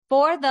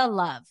For the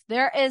love,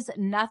 there is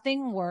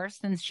nothing worse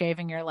than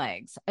shaving your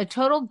legs. A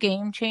total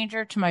game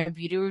changer to my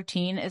beauty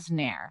routine is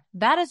Nair.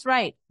 That is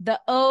right, the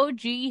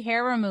OG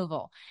hair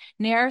removal.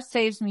 Nair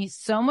saves me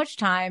so much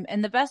time,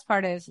 and the best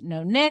part is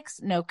no nicks,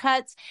 no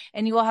cuts,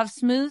 and you will have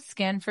smooth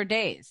skin for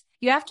days.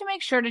 You have to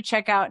make sure to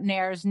check out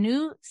Nair's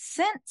new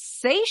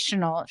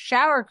sensational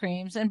shower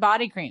creams and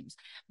body creams.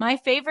 My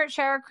favorite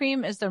shower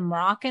cream is the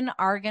Moroccan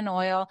Argan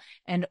Oil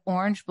and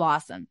Orange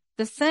Blossom.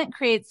 The scent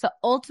creates the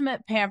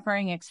ultimate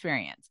pampering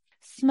experience.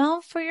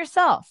 Smell for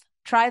yourself.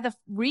 Try the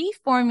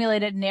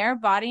reformulated Nair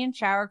body and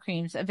shower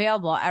creams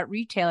available at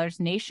retailers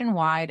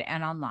nationwide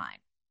and online.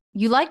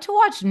 You like to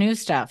watch new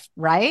stuff,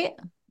 right?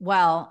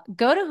 Well,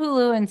 go to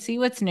Hulu and see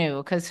what's new,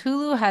 because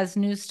Hulu has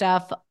new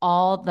stuff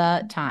all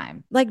the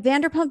time. Like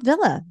Vanderpump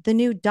Villa, the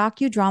new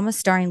docudrama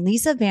starring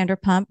Lisa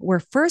Vanderpump, where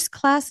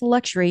first-class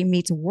luxury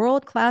meets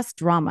world-class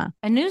drama.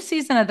 A new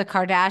season of The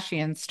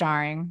Kardashians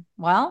starring,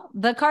 well,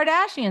 the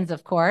Kardashians,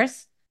 of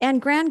course. And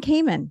Grand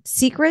Cayman,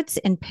 Secrets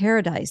in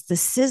Paradise, the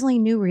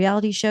sizzling new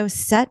reality show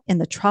set in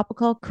the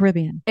tropical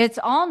Caribbean. It's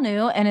all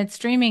new, and it's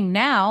streaming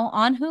now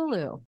on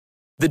Hulu.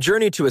 The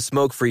journey to a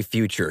smoke-free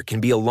future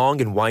can be a long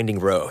and winding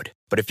road.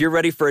 But if you're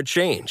ready for a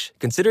change,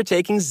 consider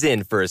taking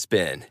Zyn for a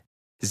spin.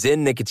 Zyn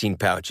nicotine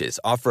pouches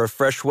offer a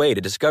fresh way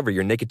to discover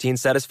your nicotine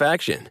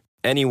satisfaction.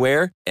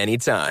 Anywhere,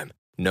 anytime.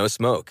 No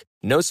smoke,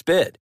 no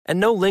spit, and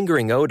no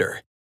lingering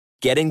odor.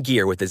 Get in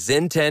gear with the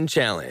Zyn 10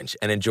 Challenge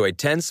and enjoy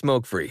 10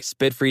 smoke-free,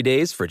 spit-free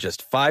days for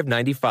just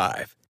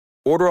 $5.95.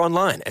 Order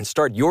online and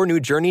start your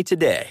new journey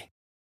today.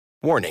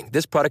 Warning,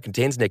 this product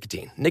contains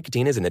nicotine.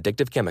 Nicotine is an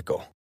addictive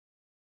chemical.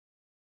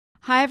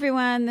 Hi,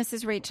 everyone. This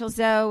is Rachel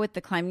Zoe with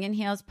the Climbing in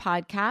Heels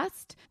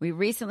podcast. We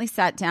recently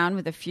sat down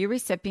with a few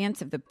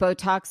recipients of the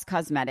Botox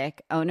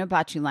Cosmetic,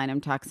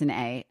 Onabotulinum Toxin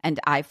A, and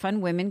iFund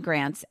Women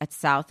grants at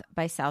South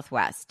by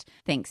Southwest,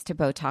 thanks to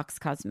Botox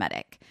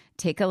Cosmetic.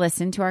 Take a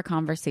listen to our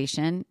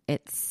conversation.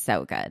 It's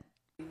so good.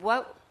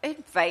 What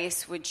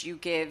advice would you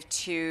give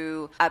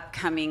to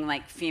upcoming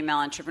female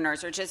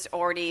entrepreneurs, or just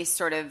already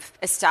sort of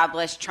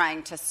established,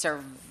 trying to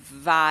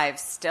survive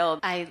still?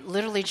 I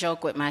literally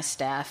joke with my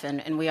staff,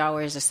 and we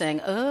always are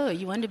saying, oh,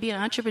 you want to be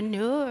an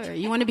entrepreneur?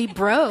 You want to be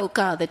broke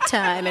all the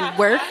time and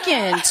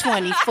working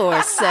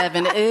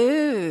 24/7?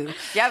 Ooh.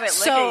 Yeah, but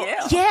look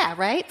at you. Yeah,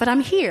 right? But I'm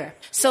here.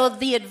 So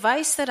the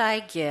advice that I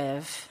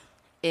give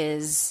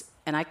is,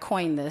 and I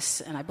coined this,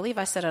 and I believe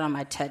I said it on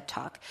my TED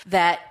Talk,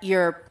 that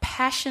your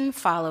passion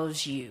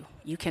follows you.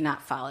 You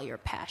cannot follow your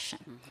passion.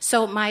 Mm-hmm.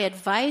 So my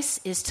advice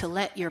is to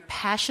let your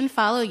passion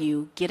follow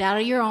you, get out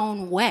of your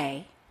own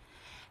way,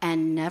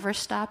 and never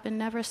stop and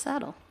never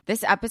settle.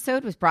 This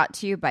episode was brought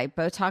to you by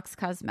Botox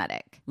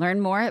Cosmetic.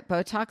 Learn more at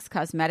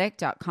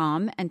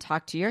BotoxCosmetic.com and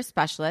talk to your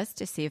specialist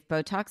to see if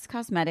Botox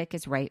Cosmetic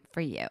is right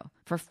for you.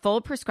 For full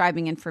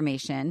prescribing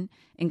information,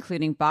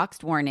 including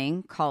boxed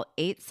warning, call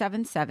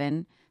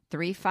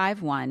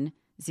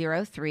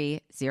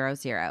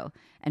 877-351-0300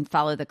 and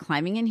follow the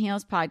Climbing in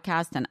Heels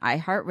podcast on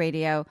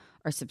iHeartRadio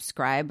or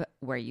subscribe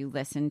where you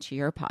listen to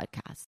your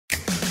podcast.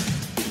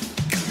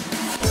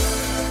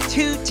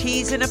 Two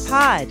Teas in a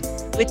Pod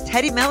with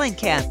Teddy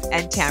Mellencamp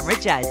and Tamra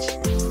Judge.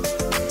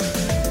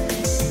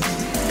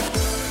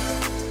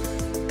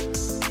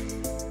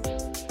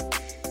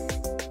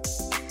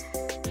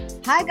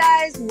 Hi,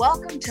 guys.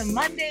 Welcome to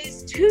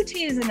Monday's Two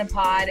Teas in a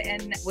Pod,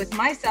 and with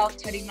myself,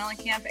 Teddy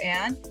Mellencamp,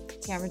 and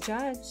Tamra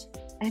Judge.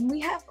 And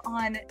we have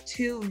on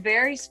two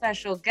very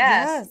special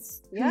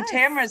guests who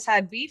Tamra's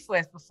had beef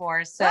with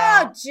before. So,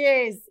 oh,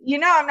 jeez. You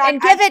know, I'm not.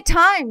 And give it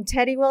time.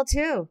 Teddy will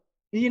too.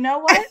 You know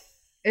what?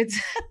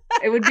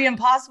 It would be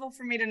impossible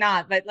for me to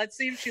not, but let's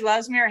see if she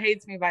loves me or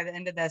hates me by the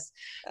end of this.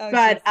 Oh,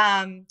 but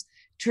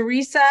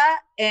Teresa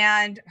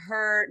and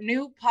her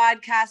new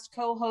podcast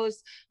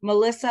co-host,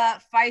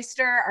 Melissa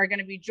Pfeister, are going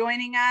to be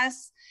joining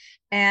us.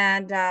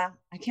 And I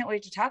can't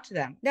wait to talk to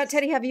them. Now,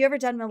 Teddy, have you ever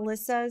done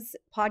Melissa's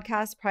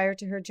podcast prior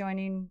to her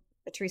joining,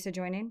 Teresa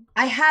joining?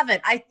 I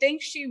haven't. I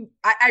think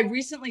I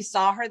recently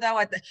saw her, though,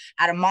 at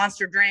a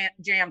Monster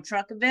Jam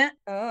truck event.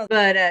 Oh.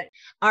 But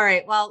all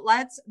right, well,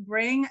 let's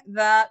bring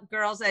the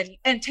girls in.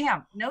 And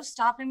Tam, no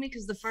stopping me,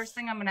 because the first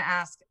thing I'm going to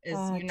ask is,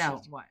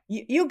 what?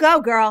 You go,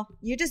 girl.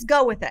 You just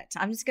go with it.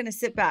 I'm just going to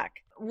sit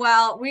back.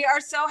 Well, we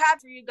are so happy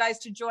for you guys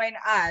to join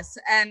us.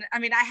 And I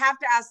mean, I have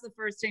to ask the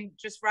first thing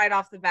just right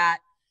off the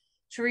bat.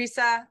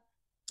 Teresa,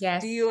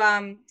 yes. Did you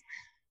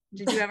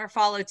ever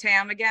follow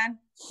Tam again?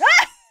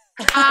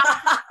 You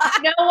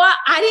know what?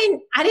 I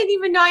didn't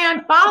even know I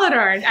unfollowed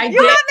her. You got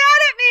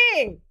mad at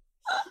me.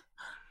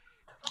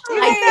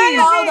 I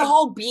followed the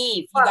whole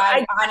beef. You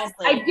guys,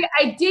 honestly,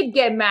 I did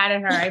get mad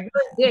at her. I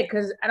really did,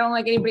 because I don't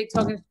like anybody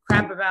talking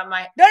crap about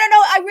my. No.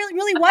 I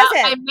really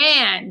wasn't. My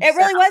man. It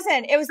really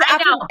wasn't. It was the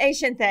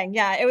affirmation thing.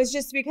 Yeah, it was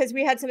just because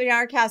we had somebody on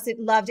our cast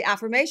that loved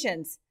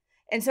affirmations.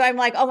 And so I'm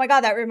like, oh my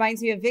God, that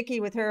reminds me of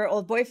Vicky with her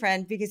old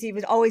boyfriend, because he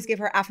would always give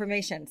her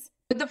affirmations.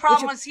 But the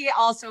problem was he had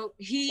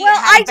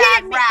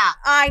bad rap.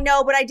 I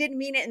know, but I didn't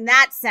mean it in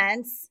that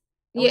sense.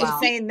 Yeah,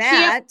 saying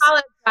that. She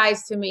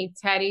apologized to me,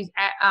 Teddy.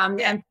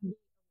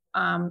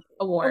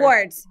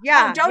 awards.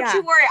 Yeah. Oh, don't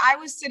you worry. I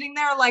was sitting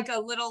there like a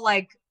little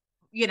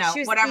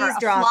whatever, a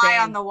fly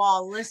on the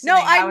wall listening.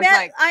 No,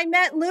 I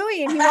met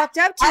Louis and he walked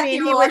up to me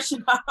and he was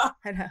all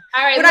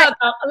right,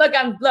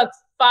 look,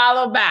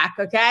 follow back,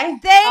 okay?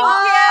 Thank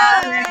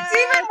you. It's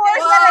even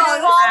worse than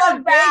a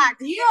follow back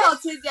deal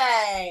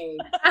today.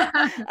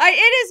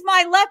 It is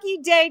my lucky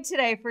day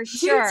today for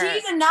sure. Two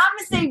T's and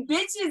Namaste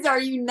bitches are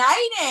uniting.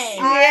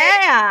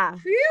 Yeah.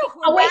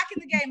 We're back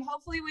in the game.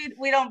 Hopefully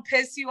we don't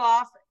piss you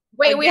off.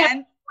 Wait,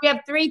 again. we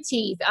have 3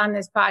 T's on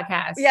this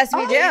podcast. Yes,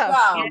 we do.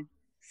 Yeah.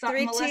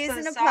 3 T's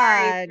in a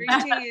pod.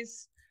 3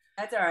 T's.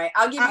 That's all right.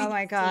 I'll give you. Oh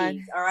my God.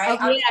 Teas, all right.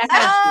 I like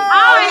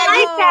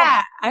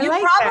that. You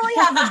probably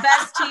have the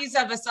best teas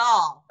of us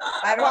all.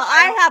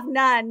 I have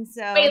none.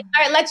 So wait,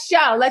 all right, let's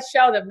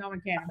show them. No one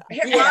can.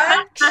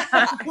 Yeah.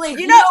 Please,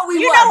 you know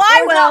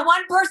I will. Not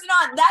one person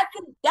on.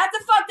 That's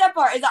the fucked up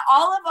part is that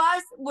all of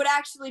us would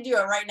actually do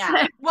it right now.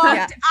 Well,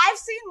 I've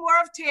seen more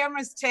of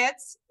Tamara's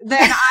tits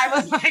than I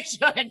would like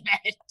to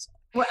admit.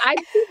 Well, I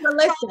see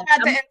Melissa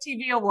at the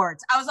MTV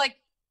Awards. I was like,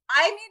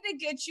 I need to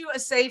get you a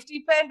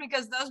safety pin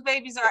because those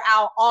babies are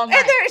out all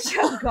night.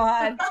 Oh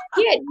God.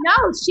 Yeah, no,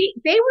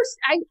 they were.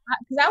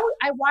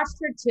 I watched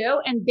her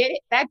too, and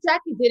that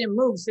jacket didn't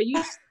move. So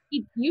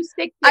you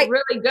stick to it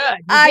really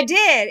good. I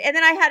did, and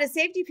then I had a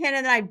safety pin,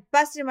 and then I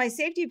busted my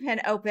safety pin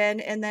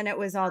open, and then it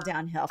was all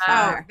downhill from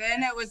there.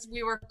 Then it was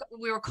we were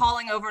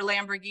calling over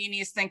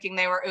Lamborghinis, thinking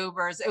they were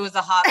Ubers. It was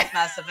a hot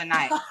mess of a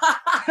night.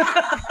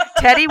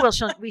 Teddy,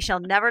 we shall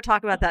never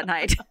talk about that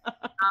night.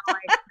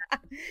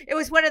 It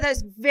was one of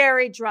those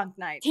very drunk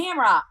nights.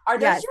 Tamara, are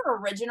those your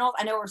originals?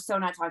 I know we're so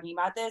not talking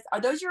about this. Are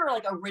those your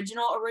like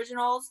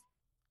originals?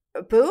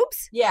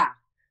 Boobs? Yeah.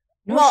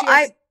 No, well,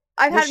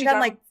 I've had them done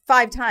like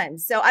 5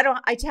 times. So I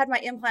had my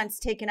implants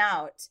taken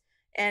out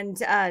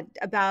and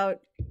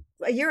about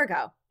a year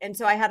ago. And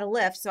so I had a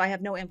lift. So I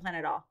have no implant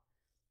at all.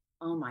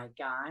 Oh my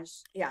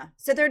gosh. Yeah.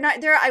 So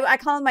I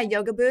call them my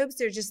yoga boobs.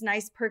 They're just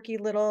nice, perky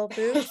little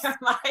boobs.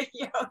 my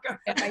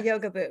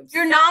yoga boobs.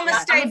 Your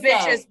namaste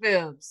bitches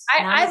boobs.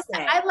 I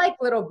like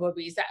little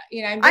boobies.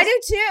 I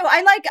do too.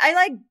 I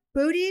like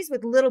booties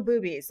with little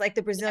boobies, like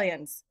the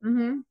Brazilians.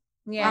 Mm-hmm.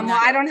 Yeah. Well,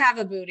 I don't have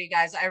a booty,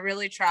 guys. I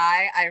really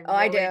try. I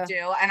really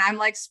do. And I'm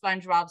like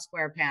SpongeBob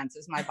SquarePants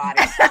is my body.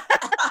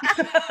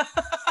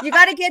 You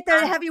got to get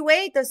the heavy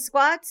weight, the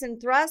squats and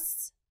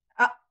thrusts.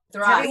 You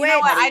know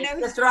what? I know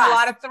who's doing a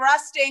lot of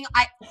thrusting.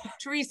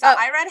 Teresa,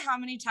 I read how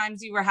many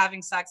times you were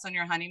having sex on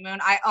your honeymoon.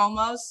 I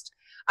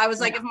was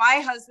like, if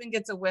my husband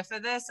gets a whiff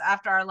of this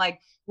after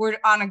we're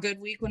on a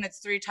good week when it's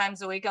 3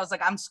 times a week, I was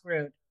like, I'm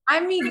screwed. I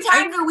mean, 3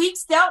 times a week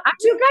still.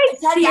 You guys,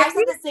 Teddy, I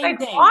said the same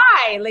thing.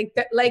 Why?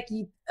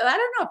 I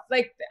don't know.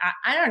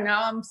 I don't know.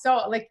 I'm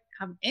so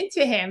I'm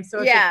into him.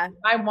 So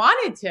I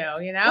wanted to,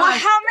 Well,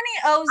 how many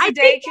O's a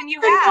day can you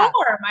have?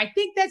 Norm. I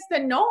think that's the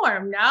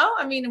norm. No,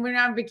 I mean, we're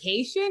on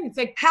vacation. It's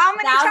like how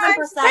many times,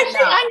 especially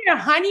on your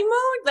honeymoon?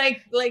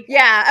 Like,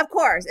 yeah, of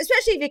course.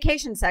 Especially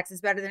vacation sex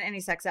is better than any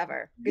sex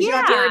ever because you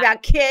don't have to worry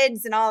about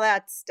kids and all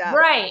that stuff.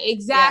 Right.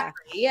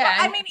 Exactly. Yeah.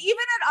 Well, I mean,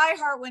 even at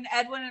iHeart, when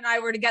Edwin and I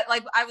were together,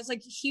 I was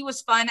like, he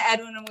was fun,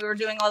 Edwin, and we were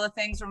doing all the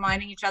things,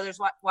 reminding each other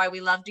why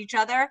we loved each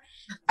other,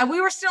 and we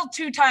were still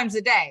 2 times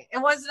a day. It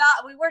was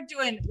not. We weren't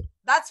doing.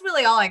 That's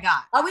really all I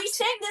got. Are we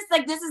saying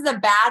this is a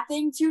bad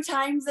thing 2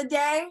 times a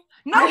day?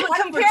 No, but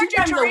compared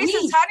to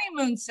Teresa's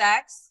honeymoon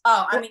sex.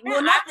 Oh, I mean,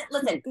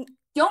 listen,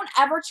 don't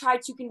ever try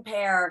to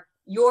compare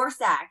your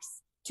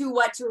sex to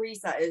what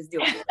Teresa is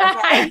doing.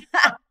 Okay?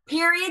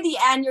 Period. The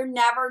end. You're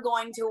never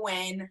going to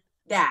win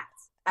that.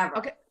 Ever.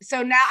 Okay,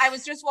 so now I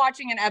was just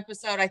watching an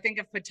episode, I think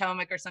of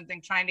Potomac or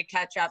something, trying to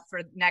catch up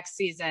for next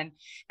season.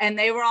 And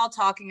they were all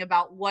talking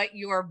about what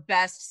your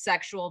best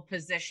sexual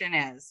position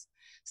is.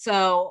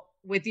 So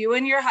with you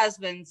and your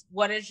husbands,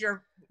 what is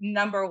your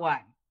number 1?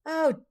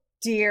 Oh,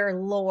 dear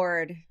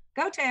Lord.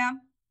 Go, Tam.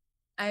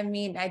 I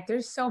mean,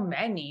 there's so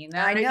many.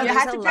 I know. You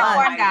have to pick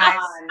one, guys.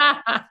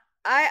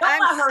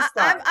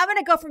 I'm going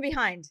to go from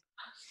behind.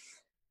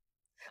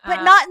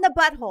 But not in the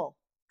butthole.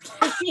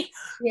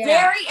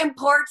 Very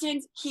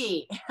important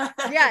key.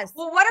 Yes.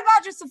 Well, what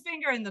about just a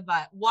finger in the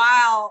butt?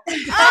 Wow.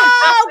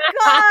 Oh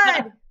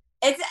God.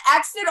 It's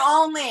exit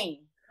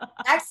only.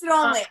 Exit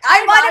only.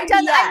 I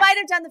might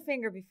have done the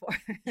finger before.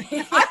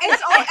 It's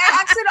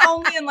exit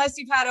only unless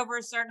you've had over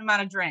a certain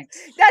amount of drinks.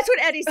 That's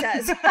what Eddie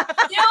says. Still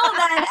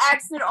then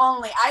exit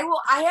only.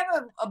 I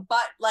have a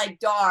butt like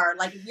dar.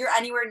 Like if you're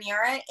anywhere near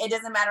it, it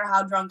doesn't matter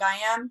how drunk I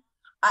am.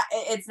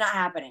 It's not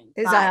happening.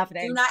 It's not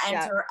happening. Do not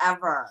enter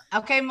ever.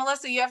 Okay,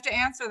 Melissa, you have to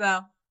answer though.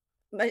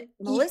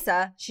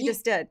 Melissa, she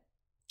just did.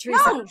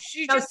 Teresa. No,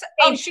 she just.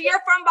 Oh, you're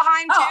from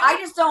behind too. I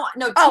just don't.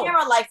 No,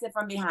 Tamara likes it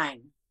from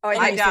behind. Oh,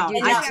 I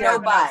don't. I like no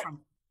butt.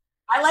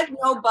 I like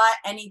no butt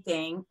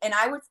anything, and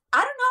I don't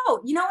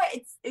know. You know what?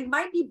 It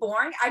might be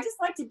boring. I just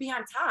like to be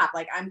on top.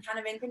 Like I'm kind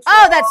of in control.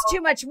 Oh, that's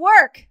too much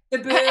work. The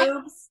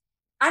boobs.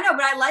 I know,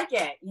 but I like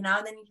it,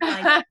 then you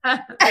can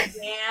like,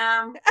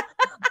 damn.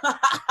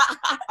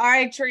 All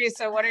right,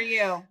 Teresa, what are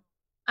you?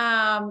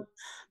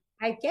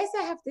 I guess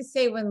I have to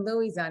say when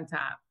Louis on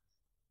top.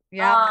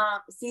 Yeah.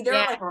 See, they're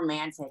like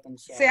romantic and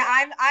shit. See,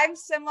 I'm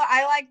similar.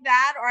 I like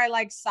that, or I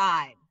like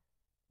side,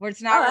 where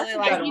it's not really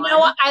like. You know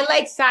what? I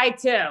like side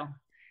too.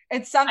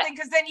 It's something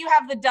because then you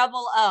have the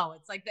double O.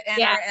 It's like the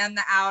inner and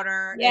the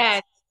outer.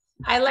 Yes.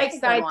 I like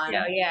side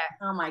too. Yeah.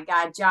 Oh my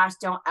God, Josh,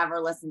 don't ever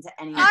listen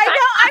to any of I that.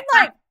 know.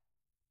 I'm like,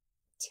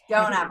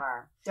 Don't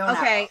ever.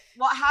 Okay.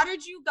 Well, how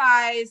did you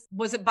guys?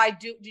 Was it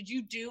did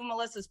you do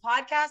Melissa's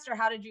podcast, or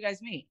how did you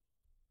guys meet?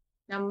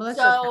 No,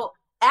 Melissa. So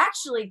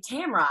actually,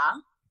 Tamra,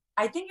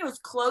 I think it was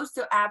close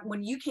to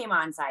when you came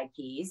on Side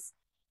Piece.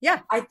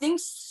 Yeah. I think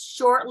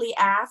shortly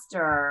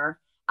after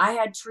I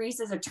had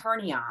Teresa's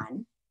attorney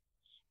on,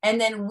 and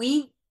then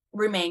we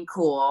remained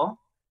cool.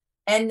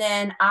 And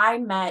then I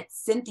met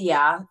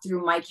Cynthia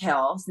through Mike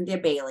Hill, Cynthia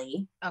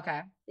Bailey.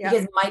 Okay.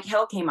 Because Mike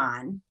Hill came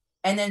on.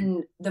 And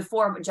then the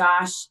four,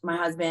 Josh, my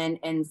husband,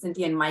 and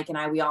Cynthia and Mike and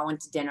I, we all went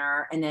to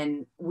dinner. And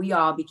then we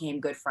all became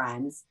good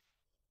friends.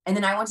 And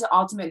then I went to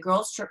Ultimate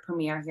Girls Trip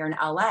premiere here in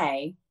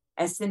LA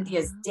as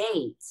Cynthia's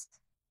date.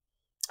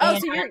 Oh,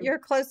 so you're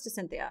close to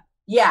Cynthia.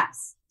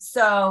 Yes.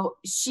 So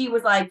she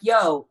was like,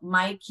 yo,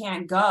 Mike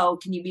can't go.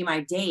 Can you be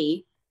my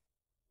date?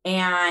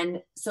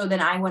 And so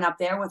then I went up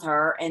there with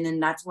her. And then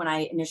that's when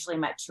I initially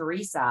met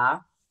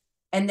Teresa.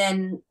 And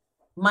then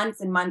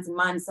months and months and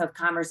months of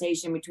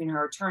conversation between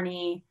her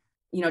attorney.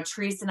 You know,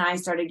 Teresa and I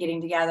started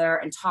getting together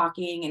and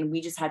talking, and we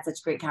just had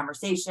such great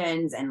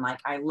conversations. And like,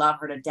 I love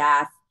her to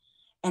death.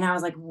 And I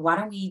was like, why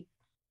don't we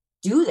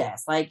do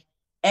this? Like,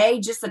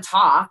 just to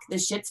talk.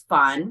 This shit's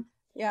fun.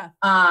 Yeah.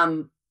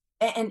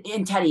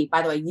 And Teddy,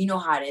 by the way, you know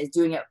how it is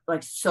doing it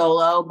like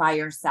solo by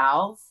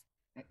yourself.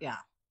 Yeah.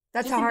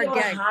 That's just a hard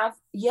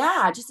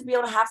gig. Just to be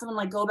able to have someone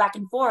like go back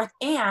and forth.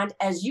 And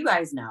as you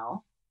guys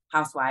know,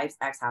 housewives,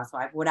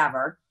 ex-housewife,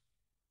 whatever,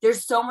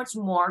 there's so much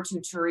more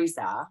to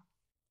Teresa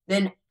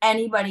than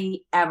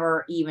anybody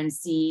ever even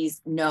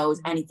sees,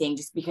 knows anything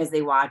just because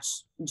they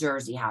watch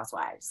Jersey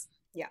Housewives.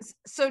 Yeah.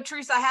 So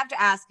Teresa, I have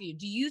to ask you,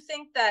 do you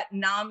think that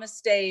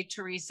Namaste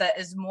Teresa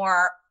is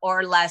more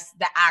or less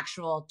the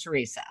actual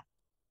Teresa?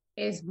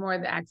 Is more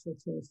the actual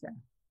Teresa.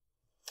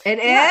 It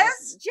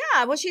is?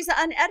 Yeah. Well, she's an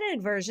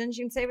unedited version.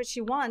 She can say what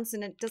she wants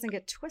and it doesn't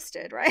get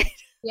twisted, right?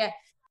 Yeah.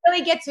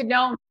 Really get to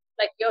know,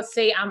 like you'll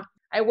see,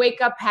 I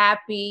wake up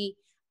happy.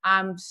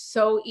 I'm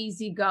so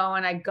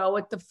easygoing. I go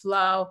with the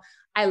flow.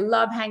 I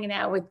love hanging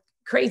out with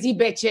crazy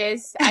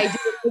bitches.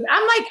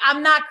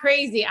 I'm not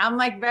crazy. I'm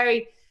like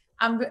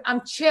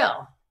I'm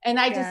chill. And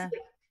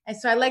and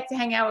so I like to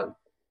hang out with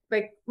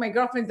like my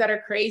girlfriends that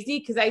are crazy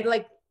because I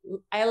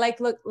like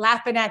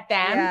laughing at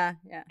them.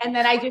 Yeah. And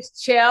then I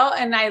just chill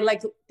and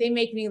they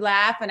make me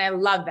laugh and I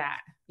love that.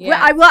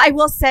 Yeah. Well, I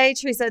will say,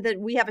 Teresa, that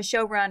we have a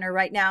showrunner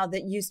right now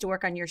that used to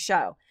work on your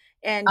show.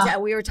 And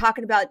we were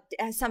talking about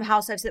some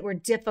housewives that were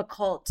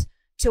difficult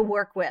to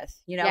work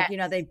with. You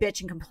know, they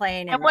bitch and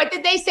complain. And what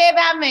did they say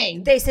about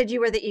me? They said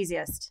you were the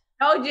easiest.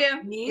 Told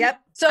you.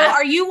 Yep. So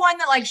are you one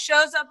that like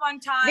shows up on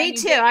time? Me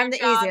too. I'm the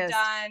easiest.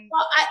 Done?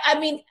 Well, I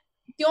mean,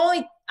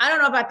 I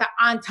don't know about the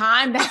on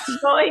time. That's the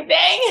only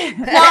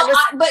thing. Well,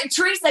 but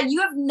Teresa,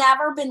 you have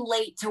never been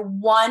late to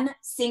one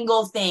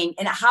single thing.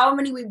 And how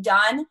many we've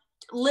done?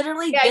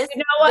 Literally, you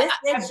know what?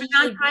 I've been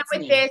on time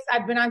with this.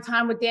 I've been on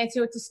time with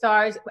Dancing with the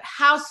Stars.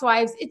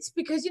 Housewives, it's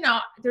because,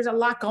 there's a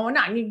lot going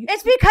on.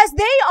 It's because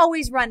they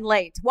always run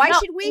late. Why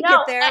should we get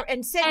there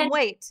and sit and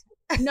wait?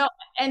 No,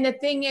 and the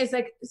thing is,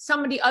 like,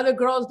 some of the other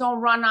girls don't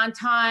run on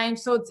time.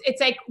 So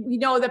it's like, we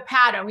know the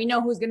pattern. We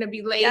know who's going to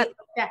be late. Yep.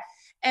 Yeah.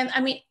 And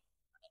I mean,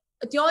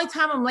 the only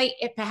time I'm late,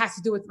 if it has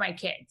to do with my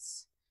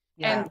kids.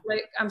 Yeah. And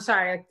like, I'm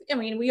sorry. I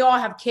mean, we all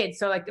have kids.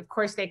 So like, of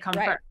course they come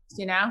first,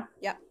 Yeah.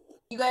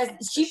 You guys,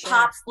 she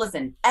pops,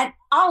 listen, and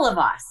all of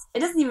us, it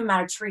doesn't even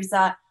matter,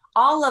 Teresa,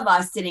 all of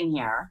us sitting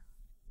here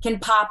can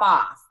pop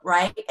off,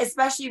 right?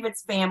 Especially if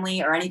it's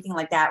family or anything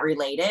like that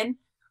related.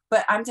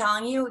 But I'm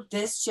telling you,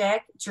 this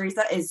chick,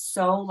 Teresa, is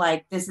so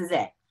like, this is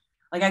it.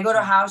 Like, I go to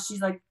a house,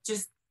 she's like,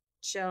 just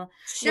chill.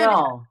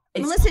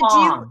 It's Melissa,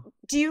 calm.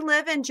 do you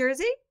live in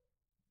Jersey?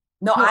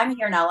 No, I'm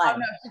here in LA.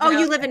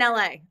 You live in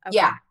LA. Okay.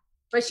 Yeah.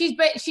 But she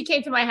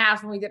came to my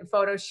house when we did a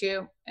photo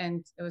shoot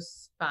and it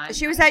was fun.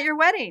 She was at your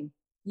wedding.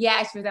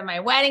 Yeah, she was at my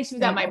wedding. She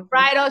was at my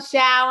bridal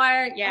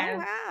shower. Yeah.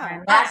 Oh,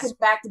 wow.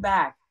 Back to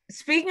back.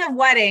 Speaking of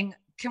wedding,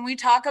 can we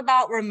talk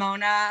about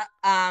Ramona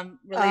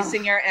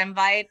releasing your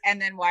invite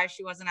and then why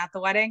she wasn't at the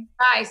wedding?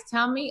 Guys,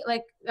 tell me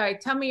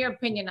your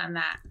opinion on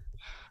that.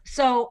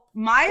 So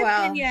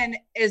my opinion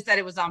is that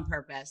it was on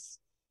purpose.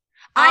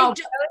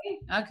 Really?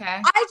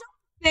 Okay. I don't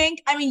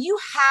think, you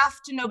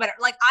have to know better.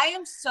 Like, I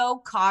am so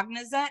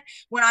cognizant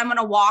when I'm going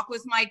to walk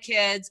with my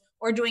kids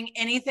or doing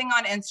anything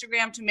on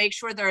Instagram to make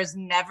sure there is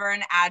never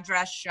an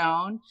address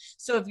shown.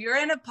 So if you're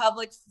in a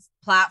public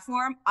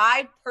platform,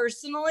 I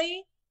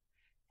personally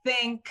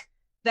think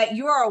that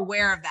you are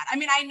aware of that. I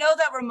mean, I know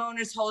that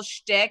Ramona's whole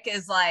shtick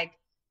is like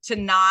to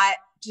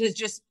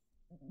just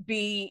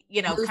be,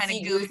 kind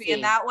of goofy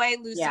in that way,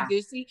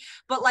 loosey-goosey.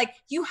 But like,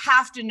 you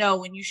have to know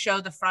when you show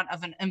the front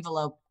of an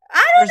envelope.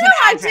 I don't know.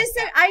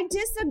 I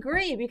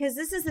disagree because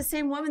this is the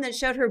same woman that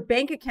showed her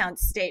bank account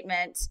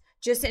statement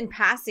just in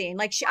passing.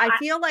 Like I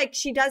feel like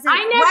she doesn't.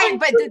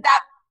 But did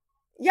that?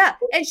 Yeah.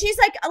 And she's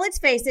like, let's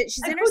face it,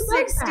 she's in her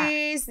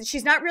 60s.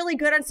 She's not really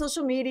good on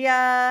social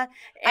media.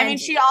 I mean,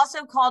 she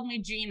also called me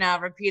Gina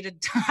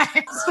repeated times.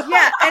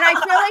 Yeah. And I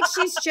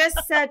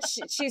feel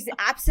like she's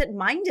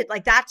absent-minded.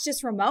 Like that's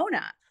just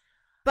Ramona.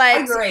 But I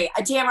agree.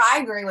 Tamara, I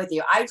agree with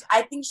you.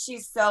 I think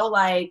she's so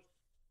like,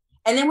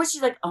 and then when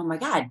she's like, oh my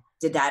God,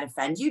 did that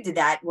offend you? Did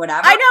that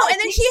whatever? I know. And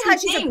then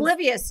she's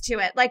oblivious to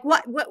it. Like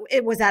what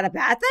was that a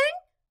bad thing?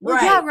 Well,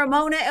 right. Yeah,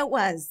 Ramona, it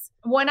was.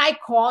 When I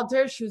called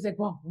her, she was like,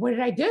 well, what did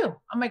I do?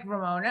 I'm like,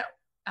 Ramona,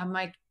 I'm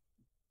like,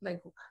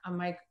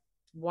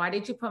 why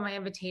did you put my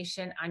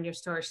invitation on your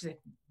story? She's like,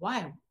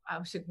 why? I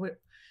was like, what?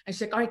 And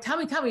she's like, all right, tell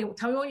me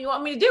what you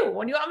want me to do.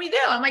 What do you want me to do?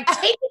 I'm like,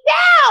 take it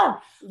down.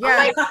 Yeah. I'm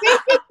like, take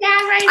it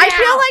down right now. I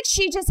feel like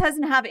she just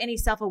doesn't have any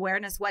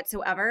self-awareness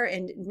whatsoever,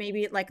 and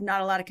maybe like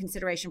not a lot of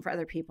consideration for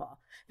other people,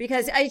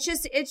 because it's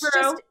just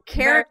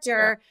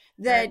character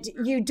that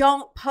you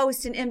don't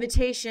post an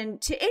invitation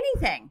to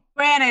anything.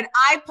 Granted,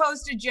 I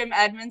posted Jim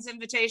Edmonds'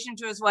 invitation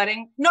to his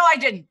wedding. No, I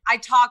didn't. I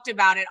talked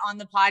about it on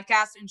the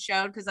podcast and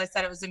showed because I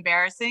said it was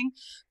embarrassing,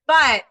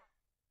 but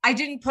I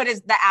didn't put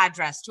the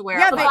address to where.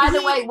 Yeah, but by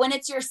the way, when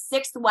it's your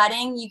 6th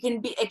wedding, it can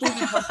be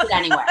posted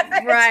anywhere.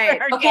 Right.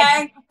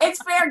 Okay.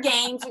 It's fair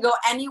game to go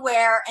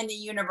anywhere in the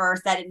universe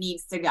that it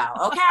needs to go.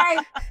 Okay.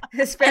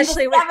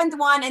 Especially and the 7th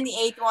one and the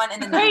 8th one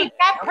and the 9th. Wait,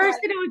 that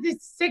person, it was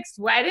his 6th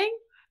wedding?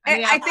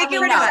 I think it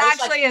was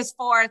actually his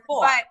 4th.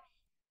 But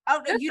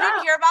you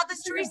didn't hear about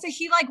this, Teresa?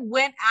 He like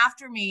went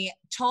after me,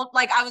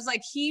 I was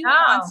like, he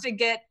wants to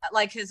get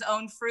like his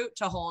own fruit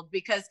to hold,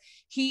 because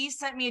he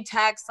sent me a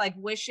text like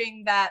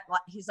wishing that,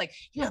 he's like,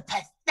 you're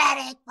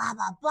pathetic, blah,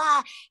 blah,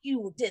 blah.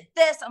 You did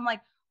this. I'm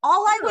like,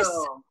 all I was.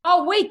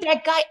 Oh, wait,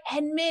 that guy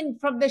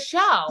Edmund from the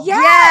show.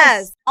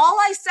 Yes. All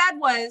I said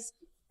was,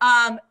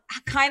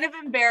 kind of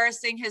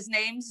embarrassing. His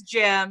name's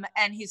Jim,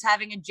 and he's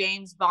having a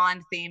James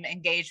Bond theme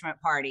engagement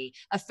party.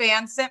 A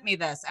fan sent me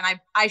this, and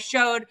I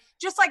showed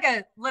just like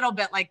a little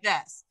bit like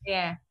this.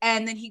 Yeah.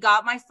 And then he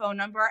got my phone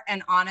number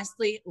and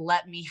honestly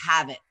let me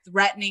have it,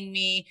 threatening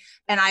me.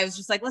 And I was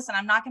just like, listen,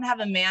 I'm not going to have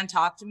a man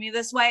talk to me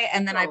this way.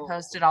 And then I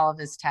posted all of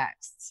his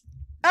texts.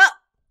 Oh,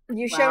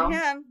 you showed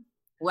him.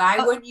 Why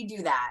wouldn't you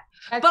do that?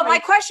 But my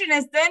question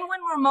is, then when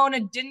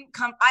Ramona didn't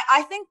come,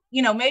 I think,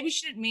 maybe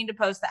she didn't mean to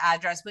post the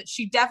address, but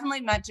she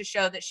definitely meant to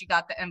show that she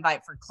got the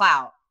invite for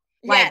clout.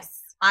 Yes.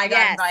 I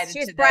got invited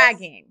She's to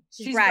bragging.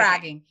 This. She's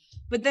bragging.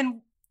 But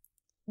then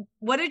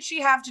what did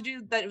she have to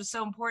do that it was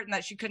so important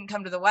that she couldn't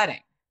come to the wedding?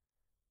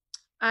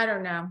 I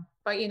don't know.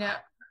 But,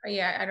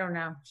 I don't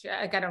know.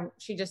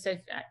 She just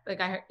said,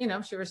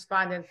 she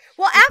responded.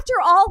 Well, after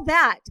all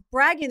that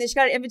bragging that she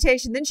got an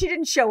invitation, then she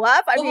didn't show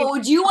up. I mean,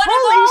 would you want to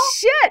holy go?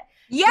 shit.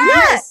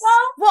 Yes.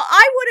 Well,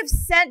 I would have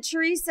sent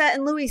Teresa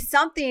and Louis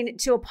something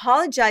to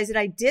apologize that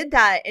I did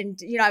that. And,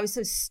 I was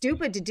so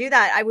stupid to do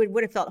that. I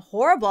would have felt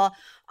horrible.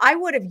 I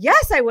would have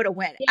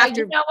went. Yeah,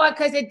 you know what?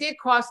 Because it did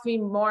cost me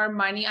more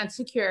money on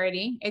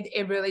security.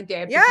 It really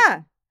did.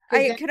 Yeah,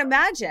 I could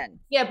imagine.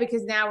 Yeah,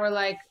 because now we're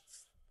like,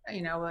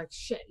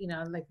 shit,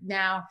 like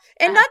now.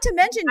 And not to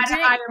mention,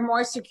 didn't hire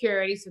more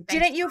security. So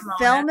didn't you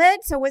film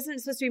it? So wasn't it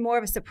supposed to be more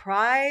of a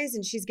surprise?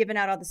 And she's giving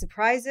out all the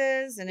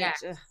surprises. And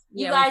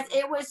you guys,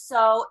 it was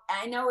so.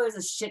 I know it was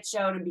a shit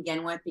show to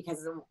begin with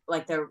because of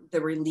like the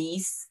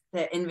release,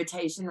 the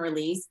invitation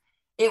release.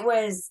 It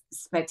was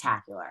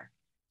spectacular.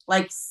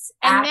 Like,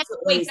 and then,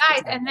 wait,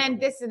 guys, and then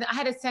I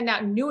had to send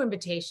out new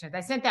invitations. I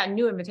sent out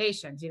new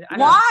invitations.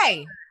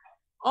 Why?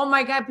 Oh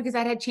my God, because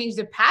I had changed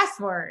the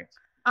password.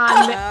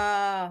 Because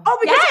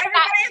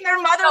everybody and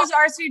their mothers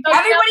are RSVP.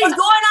 Everybody's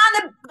going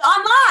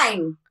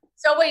online.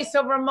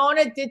 So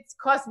Ramona did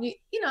cost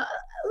me, a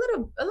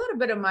little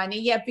bit of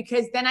money. Yeah,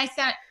 because then I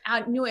sent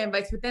out new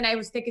invites, but then I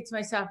was thinking to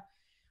myself,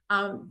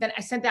 then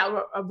I sent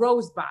out a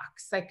rose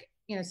box, so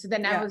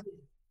then I was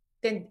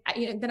thinking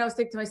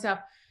to myself,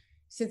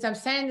 since I'm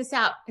sending this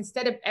out,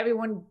 instead of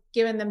everyone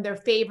giving them their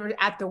favor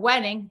at the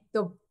wedding,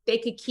 they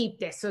could keep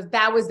this. So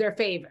that was their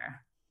favor.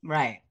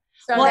 Right.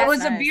 So it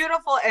was a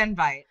beautiful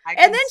invite.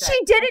 And then she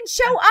didn't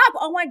show up.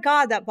 Oh my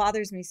God, that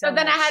bothers me so much. So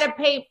then I had to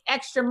pay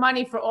extra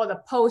money for all the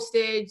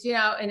postage,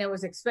 and it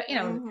was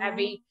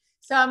heavy.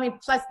 So I mean,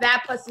 plus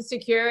the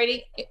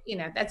security,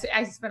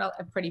 I spent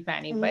a pretty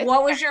penny. But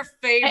what was your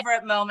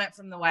favorite moment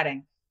from the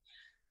wedding?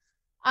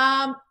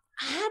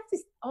 I have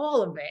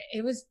all of it.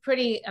 It was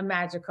pretty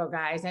magical,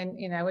 guys.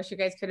 And, I wish you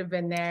guys could have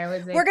been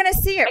there. We're going to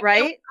see it,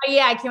 right?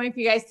 I can't wait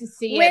for you guys to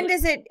see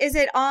it. Is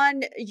it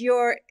on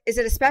is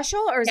it a special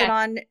or is it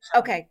on?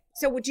 Okay.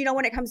 So do you know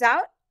when it comes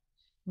out?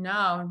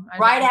 No.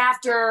 Right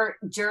after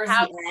Jersey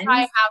ends?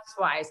 Probably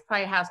Housewives.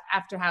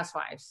 After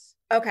Housewives.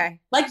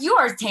 Okay. Like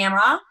yours,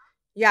 Tamara.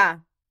 Yeah.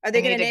 Are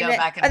they going to name it?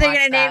 Are they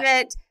going to name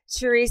it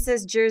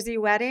Teresa's Jersey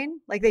Wedding?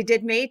 Like they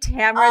did me,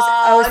 Tamara's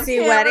OC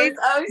Wedding.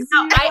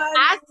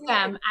 I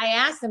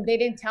asked them. They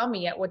didn't tell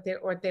me yet what they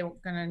were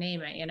going to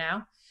name it.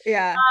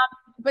 Yeah.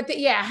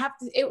 I have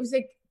to. It was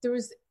like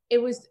it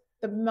was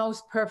the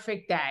most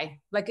perfect day.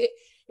 Like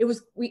it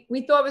was.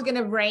 We thought it was going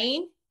to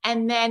rain,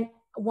 and then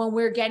when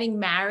we're getting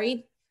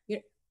married,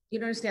 you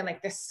don't understand,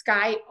 like the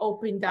sky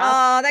opened up.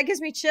 Oh, that gives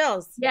me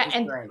chills. Yeah.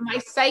 And my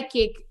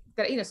psychic,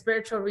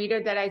 spiritual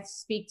reader that I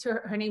speak to,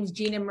 her name's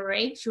Gina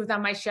Marie. She was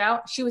on my show.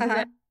 She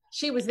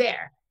was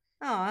there.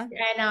 Oh.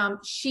 And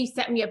she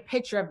sent me a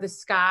picture of the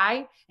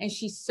sky and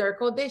she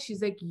circled it.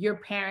 She's like, your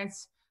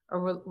parents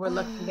were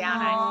looking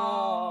down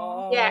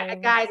on you. Yeah,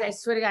 guys, I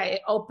swear to God,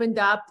 it opened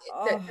up.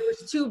 There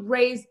was two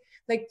rays,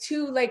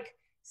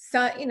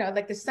 sun,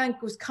 like the sun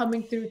was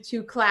coming through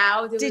two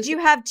clouds. Did you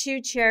have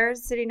two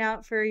chairs sitting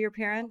out for your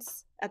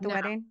parents at the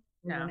wedding?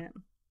 No.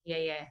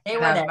 Yeah. They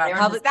were there.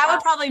 That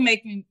would probably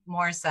make me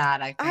more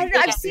sad. I think.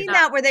 I've seen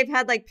that where they've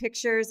had like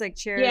pictures, like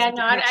chairs. Yeah,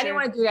 no, I didn't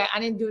want to do that. I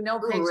didn't do no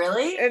pictures.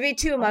 Really? It would be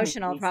too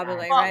emotional,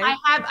 probably, well, right?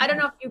 I don't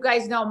know if you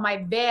guys know, my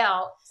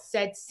veil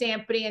said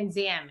Sampri and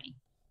Zami.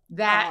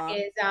 That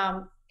is,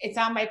 it's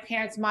on my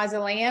parents'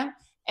 mausoleum,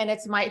 and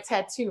it's my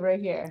tattoo right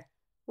here.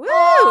 Woo!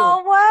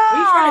 Oh, wow.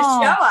 You're trying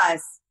to show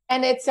us.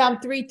 And it's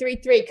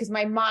 333 because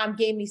my mom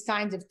gave me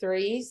signs of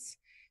threes.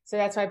 So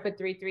that's why I put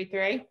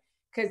 333.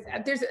 Because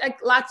there's like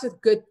lots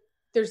of good,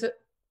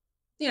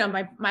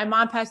 my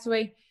mom passed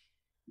away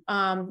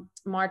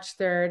March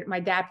 3rd. My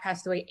dad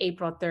passed away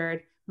April 3rd.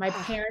 My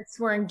parents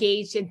were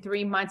engaged in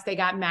 3 months. They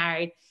got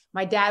married.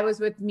 My dad was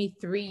with me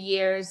 3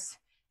 years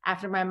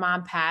after my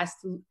mom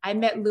passed. I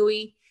met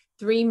Louis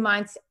 3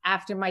 months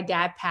after my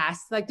dad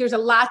passed. Like there's a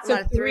lot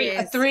of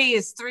threes. Three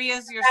is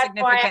your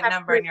significant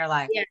number in your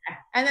life. Yeah.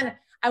 And then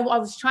I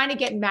was trying to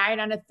get married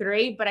on a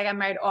 3, but I got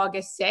married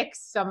August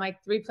 6th. So I'm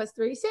like 3 +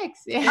 3 is 6.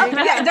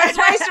 Yeah, there's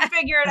ways to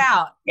figure it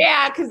out.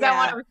 Yeah, because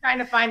I was trying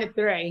to find a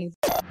 3.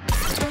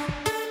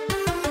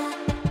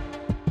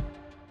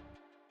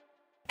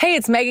 Hey,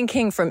 it's Megan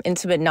King from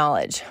Intimate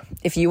Knowledge.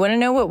 If you want to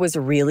know what was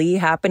really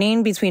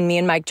happening between me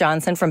and Mike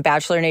Johnson from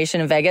Bachelor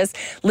Nation in Vegas,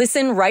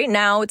 listen right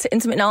now to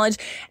Intimate Knowledge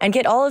and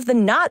get all of the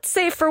not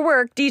safe for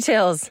work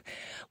details.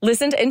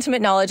 Listen to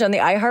Intimate Knowledge on the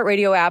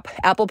iHeartRadio app,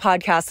 Apple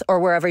Podcasts, or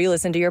wherever you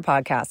listen to your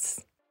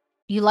podcasts.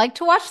 You like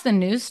to watch the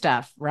new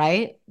stuff,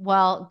 right?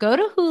 Well, go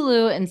to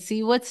Hulu and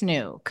see what's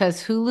new,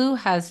 because Hulu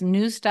has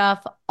new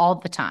stuff all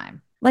the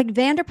time. Like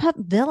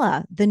Vanderpump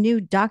Villa, the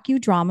new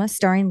docudrama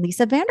starring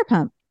Lisa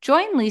Vanderpump.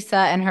 Join Lisa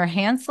and her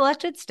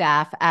hand-selected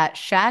staff at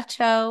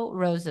Chateau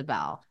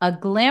Rosabelle, a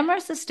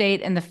glamorous estate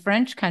in the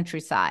French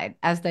countryside,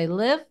 as they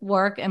live,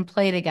 work, and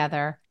play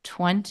together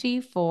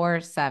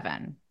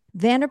 24/7.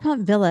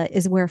 Vanderpump Villa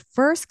is where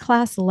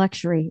first-class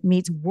luxury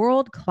meets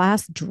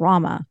world-class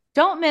drama.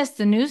 Don't miss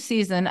the new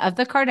season of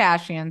The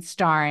Kardashians,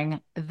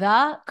 starring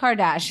The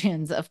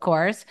Kardashians, of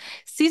course.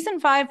 Season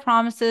 5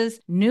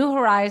 promises new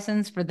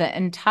horizons for the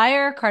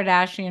entire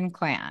Kardashian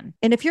clan.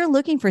 And if you're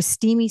looking for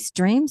steamy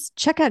streams,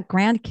 check out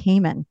Grand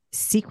Cayman,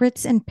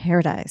 Secrets in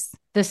Paradise.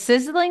 The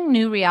sizzling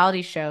new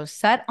reality show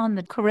set on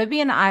the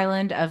Caribbean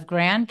island of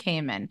Grand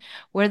Cayman,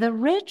 where the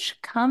rich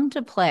come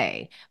to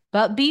play.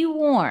 But be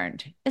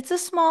warned, it's a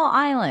small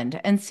island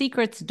and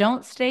secrets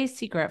don't stay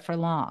secret for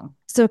long.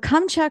 So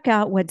come check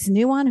out what's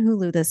new on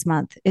Hulu this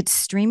month. It's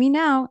streaming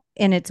now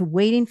and it's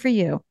waiting for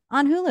you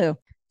on Hulu.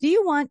 Do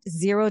you want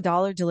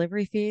 $0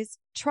 delivery fees?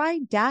 Try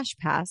Dash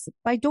Pass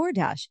by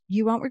DoorDash.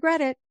 You won't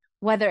regret it.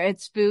 Whether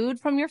it's food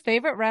from your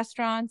favorite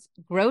restaurants,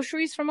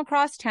 groceries from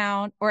across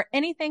town, or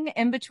anything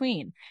in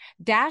between,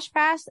 Dash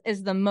Pass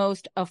is the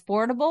most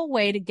affordable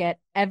way to get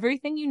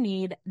everything you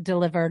need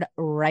delivered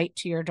right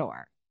to your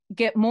door.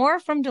 Get more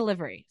from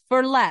delivery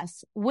for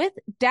less with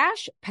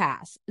Dash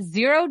Pass,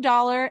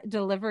 $0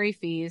 delivery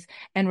fees,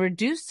 and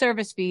reduced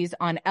service fees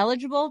on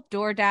eligible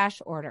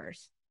DoorDash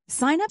orders.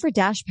 Sign up for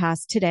Dash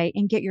Pass today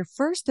and get your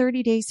first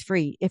 30 days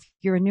free if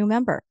you're a new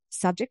member.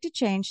 Subject to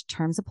change,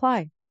 terms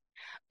apply.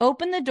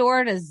 Open the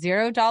door to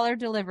 $0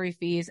 delivery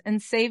fees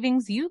and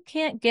savings you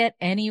can't get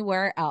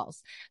anywhere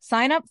else.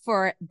 Sign up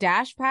for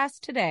Dash Pass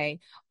today,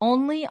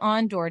 only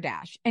on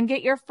DoorDash, and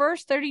get your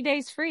first 30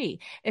 days free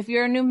if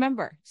you're a new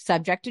member.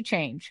 Subject to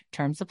change.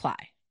 Terms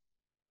apply.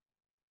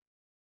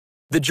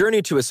 The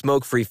journey to a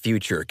smoke-free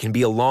future can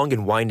be a long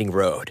and winding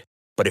road.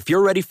 But if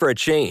you're ready for a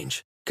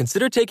change,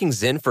 consider taking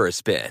Zyn for a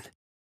spin.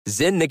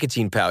 Zyn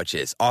nicotine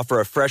pouches offer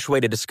a fresh way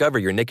to discover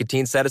your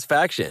nicotine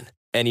satisfaction.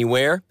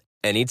 Anywhere,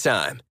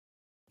 anytime.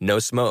 No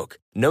smoke,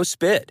 no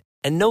spit,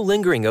 and no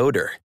lingering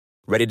odor.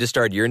 Ready to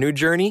start your new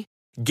journey?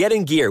 Get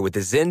in gear with the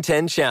Zyn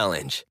 10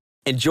 Challenge.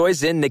 Enjoy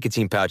Zyn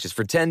nicotine pouches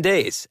for 10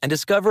 days and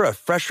discover a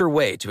fresher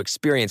way to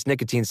experience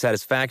nicotine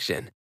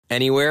satisfaction.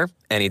 Anywhere,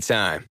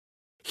 anytime.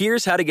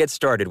 Here's how to get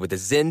started with the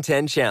Zyn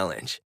 10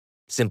 Challenge.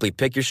 Simply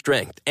pick your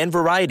strength and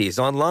varieties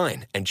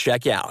online and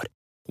check out.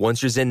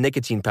 Once your Zyn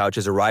nicotine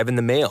pouches arrive in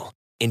the mail,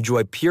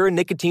 enjoy pure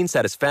nicotine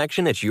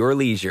satisfaction at your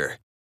leisure.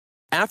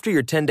 After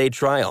your 10-day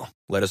trial,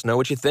 let us know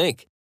what you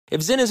think. If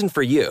Zyn isn't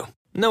for you,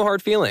 no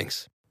hard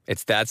feelings.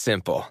 It's that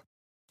simple.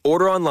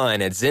 Order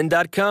online at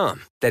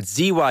Zyn.com, that's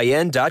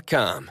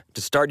ZYN.com,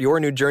 to start your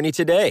new journey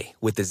today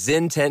with the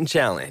Zyn 10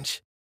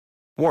 Challenge.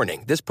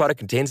 Warning, this product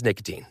contains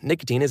nicotine.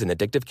 Nicotine is an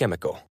addictive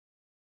chemical.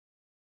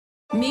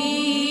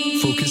 Me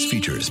Focus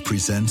Features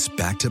presents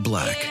Back to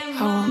Black.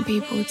 I want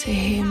people to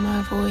hear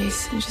my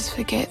voice and just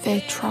forget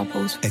their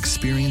troubles.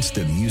 Experience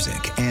the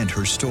music and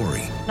her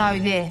story. Know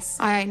this.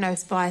 I ain't no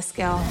Spice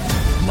Girl.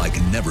 Like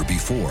never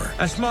before.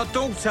 That's my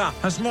daughter.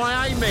 That's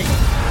my Amy.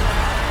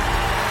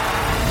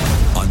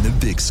 On the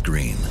big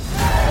screen.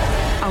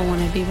 I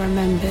want to be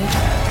remembered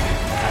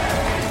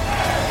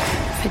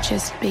for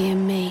just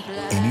being me.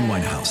 Amy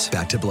Winehouse,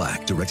 Back to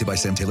Black, directed by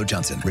Sam Taylor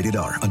Johnson. Rated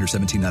R, under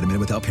 17, not a minute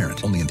without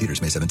parent. Only in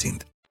theaters May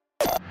 17th.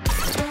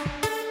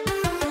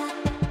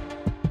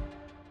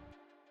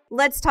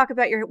 Let's talk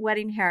about your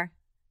wedding hair.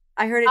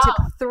 I heard it took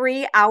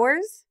 3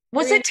 hours.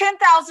 Was it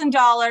 $10,000?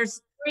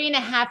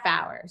 3.5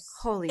 hours.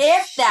 Holy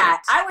If shit.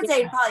 that, I would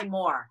say probably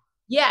more.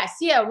 Yes,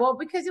 yeah. Well,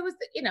 because it was,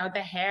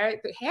 the hair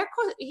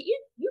cost, you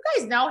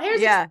guys know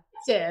hair's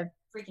expensive.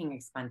 Freaking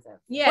expensive.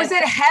 Yeah. Was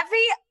it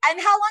heavy?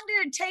 And how long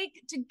did it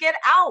take to get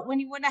out when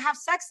you wouldn't have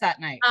sex that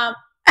night?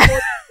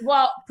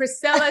 Well,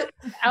 Priscilla,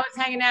 I was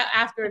hanging out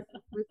after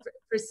with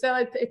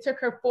Priscilla. It took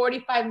her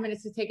 45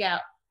 minutes to take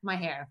out my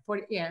hair.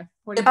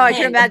 45 I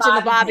can imagine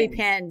the bobby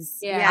pins.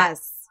 Yeah.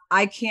 Yes.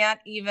 I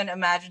can't even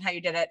imagine how you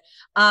did it.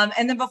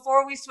 And then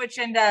before we switch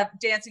into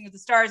Dancing with the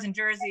Stars in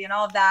Jersey and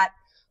all of that,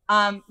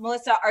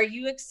 Melissa, are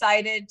you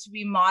excited to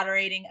be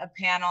moderating a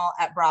panel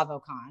at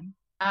BravoCon?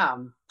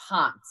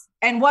 Pumped.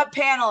 And what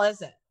panel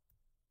is it?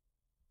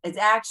 It's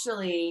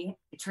actually,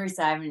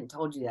 Teresa, I haven't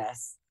told you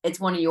this. It's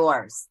one of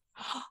yours.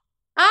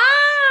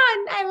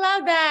 I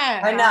love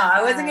that. I know.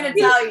 I wasn't going to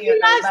tell you. She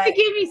loves to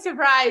give me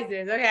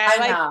surprises. Okay. I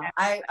like know.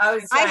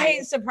 that. I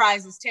hate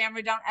surprises.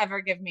 Tamara, don't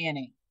ever give me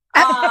any.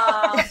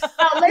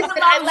 Listen,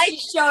 I like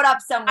showed up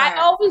somewhere. I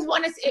always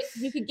want to. If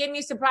you could give me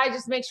a surprise,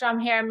 just make sure I'm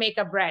hair and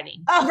makeup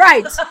ready.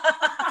 Right.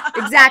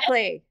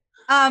 Exactly.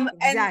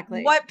 Exactly.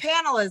 And what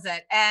panel is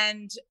it?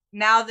 And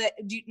now that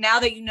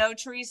you know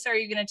Teresa, are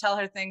you going to tell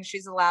her things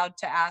she's allowed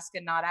to ask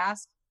and not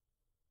ask?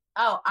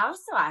 Oh, I'll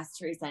still ask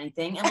Teresa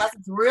anything. Unless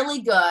it's really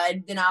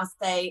good, then I'll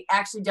say,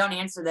 actually, don't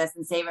answer this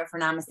and save it for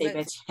Namaste,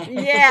 bitch.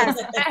 Yes.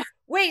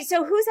 Wait,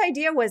 so whose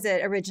idea was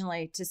it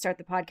originally to start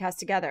the podcast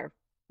together?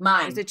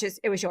 Mine. Was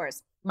it was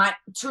yours?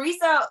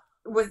 Teresa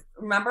was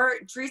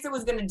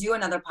going to do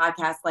another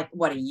podcast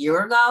a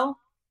year ago?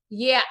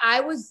 Yeah,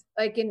 I was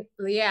I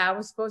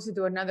was supposed to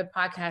do another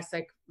podcast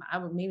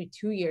maybe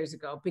 2 years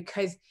ago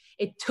because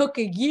it took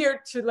a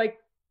year to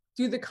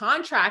do the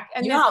contract.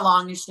 And you know how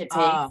long this shit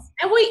takes.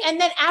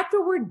 And then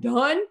after we're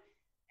done,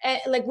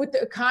 with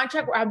the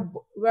contract,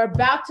 we're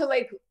about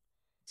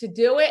to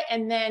do it,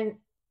 and then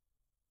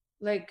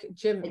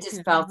Jim, it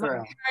just fell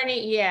through.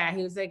 Attorney,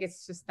 he was like,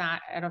 it's just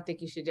not. I don't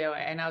think you should do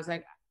it. And I was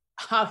like,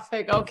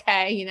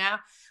 okay,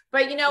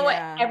 But you know what?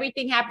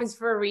 Everything happens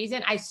for a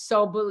reason. I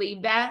so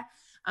believe that.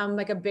 I'm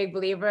a big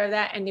believer of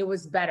that, and it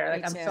was better.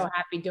 I'm so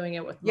happy doing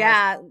it with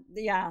Melissa.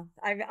 Yeah.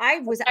 I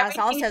was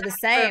also the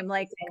same.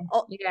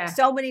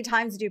 So many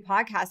times to do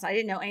podcasts, I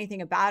didn't know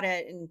anything about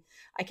it, and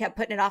I kept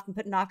putting it off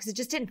because it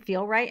just didn't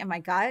feel right in my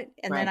gut.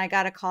 And then I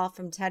got a call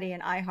from Teddy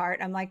and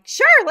iHeart. I'm like,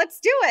 sure, let's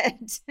do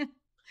it.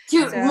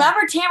 Dude,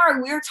 remember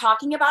Tamara? We were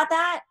talking about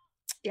that.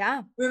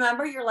 Yeah.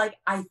 Remember, you're like,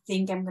 I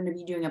think I'm going to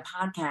be doing a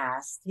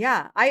podcast.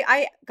 Yeah.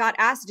 I got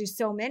asked to do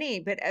so many,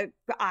 but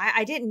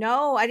I didn't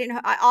know.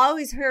 I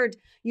always heard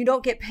you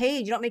don't get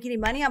paid. You don't make any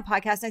money on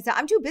podcasts. And I said,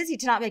 I'm too busy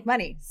to not make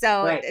money.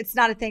 So it's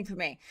not a thing for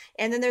me.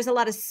 And then there's a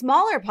lot of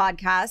smaller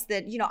podcasts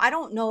that, I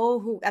don't know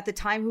who at the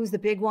time, who's the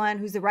big one,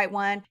 who's the right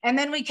one. And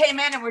then we came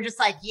in and we're just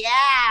like,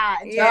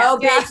 go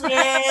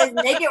bitches,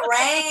 make it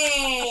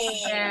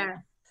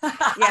rain.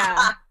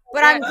 Yeah.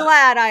 But I'm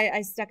glad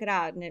I stuck it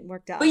out and it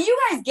worked out. But you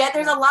guys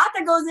there's a lot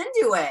that goes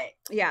into it.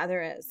 Yeah,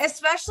 there is.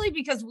 Especially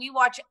because we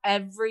watch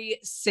every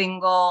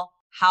single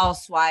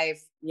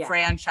Housewife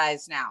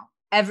franchise now.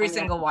 Every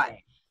single one.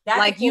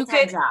 You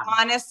could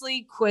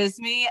honestly quiz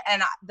me,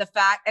 and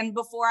and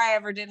before I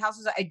ever did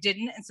Housewives, I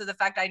didn't. And so the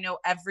fact I know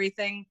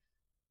everything,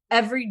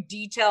 every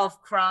detail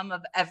of crumb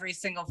of every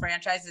single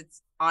franchise,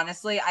 it's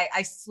honestly,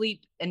 I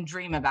sleep and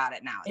dream about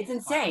it now. It's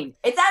insane.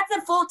 That's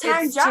a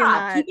full-time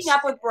job. Keeping up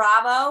with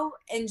Bravo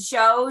and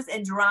shows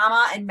and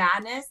drama and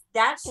madness,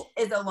 that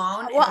is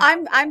alone. Well,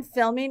 I'm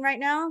filming right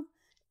now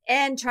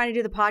and trying to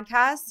do the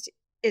podcast.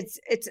 It's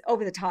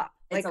over the top.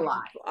 It's a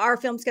lot. Our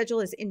film schedule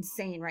is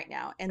insane right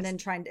now. And then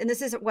and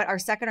this is our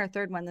second or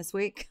third one this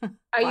week.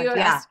 Are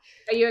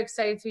you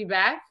excited to be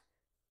back?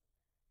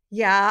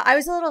 Yeah, I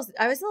was a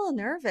little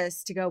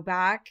nervous to go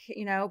back,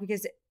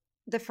 because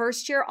the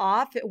first year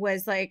off, it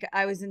was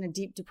I was in a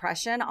deep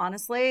depression,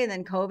 honestly. And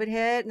then COVID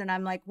hit. And then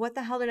I'm like, what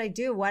the hell did I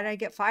do? Why did I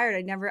get fired?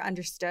 I never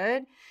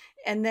understood.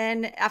 And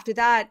then after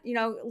that,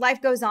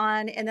 life goes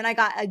on. And then I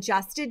got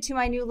adjusted to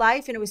my new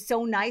life. And it was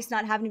so nice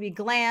not having to be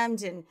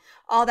glammed and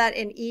all that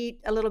and eat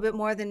a little bit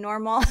more than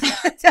normal,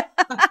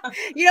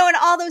 and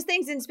all those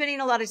things and spending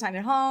a lot of time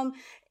at home.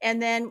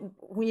 And then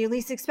when you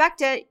least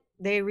expect it,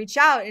 they reach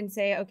out and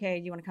say, okay,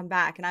 do you want to come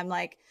back? And I'm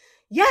like,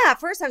 yeah, at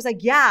first I was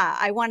like, yeah,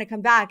 I want to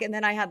come back. And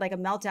then I had a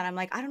meltdown. I'm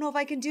like, I don't know if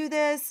I can do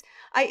this.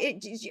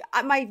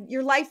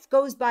 Your life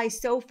goes by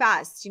so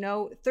fast,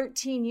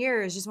 13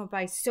 years just went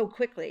by so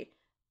quickly.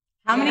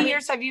 How many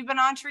years have you been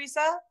on,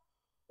 Teresa?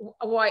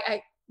 Well,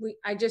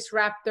 I just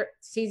wrapped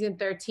season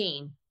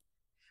 13.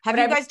 Have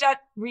you guys done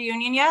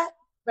reunion yet?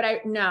 But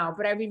I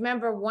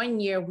remember one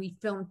year we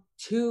filmed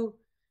two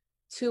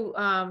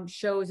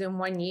shows in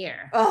 1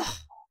 year. Oh,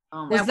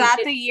 was that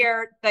the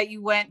year that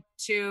you went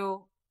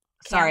to?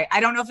 Sorry, I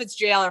don't know if it's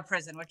jail or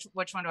prison.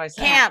 Which one do I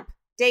say?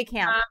 Day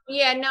camp.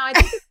 Yeah, no,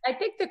 I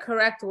think the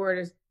correct word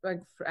is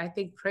like I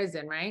think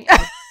prison, right?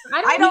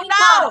 I don't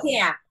know.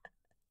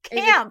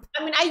 Camp.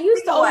 I mean, I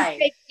used to always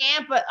say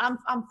camp, but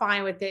I'm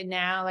fine with it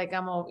now. Like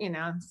I'm all,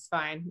 it's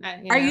fine.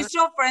 Are you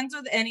still friends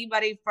with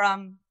anybody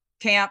from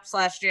camp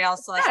 / jail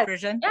 /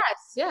 prison?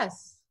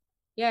 Yes.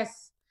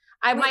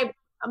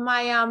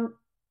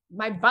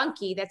 My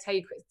bunkie, that's how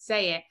you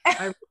say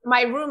it.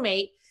 My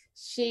roommate,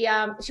 she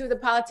was a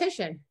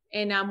politician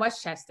in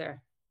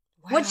Westchester.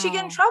 Wow. What'd she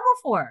get in trouble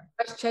for?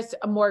 Westchester,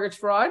 a mortgage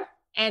fraud.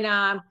 And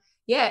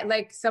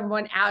like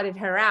someone outed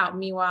her out.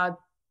 Meanwhile,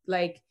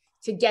 like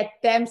to get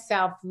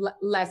themselves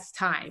less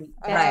time.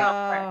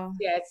 Yeah,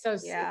 it's so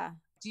sick.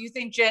 Do you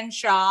think Jen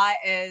Shah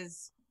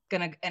is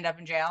gonna end up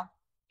in jail,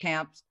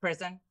 camp,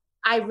 prison?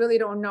 I really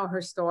don't know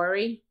her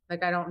story.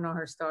 Like I don't know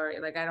her story.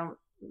 Like I don't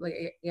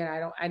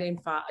I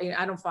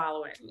don't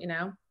follow it,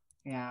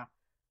 Yeah.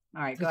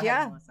 All right, go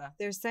ahead, Melissa.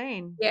 They're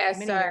saying. Yeah,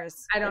 so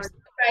I don't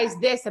surprise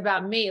this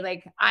about me.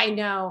 Like I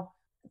know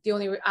the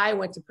only I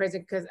went to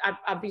prison because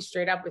I'll be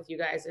straight up with you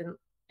guys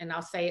and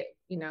I'll say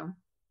it,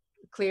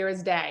 clear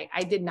as day.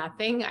 I did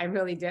nothing. I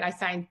really did. I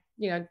signed,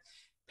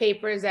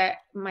 papers that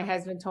my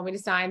husband told me to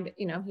sign.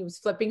 He was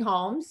flipping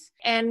homes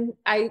and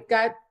I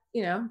got,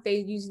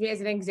 they used me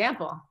as an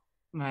example.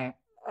 Right.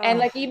 And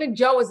like even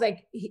Joe was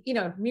like,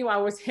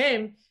 meanwhile it was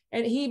him.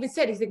 And he even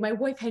said, he's like, my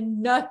wife had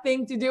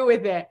nothing to do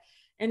with it.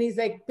 And he's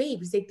like, babe,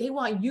 he's like, they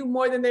want you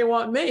more than they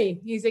want me.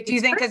 He's like, do you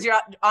think because you're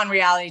on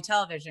reality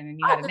television and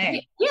you had a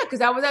name? Yeah,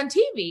 because I was on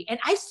TV. And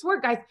I swear,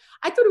 guys,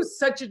 I thought it was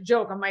such a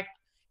joke. I'm like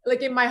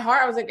in my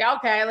heart, I was like,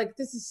 okay, like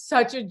this is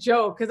such a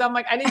joke. Cause I'm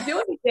like, I didn't do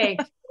anything.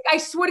 I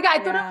swear to God,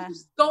 I thought I was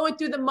just going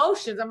through the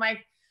motions. I'm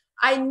like,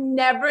 I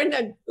never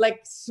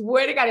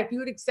swear to God, if you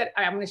would have said,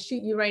 I'm going to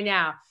shoot you right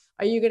now.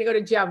 Are you going to go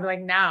to jail? I'm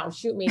like, no,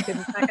 shoot me because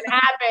it's not going to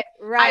happen.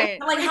 Right.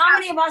 Like how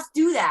many of us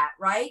do that,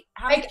 right?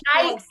 How many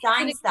people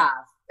sign stuff?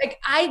 Like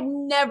I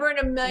never in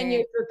a million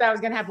years thought that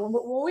was going to happen.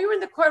 When we were in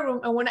the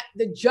courtroom and when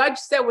the judge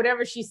said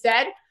whatever she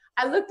said,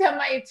 I looked at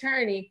my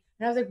attorney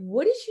and I was like,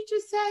 what did she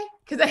just say?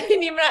 Because I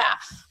didn't even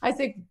I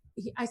said,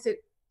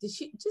 did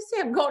she just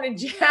say I'm going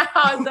to jail?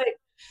 I was like,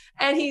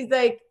 and he's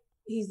like,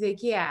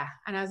 yeah.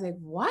 And I was like,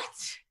 what?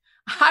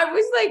 I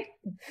was like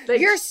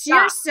you're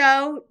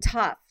so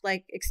tough,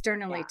 like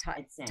externally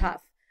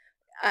tough.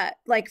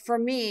 Like for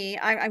me,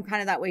 I'm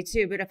kind of that way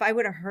too. But if I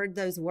would have heard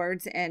those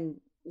words in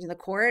the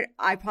court,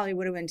 I probably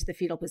would have went to the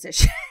fetal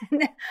position.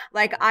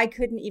 Like I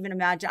couldn't even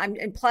imagine.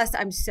 And plus,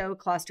 I'm so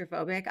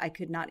claustrophobic. I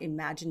could not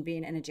imagine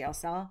being in a jail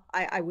cell.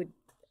 I would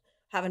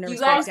have a nervous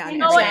breakdown.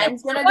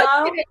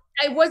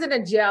 It wasn't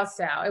a jail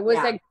cell. It was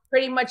like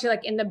pretty much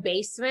like in the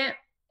basement.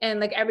 And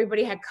like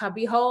everybody had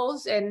cubby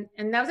holes, and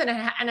that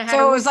was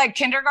so it was like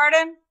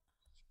kindergarten.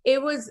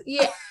 It was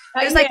It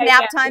was like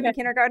nap time in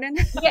kindergarten.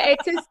 Yeah,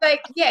 it's just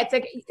like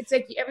it's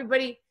like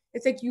everybody.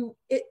 It's like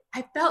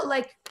I felt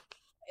like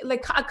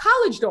a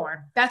college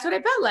dorm. That's what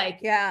I felt like.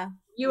 Yeah.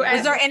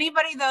 Was there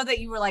anybody though that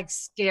you were like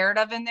scared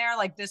of in there?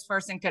 Like this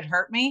person could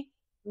hurt me?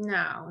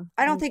 No,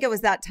 I don't think it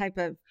was that type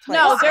of place.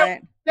 No,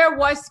 there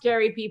was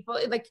scary people.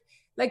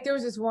 Like there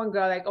was this one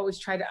girl like always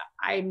tried to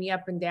eye me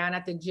up and down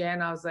at the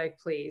gym. I was like,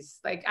 please,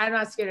 like I'm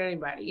not scared of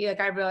anybody. Like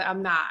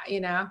I'm not,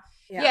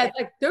 Yeah,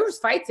 like there was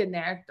fights in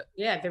there.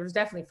 Yeah, there was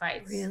definitely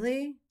fights.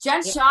 Really?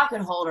 Jen Shah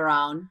can hold her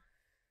own.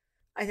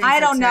 I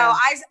don't know.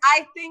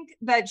 I think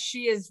that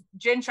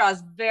Jen Shah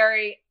is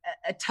very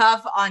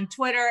tough on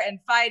Twitter and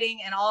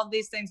fighting and all of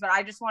these things, but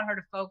I just want her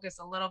to focus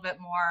a little bit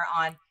more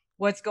on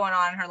what's going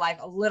on in her life,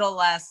 a little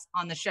less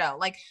on the show.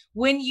 Like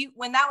when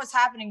that was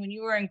happening, when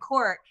you were in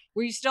court,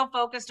 were you still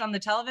focused on the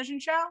television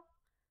show?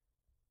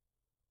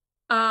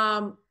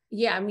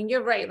 Yeah, I mean,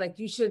 you're right. Like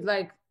you should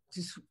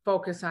just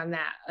focus on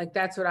that. Like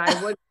that's what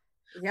I would.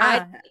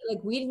 Yeah.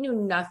 We knew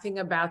nothing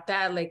about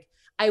that. Like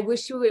I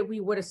wish we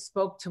would have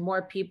spoke to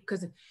more people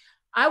because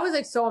I was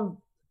like,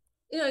 so,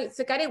 it's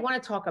like, I didn't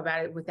want to talk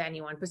about it with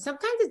anyone, but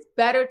sometimes it's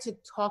better to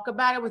talk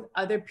about it with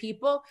other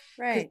people.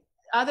 Right.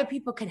 Other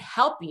people can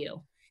help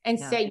you and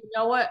say, you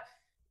know what,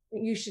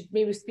 you should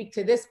maybe speak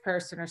to this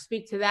person or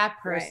speak to that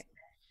person,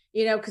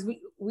 because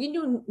we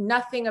knew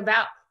nothing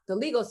about the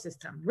legal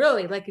system,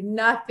 really, like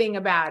nothing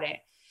about it.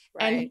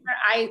 Right.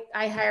 And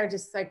I hired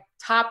just like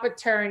top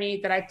attorney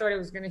that I thought he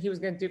was going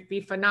to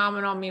be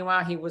phenomenal.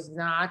 Meanwhile, he was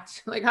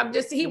not. Like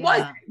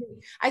wasn't.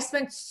 I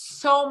spent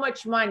so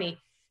much money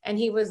and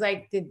he was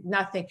like, did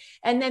nothing.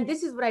 And then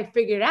this is what I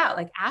figured out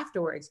like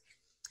afterwards,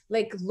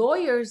 like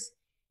lawyers,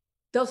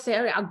 they'll say,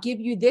 all right, I'll give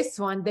you this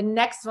one. The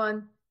next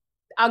one,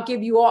 I'll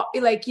give you all,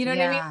 like, you know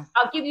what I mean?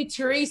 I'll give you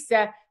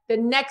Teresa, the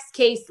next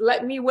case.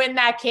 Let me win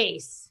that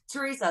case.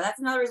 Teresa, that's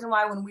another reason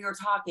why when we were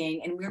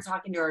talking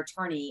to our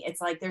attorney,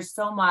 it's like there's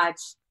so much.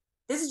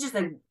 This is just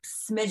a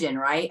smidgen,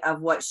 right,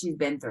 of what she's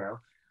been through.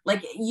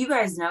 like you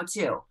guys know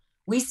too.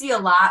 We see a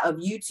lot of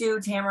you two,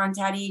 Tamara and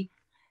Teddy.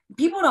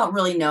 People don't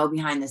really know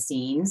behind the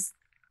scenes,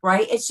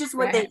 right? It's just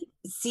what they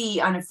see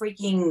on a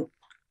freaking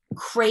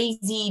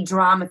crazy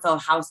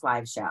drama-filled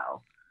housewives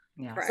show.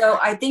 Yeah. So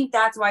I think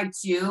that's why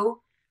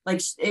too,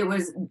 like it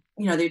was,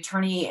 you know, the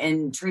attorney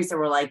and Teresa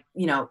were like,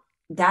 you know,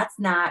 that's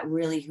not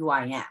really who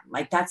I am.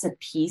 Like that's a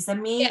piece of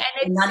me,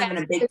 and not even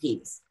a big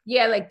piece.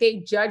 Yeah, like they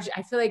judge.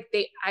 I feel like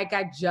I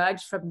got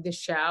judged from the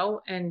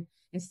show, and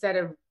instead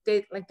of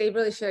they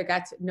really should have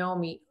got to know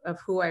me of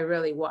who I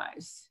really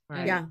was.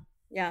 Right. Yeah.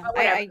 Yeah. So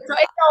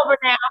it's over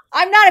now.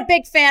 I'm not a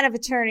big fan of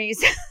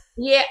attorneys.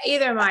 Yeah,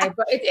 either am I.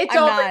 But it's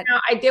over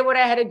now. I did what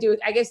I had to do.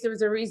 I guess there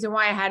was a reason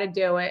why I had to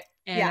do it.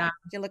 And,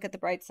 you look at the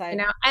bright side. You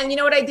know, and you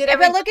know what I did?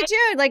 But look at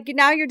you. Like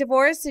now you're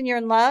divorced and you're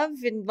in love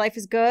and life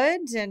is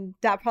good. And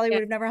that probably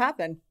would have never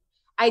happened.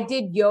 I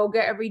did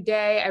yoga every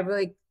day. I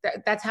really,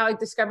 that's how I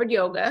discovered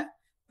yoga,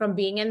 from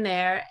being in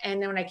there.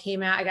 And then when I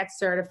came out, I got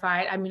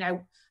certified. I mean,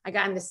 I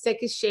got in the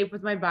sickest shape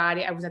with my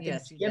body. I was at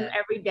the gym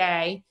every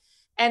day.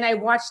 And I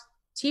watched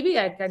TV.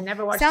 I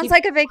never watched Sounds TV.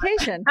 like a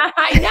vacation.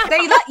 I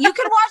know. You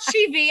can watch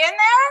TV in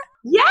there?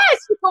 Yes,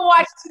 you can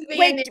watch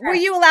TV in there. Were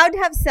you allowed to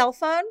have cell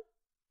phone?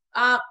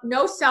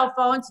 No cell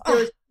phones. There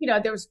was,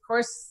 there was of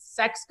course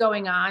sex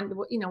going on.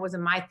 You know,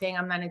 wasn't my thing.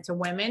 I'm not into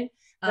women.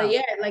 But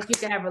yeah, like you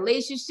can have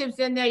relationships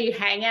in there. You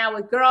hang out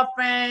with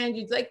girlfriends.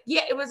 You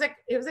it was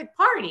like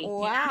party.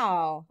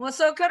 Wow. Well,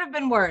 so it could have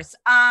been worse.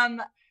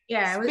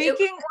 Yeah.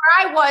 Speaking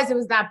where I was, it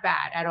was not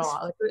bad at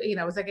all.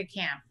 It was like a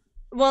camp.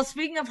 Well,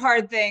 speaking of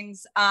hard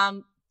things,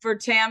 for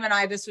Tam and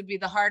I, this would be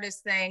the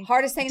hardest thing.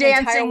 Hardest thing in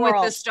Dancing the entire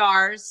world. with the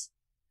Stars.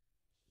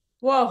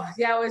 Whoa,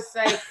 that was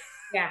like,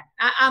 yeah.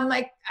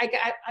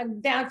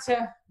 I'm down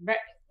to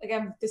like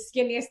I'm the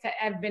skinniest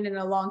I've been in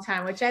a long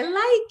time, which I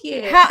like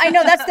it. I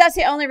know that's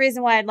the only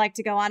reason why I'd like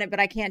to go on it, but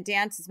I can't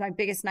dance. It's my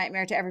biggest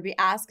nightmare to ever be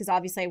asked, because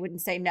obviously I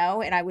wouldn't say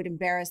no and I would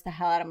embarrass the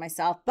hell out of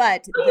myself.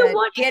 But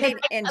getting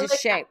into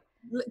shape.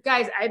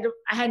 Guys, I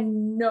had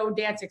no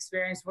dance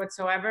experience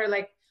whatsoever.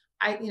 Like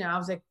I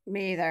was like,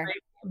 me either.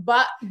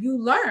 But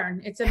you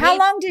learn. It's amazing. How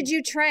long did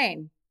you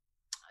train?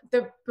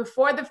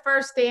 Before the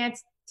first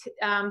dance,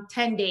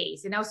 10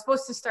 days, and I was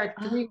supposed to start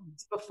 3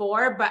 weeks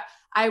before, but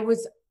I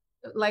was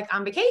like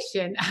on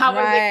vacation. I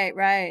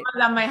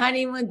was on my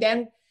honeymoon.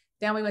 Then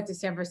we went to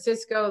San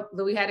Francisco.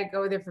 Louis had to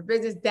go there for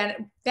business.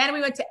 Then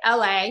we went to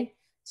LA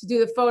to do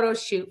the photo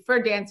shoot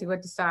for Dancing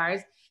with the Stars.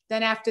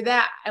 Then after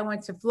that, I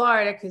went to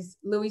Florida because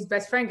Louis'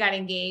 best friend got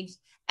engaged.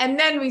 And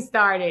then we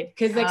started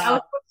because I was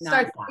supposed to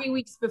start 3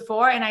 weeks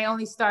before, and I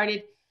only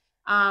started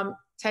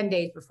 10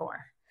 days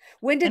before.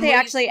 When did they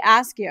actually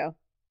ask you?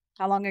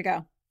 How long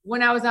ago?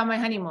 When I was on my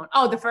honeymoon.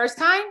 Oh, the first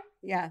time?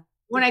 Yeah.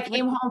 When I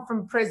came home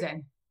from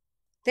prison.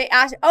 They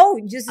asked,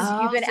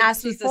 you've been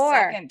asked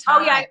before.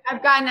 Oh yeah,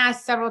 I've gotten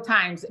asked several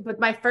times. But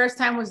my first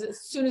time was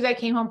as soon as I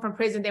came home from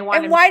prison, they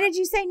wanted. And why did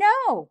you say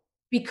no?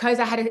 Because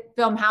I had to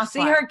film Housewives.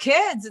 See her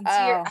kids and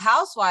see your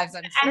Housewives.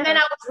 I'm sure. And then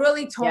I was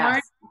really torn.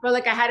 But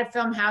like I had to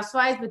film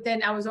Housewives, but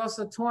then I was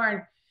also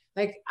torn.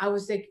 Like I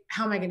was like,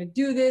 how am I going to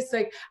do this?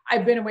 Like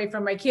I've been away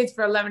from my kids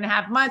for 11 and a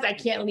half months. I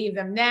can't leave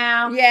them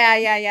now.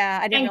 Yeah.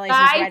 I didn't realize it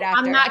was right after.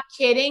 I'm not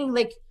kidding.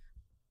 Like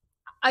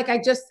I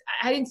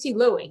didn't see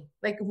Louis.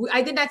 Like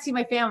I did not see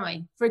my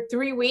family for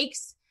 3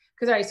 weeks.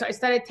 So I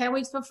started 10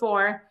 weeks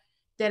before.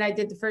 Then I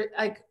did the first,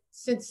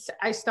 since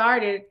I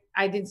started,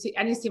 I didn't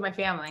see my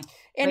family.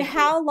 And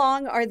how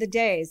long are the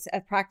days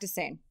of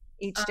practicing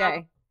each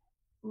day?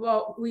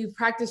 Well, we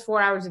practice 4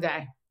 hours a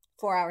day.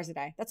 4 hours a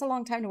day. That's a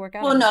long time to work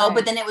out. Well, no,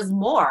 but then it was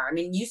more. I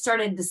mean, you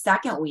started the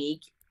second week.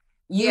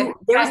 There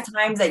was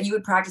times that you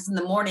would practice in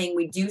the morning,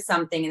 we'd do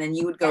something, and then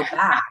you would go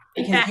back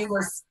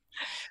because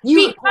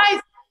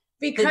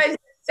because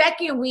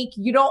second week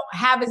you don't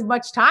have as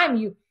much time.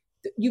 You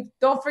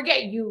don't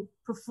forget, you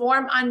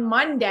perform on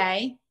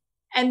Monday,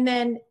 and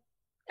then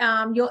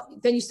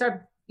you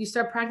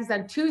start practicing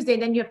on Tuesday,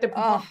 and then you have to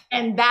perform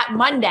and that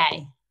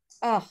Monday.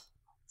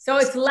 So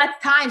it's less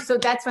time. So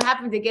that's what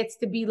happens. It gets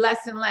to be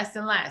less and less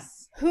and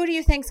less. Who do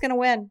you think's going to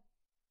win?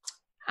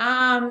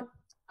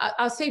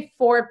 I'll say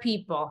 4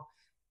 people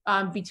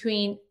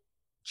between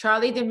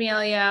Charli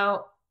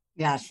D'Amelio.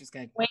 Yeah, she's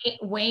good.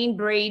 Wayne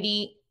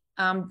Brady,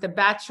 The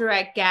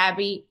Bachelorette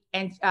Gabby,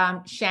 and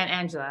Shan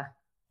Angela.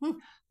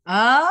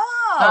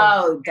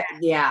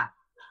 Yeah.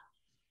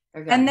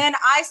 Okay. And then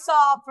I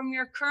saw from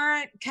your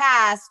current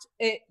cast,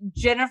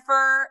 Jen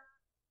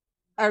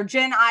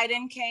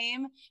Iden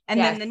came, and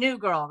then the new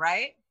girl,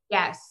 right?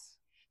 Yes.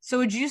 So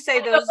would you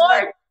say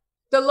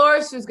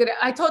Dolores was gonna?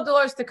 I told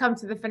Dolores to come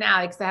to the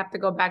finale because I have to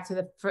go back to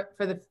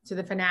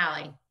the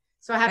finale.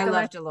 So I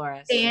love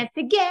Dolores. Dance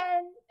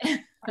again.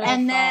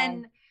 And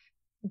then,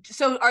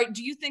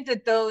 do you think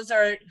that those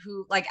are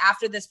who, like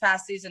after this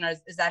past season,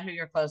 is that who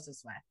you're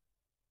closest with?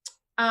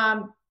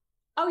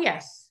 Oh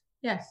yes.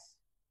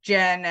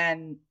 Jen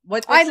and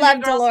I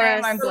love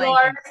Dolores. I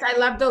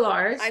love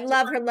Dolores. I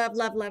love her.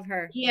 Love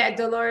her. Yeah,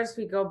 Dolores.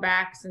 We go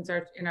back since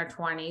in our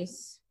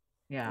 20s.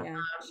 Yeah.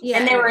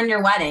 And they were in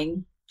your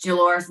wedding,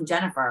 Dolores and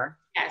Jennifer.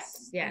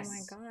 Yes. Oh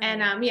my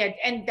God.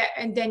 And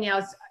and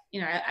Danielle's,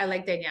 I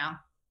like Danielle.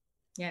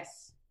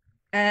 Yes.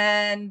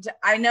 And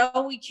I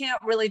know we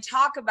can't really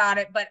talk about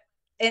it, but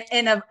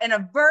in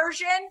a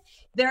version,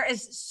 there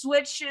is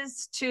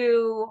switches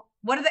to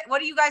what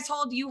do you guys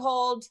hold? You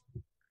hold?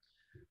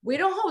 We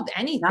don't hold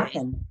anything.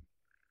 Nothing.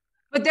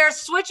 But there's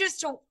switches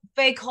to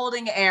fake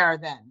holding air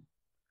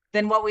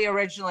than what we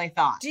originally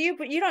thought. Do you?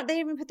 But you don't. They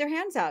even put their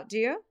hands out. Do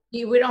you?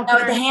 We don't. No,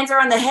 the hands are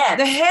on the hips.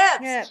 The hips.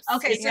 Hips.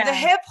 Okay, so the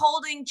hip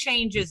holding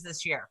changes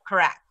this year.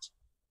 Correct.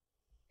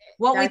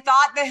 What we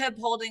thought the hip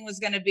holding was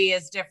going to be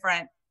is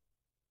different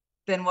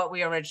than what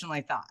we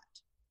originally thought.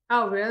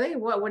 Oh, really?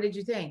 What did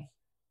you think?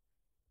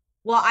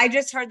 Well, I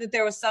just heard that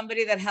there was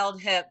somebody that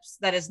held hips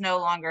that is no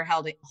longer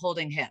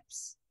holding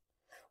hips.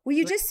 Will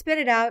you just spit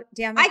it out,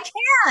 damn it? I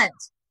can't.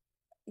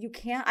 You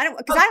can't? I don't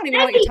even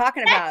know what you're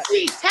talking about.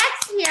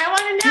 Text me. I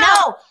want to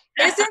know.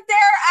 No. Isn't there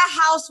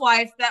a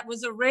housewife that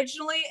was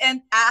originally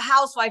a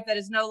housewife that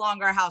is no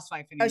longer a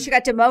housewife anymore? Oh, she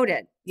got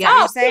demoted.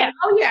 Yeah. Yeah.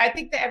 I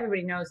think that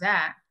everybody knows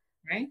that,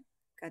 right?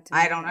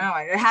 I don't know.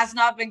 It has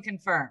not been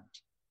confirmed.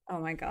 Oh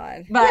my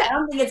God. But I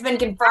don't think it's been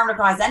confirmed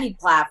across any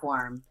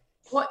platform.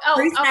 Well,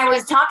 Reese and I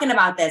was talking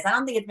about this. I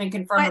don't think it's been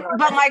confirmed.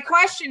 But my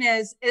question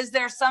is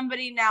there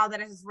somebody now that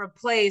has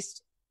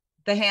replaced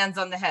the hands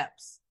on the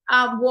hips?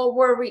 Well,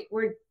 we're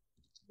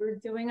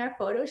doing our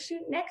photo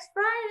shoot next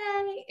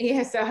Friday.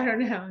 Yeah, so I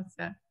don't know.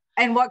 So.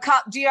 And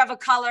do you have a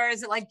color?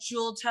 Is it like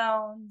jewel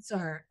tones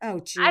or? Oh,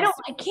 geez.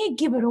 I can't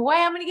give it away.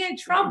 I'm going to get in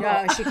trouble.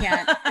 No, she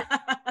can't.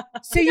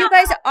 So you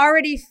guys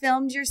already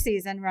filmed your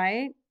season,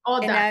 right? All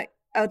done.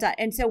 Done.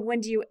 And so when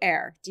do you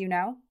air? Do you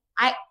know?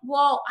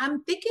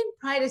 I'm thinking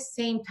probably the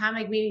same time,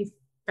 like maybe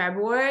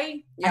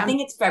February. I think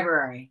it's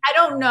February. I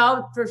don't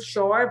know for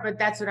sure, but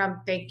that's what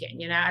I'm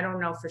thinking. I don't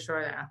know for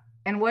sure though.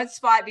 And what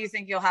spot do you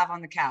think you'll have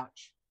on the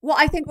couch? Well,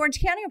 I think Orange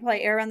County will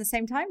probably air around the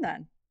same time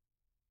then.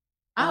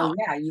 Oh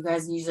yeah, you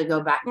guys usually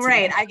go back.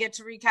 Great. I get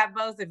to recap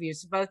both of you,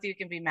 so both of you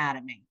can be mad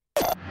at me.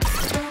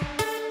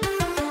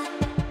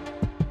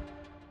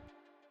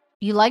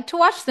 You like to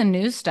watch the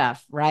new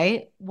stuff,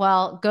 right?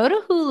 Well, go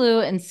to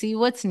Hulu and see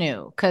what's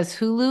new, because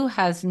Hulu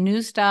has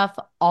new stuff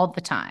all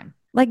the time.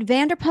 Like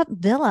Vanderpump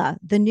Villa,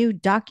 the new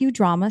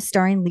docudrama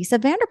starring Lisa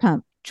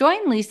Vanderpump.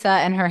 Join Lisa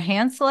and her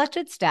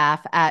hand-selected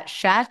staff at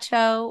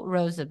Chateau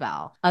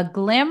Rosabelle, a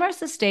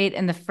glamorous estate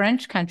in the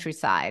French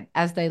countryside,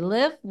 as they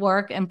live,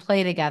 work, and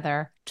play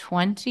together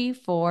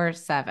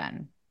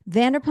 24/7.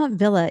 Vanderpump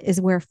Villa is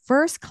where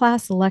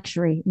first-class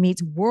luxury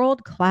meets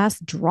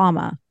world-class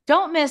drama.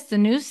 Don't miss the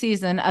new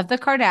season of The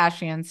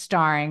Kardashians,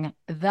 starring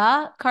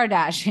The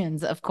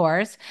Kardashians, of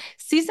course.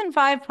 Season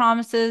 5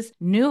 promises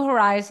new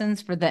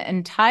horizons for the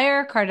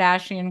entire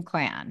Kardashian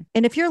clan.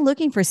 And if you're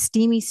looking for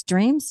steamy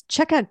streams,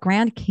 check out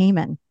Grand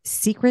Cayman,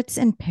 Secrets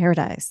in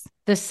Paradise.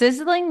 The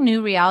sizzling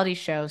new reality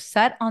show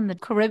set on the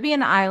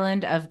Caribbean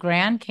island of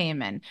Grand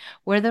Cayman,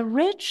 where the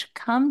rich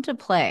come to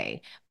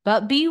play.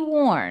 But be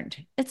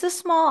warned, it's a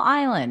small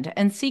island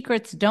and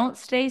secrets don't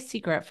stay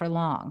secret for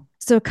long.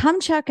 So come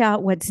check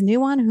out what's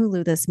new on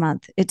Hulu this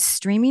month. It's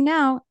streaming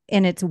now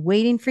and it's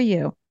waiting for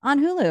you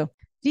on Hulu.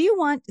 Do you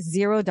want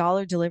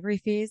 $0 delivery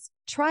fees?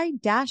 Try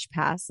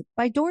DashPass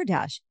by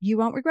DoorDash. You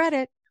won't regret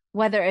it.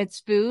 Whether it's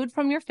food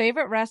from your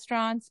favorite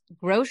restaurants,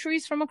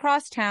 groceries from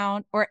across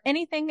town, or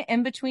anything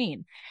in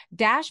between,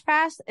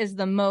 DashPass is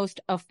the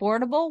most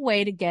affordable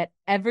way to get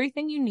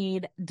everything you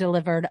need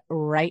delivered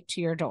right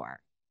to your door.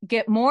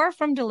 Get more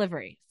from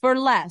delivery for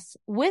less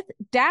with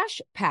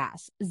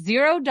DashPass.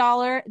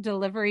 $0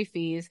 delivery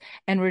fees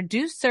and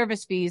reduced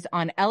service fees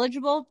on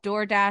eligible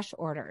DoorDash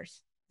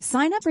orders.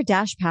 Sign up for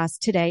DashPass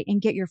today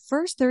and get your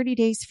first 30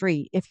 days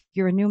free if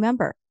you're a new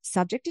member.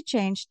 Subject to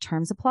change.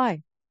 Terms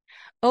apply.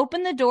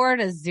 Open the door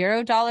to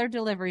 $0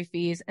 delivery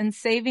fees and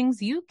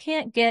savings you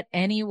can't get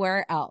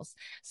anywhere else.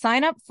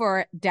 Sign up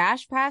for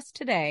DashPass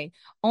today,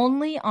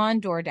 only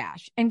on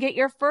DoorDash, and get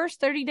your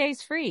first 30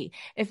 days free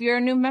if you're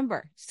a new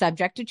member.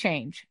 Subject to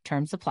change.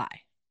 Terms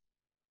apply.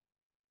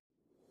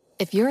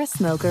 If you're a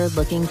smoker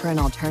looking for an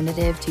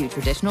alternative to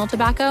traditional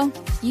tobacco,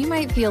 you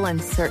might feel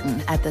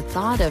uncertain at the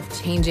thought of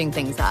changing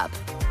things up.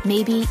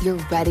 Maybe you're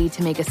ready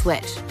to make a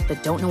switch,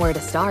 but don't know where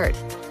to start.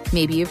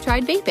 Maybe you've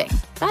tried vaping,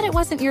 thought it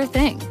wasn't your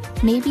thing.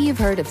 Maybe you've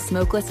heard of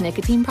smokeless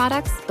nicotine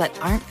products, but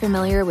aren't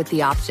familiar with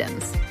the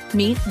options.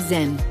 Meet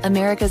Zyn,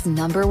 America's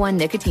 #1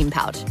 nicotine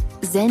pouch.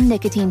 Zyn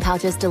nicotine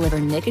pouches deliver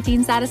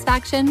nicotine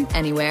satisfaction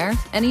anywhere,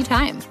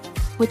 anytime.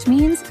 Which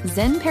means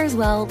Zyn pairs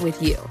well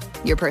with you,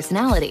 your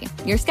personality,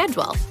 your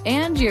schedule,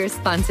 and your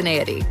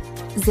spontaneity.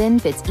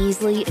 Zyn fits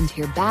easily into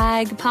your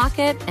bag,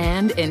 pocket,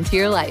 and into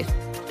your life.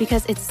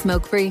 Because it's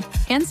smoke-free,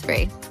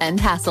 hands-free, and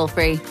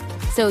hassle-free.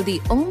 So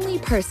the only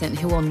person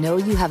who will know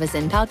you have a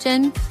Zyn pouch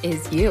in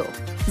is you.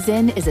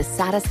 Zyn is a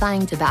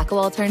satisfying tobacco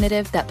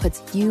alternative that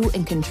puts you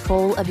in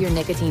control of your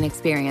nicotine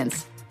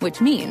experience,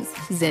 which means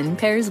Zyn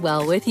pairs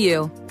well with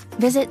you.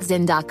 Visit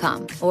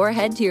Zyn.com or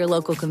head to your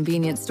local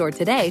convenience store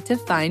today to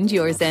find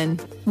your Zyn.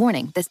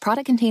 Warning, this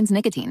product contains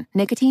nicotine.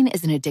 Nicotine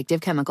is an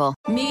addictive chemical.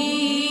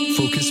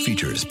 Focus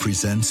Features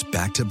presents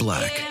Back to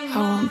Black.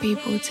 I want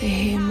people to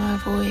hear my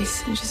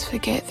voice and just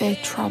forget their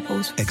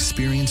troubles.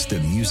 Experience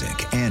the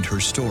music and her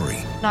story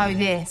Know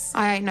this.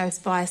 I ain't no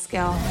Spice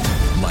Girl.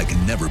 like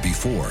never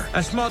before.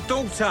 That's my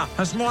daughter.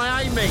 That's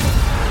my Amy.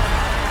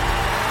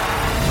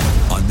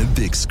 On the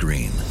big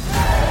screen.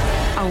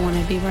 I want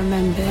to be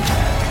remembered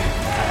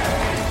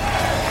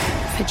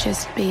for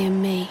just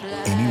being me.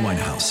 Amy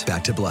Winehouse,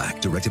 Back to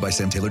Black, directed by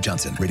Sam Taylor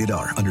Johnson. Rated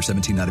R, under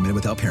 17, not a minute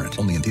without parent.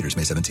 Only in theaters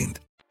May 17th.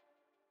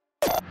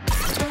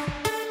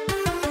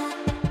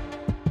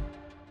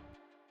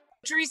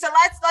 Teresa,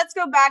 let's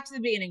go back to the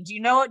beginning. Do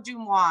you know what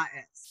Dumois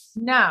is?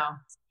 No.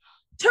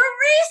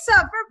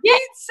 Teresa, for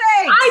Pete's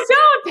sake. I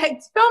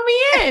don't. Fill me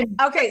in.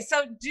 Okay,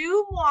 so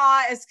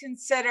Dumois is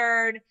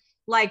considered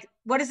like,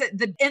 what is it?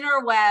 The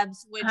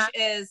interwebs, which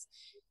is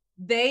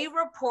they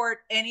report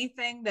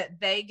anything that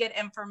they get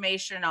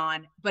information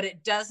on, but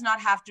it does not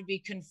have to be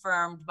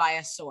confirmed by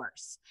a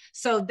source.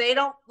 So they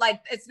don't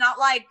like, it's not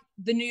like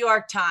the New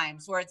York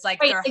Times where it's like,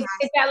 Wait, is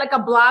that like a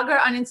blogger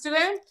on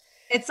Instagram?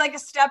 It's like a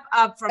step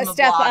up from a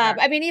step blogger. up.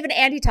 I mean, even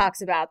Andy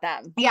talks about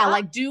them. Yeah,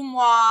 like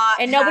Dumois.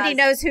 And nobody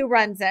knows who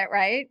runs it,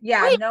 right?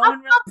 Yeah, Wait, no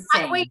one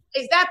really wait,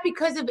 is that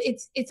because of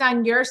it's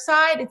on your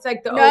side? It's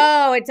like the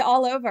No, it's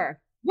all over.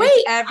 Wait,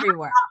 it's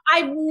everywhere.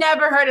 I've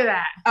never heard of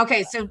that.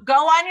 Okay, so go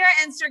on your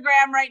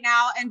Instagram right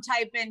now and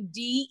type in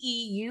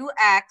DEUXMOI.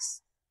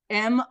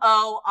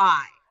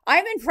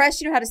 I'm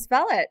impressed you know how to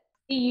spell it.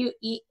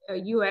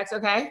 DEUX,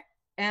 okay.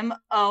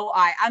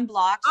 MOI. I'm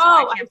blocked, so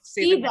Oh, I can't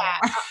see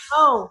that.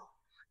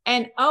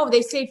 And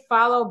they say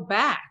follow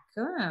back.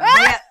 Oh.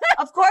 Yeah,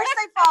 of course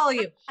they follow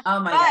you. Oh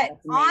my God. God.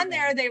 But on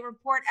there, they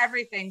report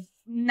everything.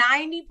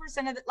 90%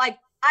 of the, like,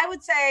 I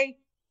would say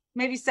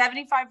maybe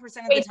 75% of the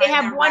time they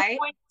have they're right.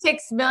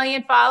 1.6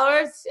 million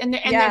followers and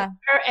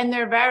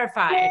they're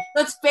verified.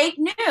 So it's fake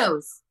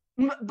news.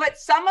 But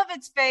some of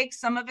it's fake,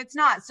 some of it's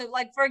not. So,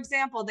 like, for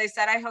example, they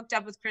said I hooked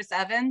up with Chris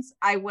Evans.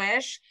 I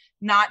wish.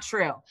 Not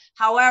true.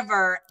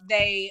 However,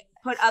 they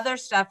put other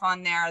stuff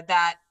on there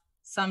that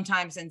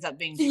sometimes ends up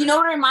being So true. you know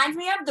what it reminds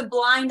me of? The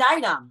blind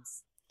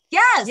items.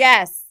 Yes.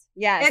 Yes.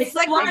 Yes. It's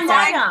like blind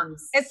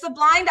items. It's the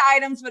blind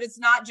items, but it's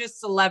not just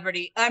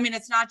celebrity. I mean,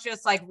 it's not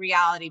just like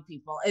reality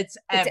people. It's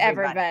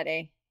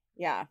everybody.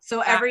 Yeah.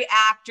 So every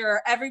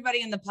actor,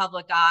 everybody in the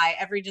public eye,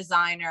 every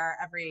designer,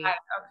 every.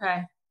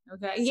 Okay.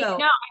 Okay. So,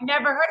 no, I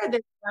never heard of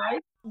this, guys.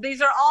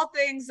 These are all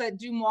things that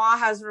Dumois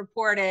has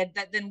reported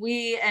that then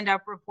we end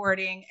up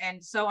reporting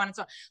and so on and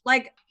so on.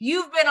 Like,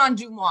 you've been on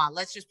Dumois.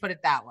 Let's just put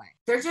it that way.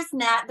 They're just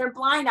not, they're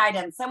blind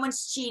items.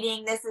 Someone's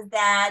cheating. This is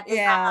that.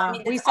 Yeah. I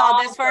mean, We it's saw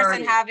all this person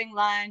dirty. having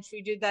lunch.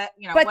 We do that,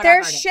 you know, But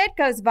whatever their it is. shit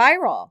goes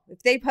viral.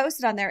 If they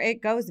post it on there,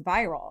 it goes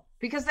viral.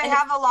 Because they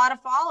have a lot of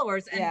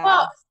followers. And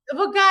Well,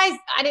 guys,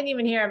 I didn't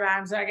even hear about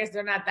them, so I guess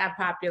they're not that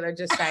popular.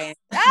 Just saying.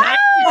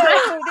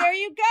 Oh, there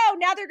you go.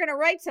 Now they're going to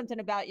write something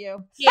about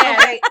you. Yeah,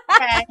 okay.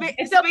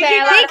 It's okay. Be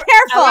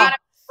careful. A lot of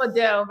people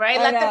do, right?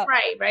 I Let know. them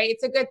write, right?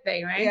 It's a good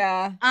thing, right?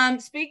 Yeah.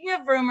 Speaking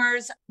of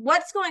rumors,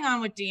 what's going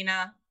on with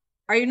Dina?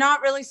 Are you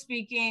not really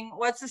speaking?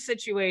 What's the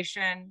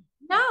situation?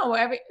 No,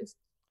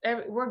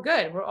 we're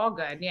good. We're all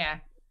good. Yeah.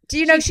 Do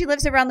you know she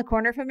lives around the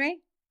corner from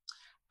me?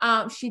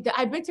 I've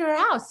been to her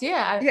house.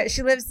 Yeah. Yeah,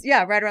 she lives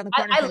right around the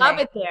corner. I from love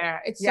me. it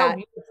there. It's Yeah. so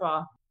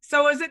beautiful.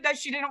 So is it that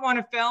she didn't want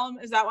to film?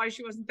 Is that why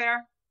she wasn't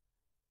there?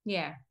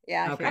 Yeah.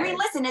 Yeah. Okay. I mean,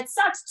 listen, it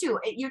sucks too.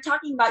 You're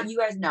talking about, you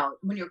guys know,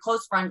 when you're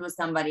close friends with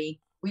somebody,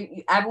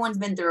 everyone's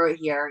been through it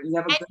here. You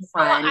have a good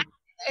friend.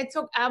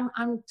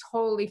 I'm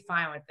totally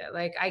fine with it.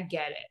 Like, I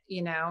get it.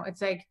 You know,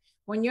 it's like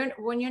when you're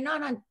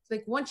not on,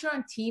 like, once you're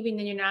on TV and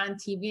then you're not on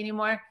TV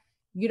anymore,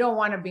 you don't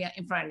want to be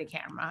in front of the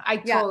camera. I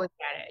totally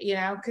get it. You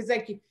know, because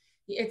like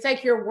it's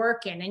like you're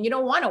working and you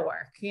don't want to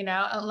work, you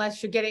know,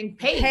 unless you're getting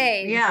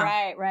paid.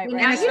 Yeah. Right. And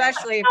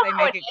especially if they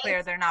make it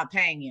clear they're not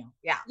paying you.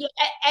 Yeah.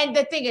 And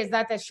the thing is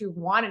not that she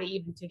wanted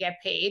even to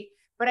get paid,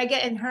 but I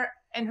get, and her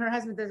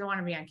husband doesn't want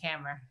to be on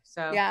camera.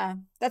 So yeah,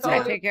 that's what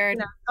I figured.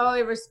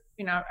 Totally,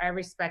 I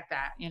respect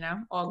that, you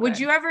know. All Would good.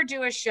 you ever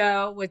do a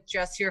show with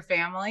just your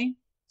family?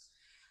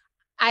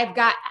 I've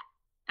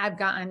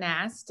gotten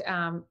asked.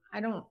 I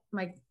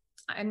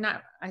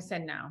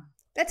said no.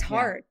 That's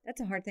hard. That's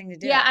a hard thing to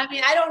do. Yeah, I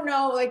mean, I don't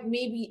know, like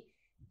maybe,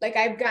 like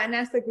I've gotten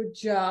asked like with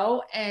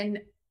Joe,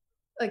 and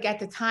like at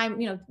the time,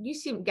 you know, you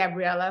see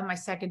Gabriella, my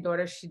second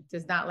daughter, she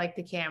does not like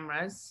the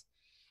cameras.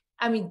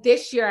 I mean,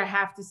 this year I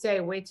have to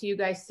say, wait till you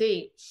guys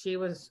see, she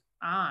was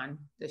on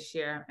this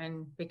year,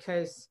 and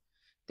because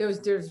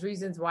there's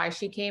reasons why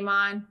she came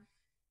on,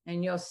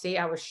 and you'll see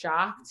I was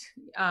shocked.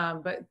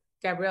 But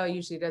Gabriella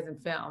usually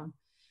doesn't film,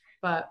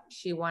 but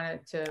she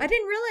wanted to. I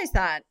didn't realize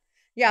that.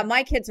 Yeah,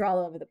 my kids are all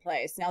over the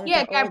place now.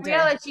 Yeah,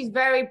 Gabriella, she's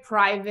very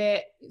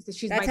private.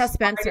 That's how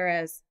Spencer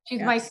is.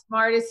 She's my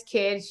smartest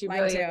kid. She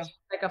Mine really too. is.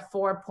 She's like a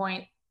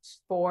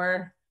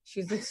 4.4.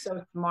 She's like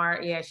so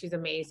smart. Yeah, she's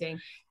amazing.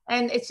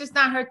 And it's just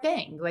not her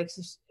thing. Like,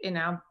 you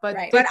know, but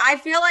I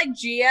feel like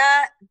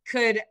Gia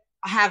could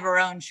have her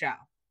own show.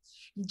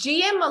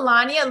 Gia and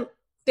Melania,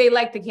 they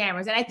like the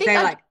cameras. And I think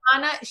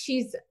Anna,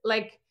 she's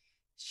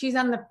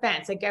on the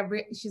fence. Like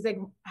she's like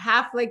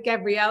half like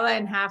Gabriella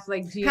and half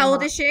like Gia. How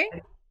old is she?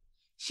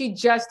 She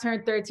just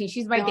turned 13.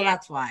 She's my dad.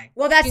 That's why.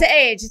 Well, that's the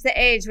age. It's the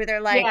age where they're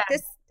like,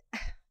 this.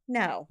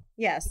 No.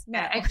 Yes. No.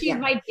 And she's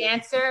my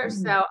dancer.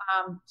 So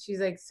she's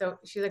like,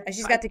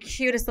 she's got the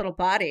cutest little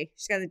body.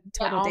 She's got a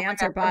total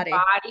dancer body.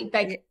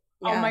 Like,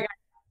 oh my God.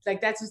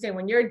 Like, that's insane.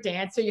 When you're a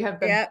dancer, you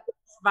have the best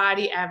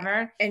body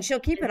ever. And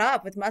she'll keep it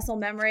up with muscle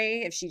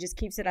memory if she just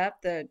keeps it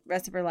up the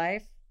rest of her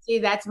life. See,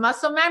 that's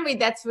muscle memory.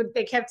 That's what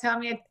they kept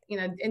telling me,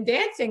 in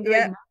dancing.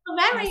 Like,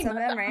 muscle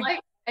memory. Like,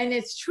 and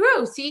it's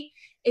true. See,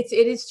 it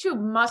is true.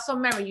 Muscle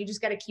memory. You just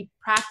got to keep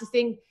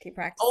practicing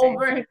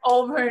over and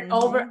over and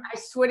over. I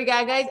swear to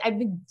God, guys,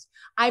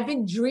 I've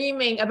been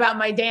dreaming about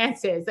my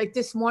dances. Like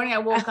this morning I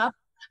woke up,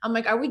 I'm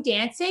like, are we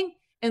dancing?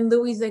 And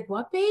Louie's like,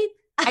 what, babe?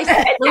 I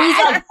said, Louie's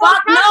like,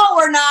 fuck no,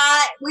 we're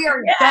not. We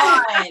are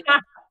done.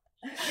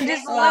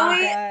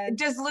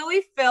 Does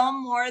Louis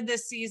film more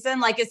this season?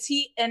 Like, is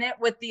he in it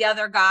with the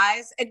other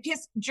guys?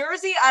 Because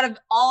Jersey, out of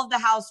all of the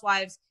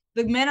housewives,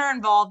 the men are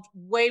involved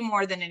way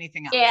more than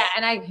anything else. Yeah,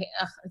 and I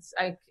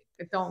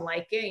don't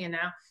like it,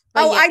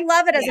 But I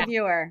love it as a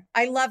viewer.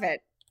 I love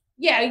it.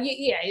 Yeah.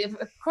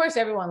 Of course,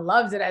 everyone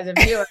loves it as a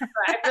viewer. But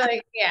I feel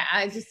like,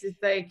 it's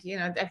like,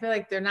 I feel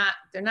like they're not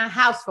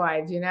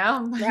housewives,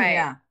 Right.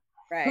 Yeah.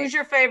 Right. Who's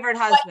your favorite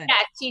husband?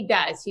 He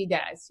does.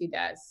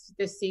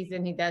 This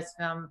season he does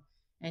film,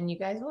 and you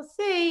guys will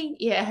see.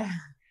 Yeah.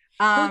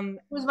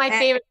 Who's my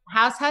favorite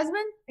house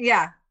husband?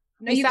 Yeah.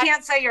 No, you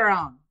can't say your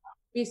own.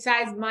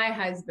 Besides my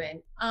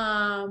husband.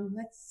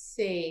 Let's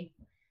see.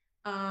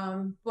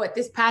 What,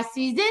 this past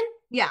season?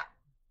 Yeah.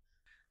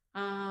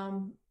 I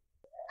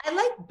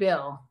like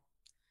Bill.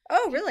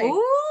 Oh, really?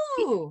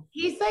 Ooh.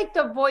 He's like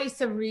the voice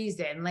of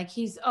reason. Like,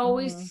 he's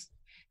always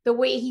the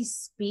way he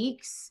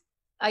speaks.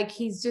 Like,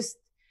 he's just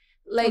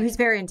like, he's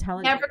very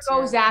intelligent. Never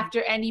goes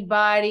after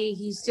anybody.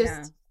 He's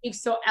just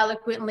speaks so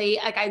eloquently.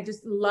 Like, I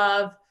just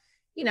love,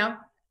 I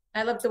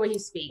love the way he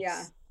speaks.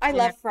 Yeah. I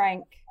love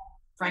Frank.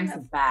 Frank's the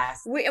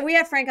best. We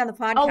had Frank on the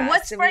podcast. Oh,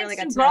 what's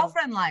Frank's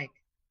girlfriend like?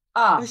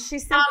 Oh,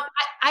 she's awesome.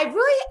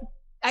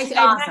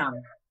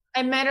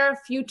 I met her a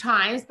few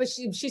times, but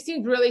she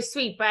seems really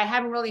sweet, but I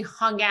haven't really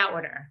hung out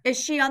with her. Is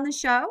she on the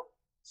show?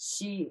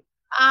 She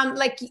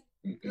like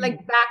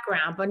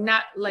background, but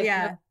not like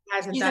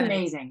she's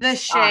amazing. The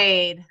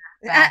shade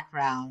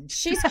background.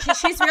 She's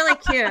really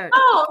cute.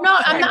 Oh no,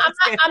 I'm not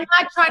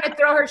trying to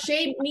throw her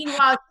shade.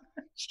 Meanwhile,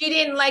 she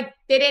didn't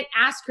they didn't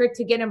ask her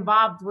to get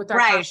involved with our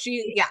right.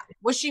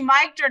 Was she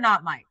mic'd or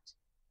not mic'd?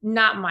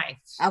 Not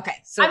mic'd. Okay.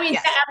 So I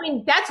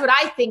mean that's what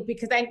I think,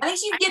 because I think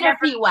she's getting her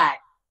feet wet.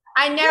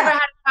 I never had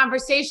a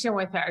conversation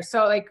with her.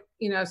 So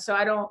so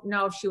I don't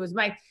know if she was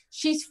mic'd.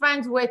 She's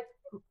friends with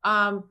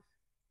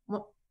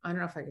I don't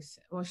know if I could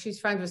say, she's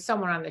friends with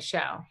someone on the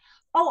show.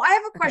 Oh, I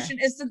have a question.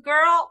 Is the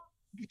girl,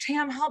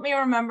 Tam, help me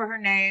remember her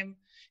name.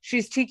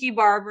 She's Tiki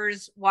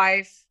Barber's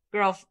wife.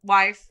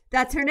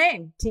 That's her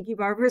name. Tiki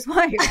Barber's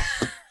wife.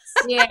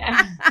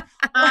 Yeah.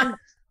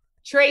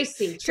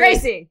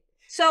 Tracy.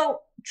 So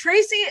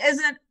Tracy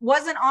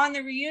wasn't on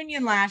the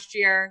reunion last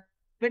year,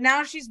 but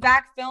now she's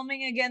back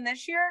filming again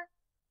this year.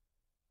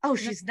 Oh,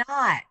 she's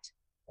not.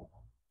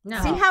 No.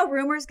 See how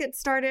rumors get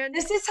started?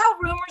 This is how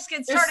rumors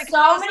get started. There's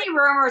so many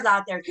rumors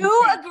out there.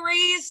 Who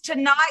agrees to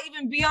not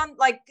even be on,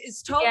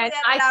 is totally out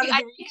of the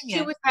reunion? Think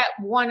she was at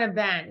one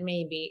event,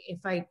 maybe.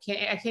 I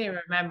can't even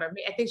remember.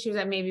 I think she was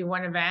at maybe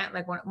one event,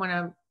 like one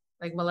of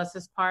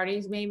Melissa's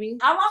parties, maybe.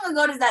 How long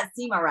ago does that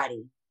seem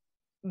already?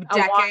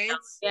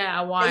 Decades.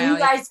 A while. That you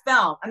guys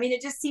filmed. I mean,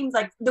 it just seems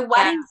like the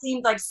wedding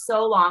seemed like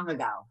so long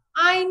ago.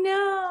 I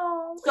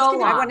know. So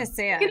long. I want to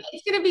say it.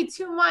 It's going to be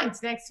 2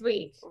 months next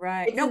week.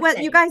 Right.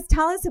 What you guys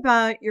tell us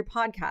about your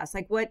podcast?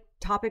 Like, what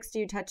topics do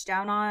you touch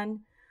down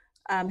on?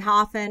 How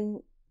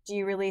often do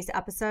you release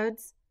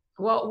episodes?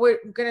 Well, we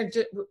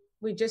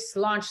just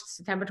launched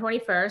September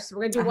 21st. We're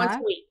going to do once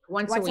a week.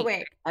 Once a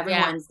week. Every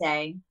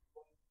Wednesday.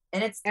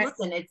 And it's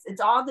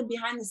all the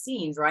behind the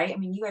scenes, right? I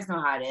mean, you guys know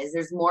how it is.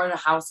 There's more to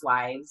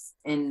housewives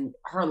in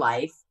her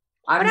life.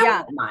 I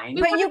don't mind.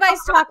 But you guys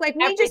talk we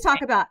just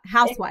talk about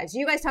housewives.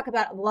 You guys talk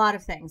about a lot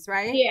of things,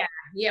 right? Yeah.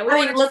 Yeah.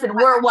 I mean, listen,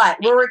 we're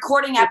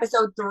recording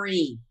episode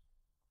 3.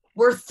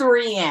 We're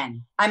 3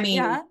 in. I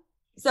mean,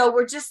 so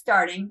we're just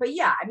starting. But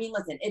yeah, I mean,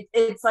 listen,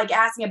 it's like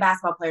asking a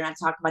basketball player not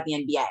to talk about the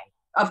NBA.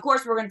 Of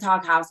course, we're going to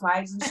talk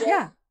housewives and shit.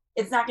 Yeah.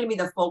 It's not going to be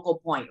the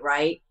focal point,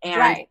 right?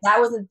 And that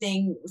was the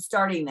thing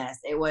starting this.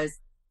 It was,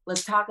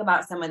 let's talk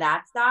about some of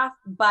that stuff,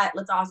 but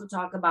let's also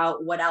talk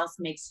about what else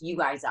makes you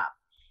guys up.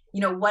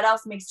 What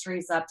else makes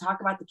Teresa up?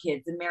 Talk about the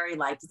kids, the married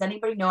life. Does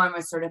anybody know I'm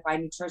a certified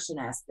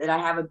nutritionist, that I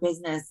have a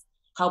business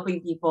helping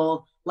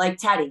people like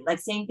Teddy, like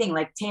same thing,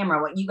 like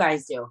Tamara, what you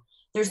guys do.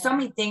 There's so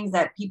many things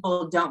that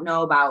people don't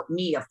know about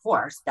me, of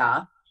course,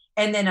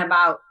 and then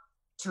about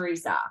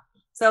Teresa.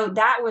 So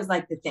that was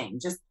like the thing,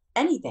 just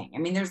anything. I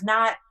mean, there's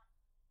not,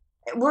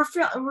 we're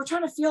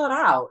trying to feel it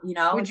out,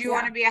 Would you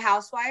want to be a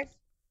housewife?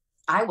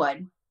 I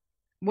would.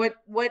 What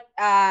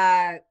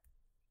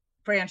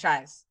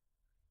franchise?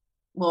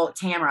 Well,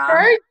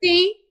 Tamara.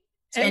 Jersey.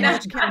 In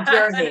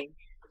Jersey.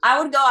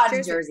 I would go out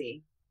to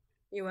Jersey.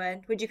 You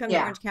would? Would you come to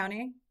Orange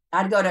County?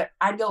 I'd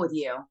go with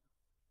you.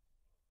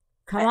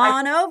 Come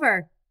on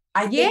over.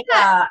 I think.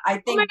 Oh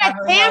my God,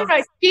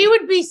 Tamra, she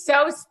would be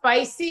so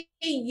spicy.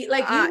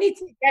 Like you need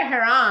to get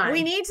her on.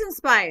 We need some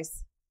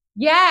spice.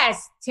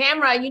 Yes,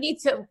 Tamra, you need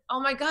to. Oh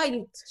my God,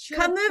 you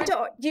come move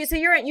to. So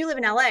you live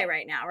in LA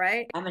right now,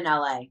 right? I'm in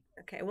LA.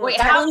 Okay. Well, wait,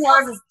 Beverly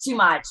Hills is too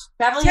much.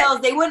 Beverly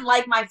Hills, they wouldn't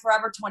like my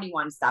Forever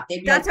 21 stuff.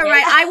 They'd be that's like, all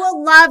right. I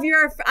will love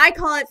your. I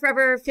call it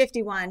Forever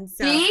 51.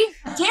 So. See,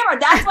 Tamra,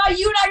 that's why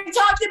you and I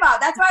talked about.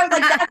 That's why I was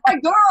like, that's my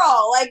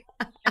girl. Like,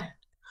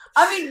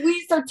 I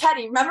mean, so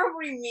Teddy, remember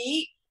when we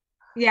meet?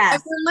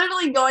 Yes. We're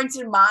literally going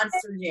to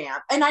Monster Jam,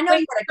 and I know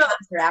you had a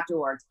concert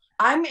afterwards.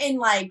 I'm in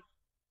like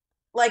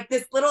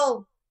this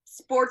little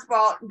sports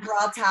bra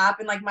top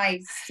and like my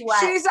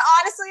sweat. She's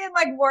honestly in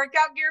like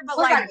workout gear, but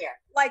workout like gear.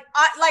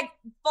 like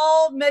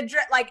full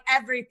midriff, like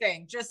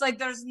everything. Just like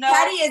there's no.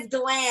 Teddy is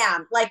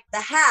glam, like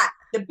the hat,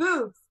 the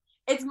boots.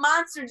 It's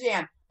Monster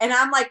Jam, and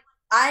I'm like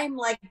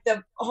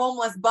the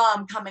homeless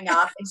bum coming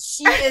up, and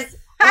she is.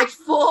 Like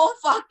full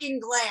fucking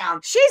glam.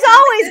 She's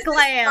always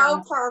glam.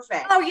 So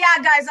perfect. Oh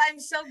yeah, guys, I'm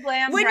so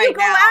glammed when right you go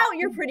now. out,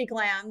 you're pretty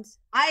glammed.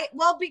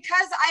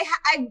 Because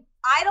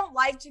I don't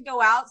like to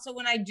go out, so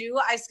when I do,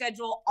 I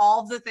schedule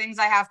all the things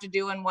I have to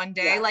do in one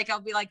day. Yeah. Like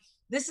I'll be like,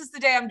 this is the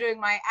day I'm doing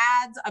my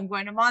ads. I'm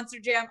going to Monster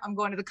Jam. I'm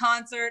going to the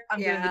concert. I'm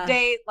doing the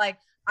date. Like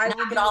I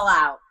knock it all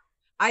out.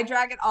 I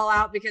drag it all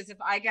out because if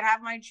I could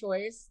have my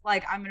choice,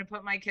 like I'm going to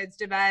put my kids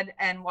to bed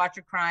and watch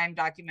a crime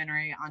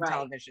documentary on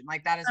television.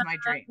 Like that is my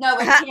dream. No,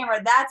 but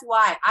Tamra, that's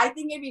why I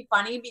think it'd be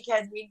funny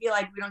because we'd be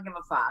like, we don't give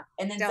a fuck.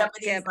 And then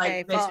somebody's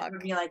like, Bishop would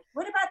be like,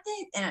 what about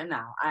this? And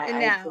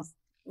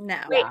no.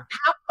 Wait,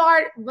 how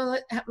far,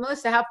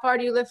 Melissa, how far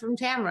do you live from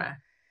Tamra?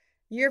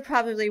 You're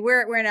probably,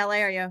 where in LA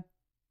are you?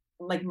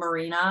 Like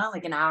Marina,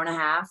 like an hour and a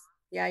half.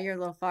 Yeah, you're a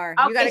little far.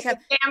 Okay, you gotta come.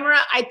 Tamra,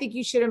 I think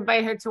you should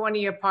invite her to one of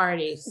your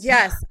parties.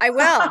 Yes, I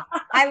will.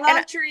 I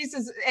love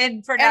Teresa's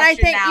in production and I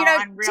think,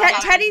 now on Real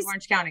Housewives of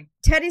Orange County.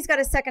 Teddy's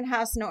got a second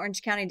house in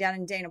Orange County down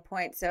in Dana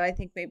Point, so I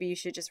think maybe you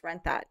should just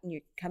rent that and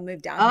you come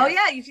move down. Oh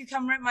yeah, you could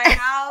come rent my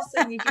house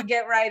and you could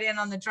get right in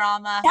on the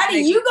drama. Teddy,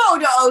 you go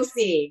to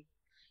OC.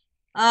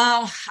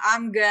 Oh,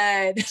 I'm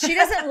good. She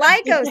doesn't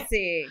like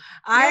OC.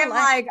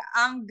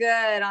 I'm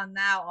good on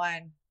that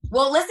one.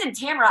 Well, listen,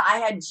 Tamra, I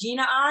had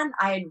Gina on.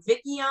 I had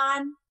Vicky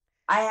on.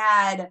 I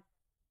had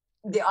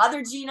the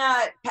other Gina.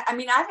 I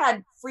mean, I've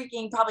had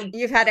freaking probably.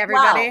 You've had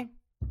everybody?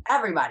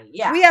 Everybody,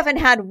 yeah. We haven't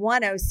had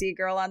one OC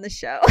girl on the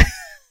show.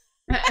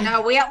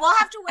 No, we'll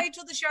have to wait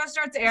till the show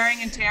starts airing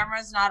and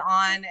Tamra's not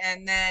on,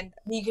 and then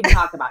you can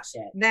talk about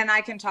shit. Then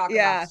I can talk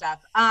about stuff.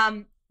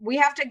 We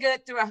have to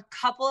get through a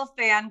couple of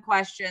fan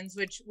questions,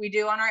 which we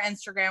do on our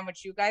Instagram,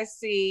 which you guys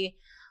see.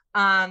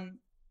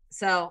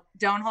 So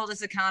don't hold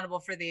us accountable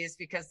for these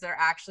because they're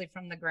actually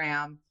from the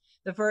gram.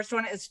 The first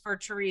one is for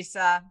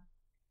Teresa.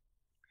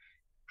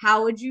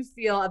 How would you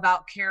feel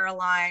about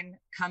Caroline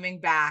coming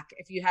back?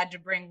 If you had to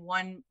bring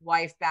one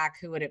wife back,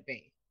 who would it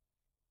be?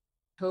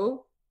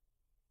 Who?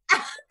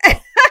 We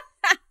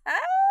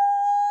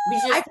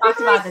just talked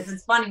about this.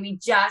 It's funny. We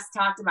just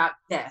talked about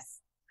this.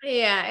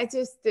 Yeah,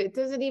 it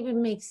doesn't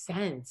even make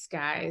sense,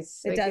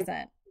 guys. It doesn't.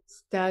 It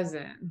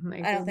doesn't.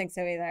 Like, I don't think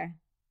so either.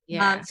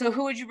 Yeah. So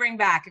who would you bring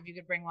back if you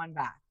could bring one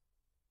back?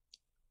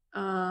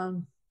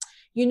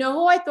 You know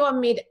who I thought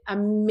made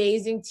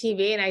amazing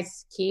TV, and I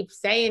keep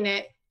saying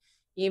it,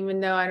 even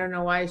though I don't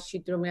know why she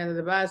threw me under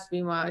the bus.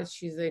 Meanwhile,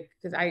 she's like,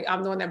 because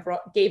I'm the one that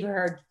brought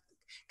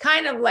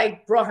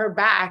her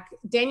back.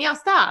 Danielle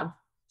Staub.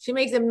 She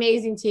makes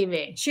amazing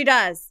TV. She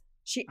does.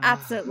 She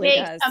absolutely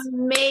does.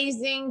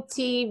 Amazing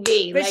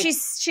TV. But she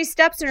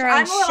steps in her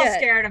own shit. I'm a little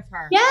scared of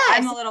her. Yes.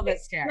 I'm a little bit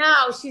scared.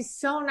 No, she's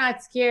so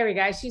not scary,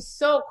 guys. She's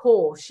so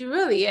cool. She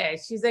really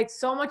is. She's like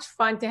so much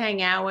fun to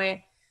hang out with.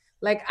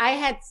 Like I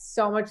had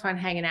so much fun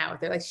hanging out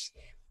with her. Like,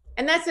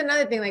 and that's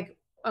another thing. Like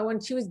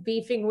when she was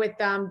beefing with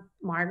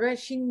Margaret,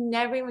 she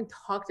never even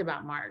talked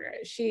about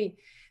Margaret. She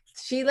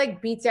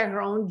like beats at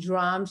her own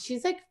drum.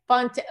 She's like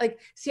fun to like.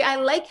 See, I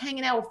like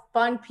hanging out with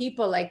fun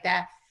people like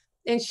that.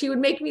 And she would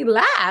make me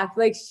laugh.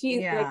 Like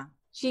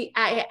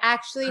I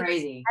actually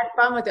crazy. Had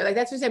fun with her. Like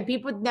that's what I said.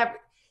 People never,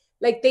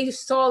 like they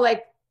saw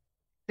like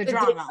the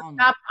drama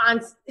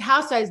on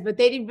Housewives, but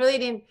they really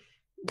didn't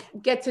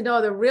get to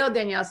know the real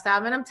Danielle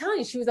Staub. And I'm telling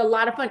you, she was a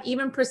lot of fun.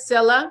 Even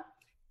Priscilla,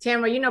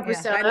 Tamra, you know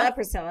Priscilla. I love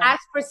Priscilla.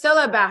 Ask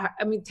Priscilla about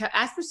her.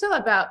 Ask Priscilla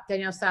about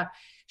Danielle Staub.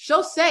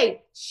 She'll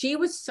say she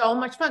was so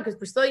much fun because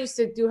Priscilla used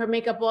to do her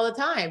makeup all the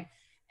time,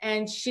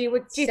 and she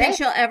would. Do you think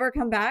she'll ever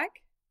come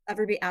back?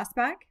 Ever be asked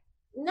back?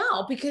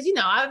 No, because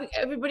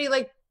everybody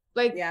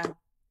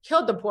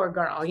killed the poor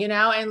girl,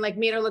 and like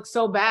made her look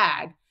so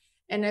bad.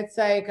 And it's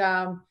like,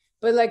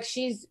 but like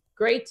she's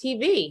great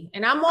TV,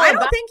 and I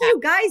don't think you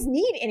guys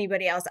need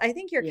anybody else. I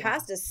think your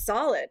cast is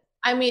solid.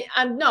 I'm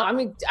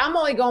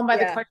only going by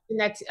the question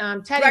that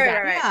Teddy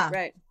got.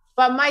 Right.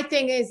 But my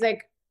thing is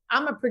like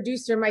I'm a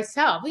producer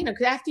myself,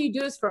 because after you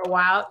do this for a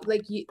while,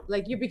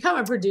 you become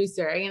a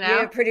producer, You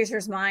have a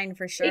producer's mind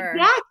for sure.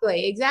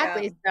 Exactly.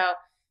 Yeah. So.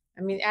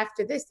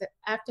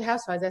 After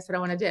Housewives, that's what I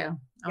want to do.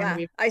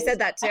 I said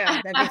that too.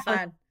 That'd be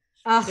fun.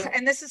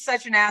 And this is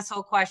such an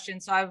asshole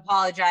question, so I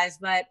apologize,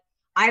 but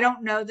I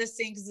don't know this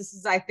thing because this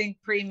is, I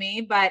think,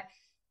 pre-me, but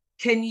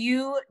can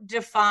you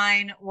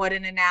define what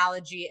an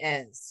analogy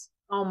is?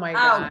 Oh my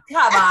God. Oh,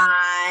 come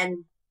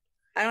on.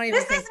 I don't even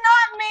This think is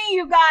not me,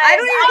 you guys. I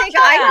don't even think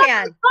I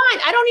can.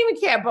 Fine. I don't even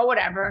care, but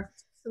whatever.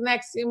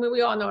 Next,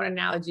 we all know what an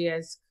analogy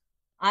is.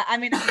 I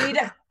mean,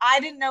 I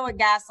didn't know what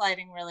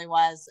gaslighting really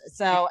was.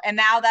 So, and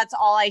now that's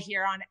all I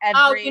hear on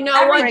every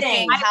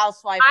freaking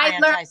housewife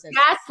franchises.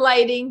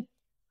 Gaslighting.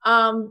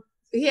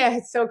 Yeah,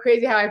 it's so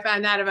crazy how I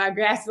found out about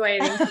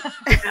gaslighting.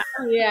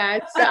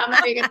 Yeah, so I'm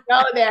not even gonna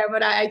go there,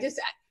 but I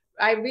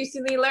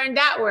recently learned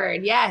that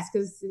word. Yes,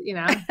 because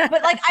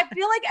But like, I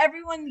feel like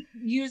everyone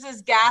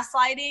uses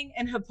gaslighting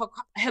and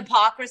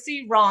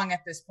hypocrisy wrong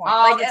at this point.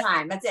 All like, the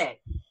time. That's it.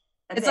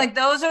 It's like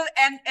those are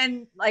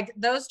and like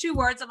those two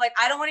words of like,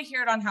 I don't want to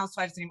hear it on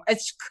Housewives anymore.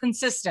 It's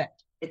consistent.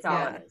 It's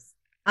all it is.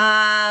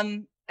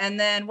 And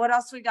then what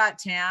else we got,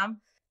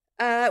 Tam?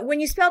 When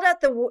you spelled out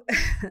the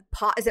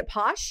is it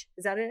posh?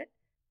 Is that it?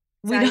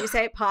 Is that how you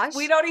say it? Posh?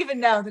 We don't even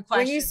know the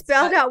question. When you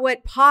spelled out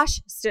what posh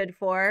stood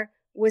for,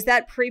 was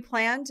that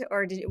pre-planned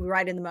or did you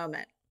write in the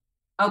moment?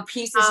 Oh,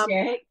 piece of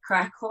shit,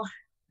 crackle.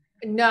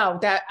 No,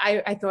 that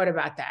I thought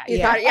about that. You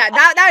thought,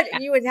 that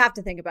you would have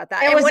to think about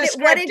that. It was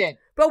scripted.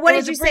 What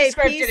did you say?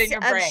 Piece In your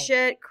brain.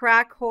 Shit,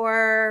 crack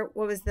whore.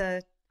 What was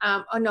the?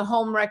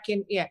 Home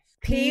wrecking. Yeah,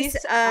 piece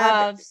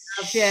of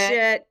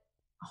shit.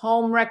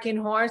 Home wrecking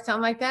whore,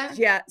 something like that.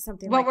 Yeah,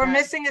 something. But like we're that.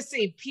 missing a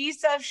C.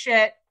 Piece of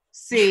shit.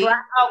 C.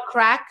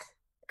 Crack.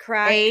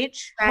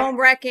 H. Home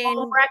wrecking.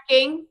 Home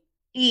wrecking.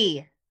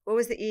 E. What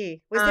was the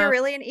E? Was there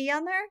really an E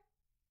on there?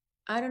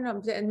 I don't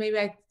know. Maybe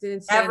I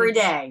didn't say every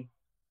day.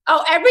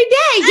 Oh, every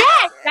day.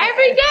 Yes,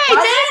 every day.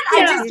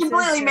 I just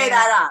completely made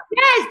that up.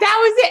 Yes, that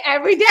was it.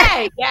 Every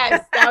day.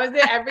 Yes, that was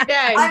it. Every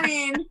day. I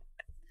mean,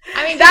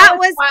 that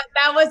was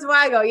a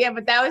while ago. Yeah,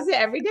 but that was it.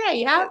 Every day.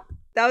 Yeah,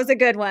 that was a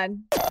good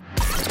one.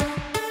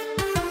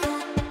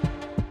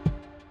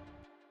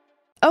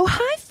 Oh,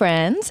 hi,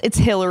 friends. It's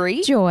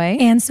Hillary, Joy,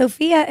 and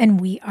Sophia, and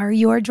we are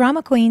your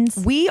drama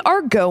queens. We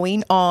are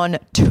going on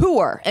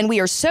tour, and we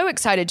are so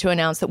excited to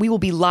announce that we will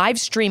be live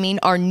streaming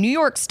our New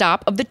York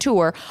stop of the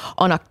tour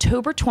on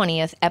October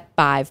 20th at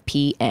 5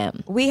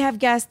 p.m. We have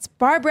guests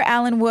Barbara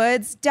Allen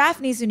Woods,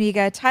 Daphne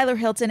Zuniga, Tyler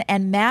Hilton,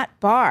 and Matt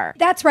Barr.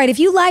 That's right. If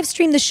you live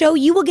stream the show,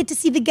 you will get to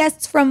see the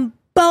guests from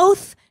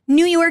both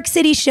New York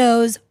City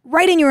shows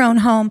right in your own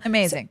home.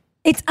 Amazing.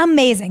 It's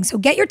amazing. So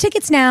get your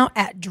tickets now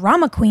at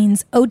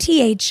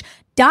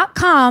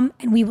dramaqueensoth.com,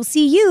 and we will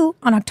see you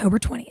on October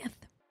 20th.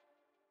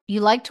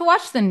 You like to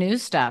watch the new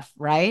stuff,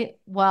 right?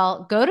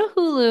 Well, go to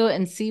Hulu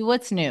and see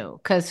what's new,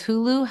 because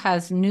Hulu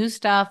has new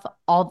stuff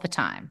all the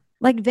time.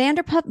 Like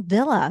Vanderpump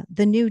Villa,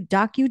 the new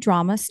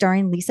docudrama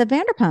starring Lisa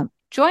Vanderpump.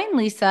 Join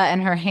Lisa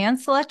and her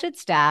hand-selected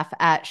staff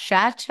at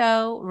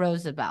Chateau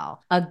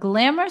Rosabelle, a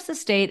glamorous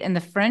estate in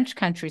the French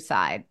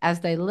countryside,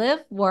 as they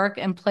live, work,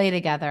 and play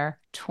together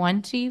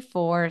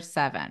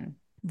 24/7.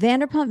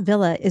 Vanderpump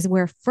Villa is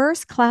where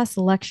first-class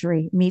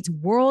luxury meets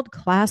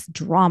world-class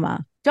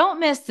drama.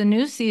 Don't miss the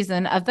new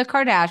season of The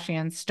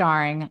Kardashians,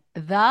 starring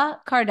The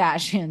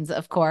Kardashians,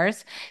 of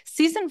course.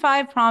 Season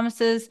 5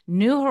 promises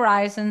new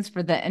horizons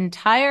for the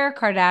entire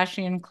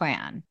Kardashian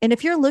clan. And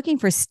if you're looking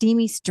for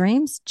steamy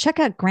streams, check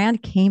out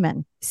Grand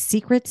Cayman,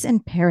 Secrets in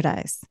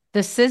Paradise.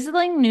 The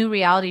sizzling new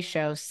reality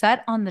show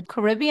set on the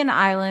Caribbean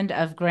island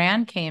of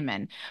Grand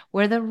Cayman,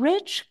 where the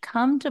rich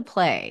come to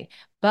play.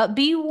 But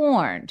be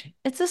warned,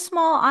 it's a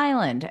small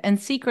island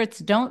and secrets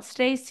don't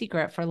stay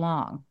secret for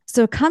long.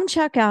 So come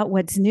check out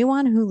what's new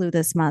on Hulu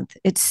this month.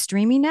 It's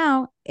streaming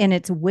now and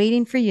it's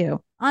waiting for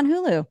you on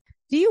Hulu.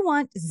 Do you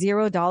want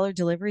 $0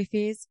 delivery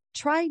fees?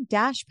 Try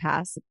Dash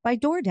Pass by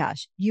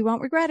DoorDash. You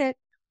won't regret it.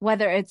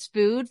 Whether it's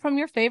food from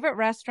your favorite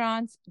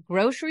restaurants,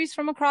 groceries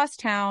from across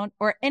town,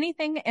 or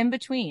anything in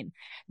between,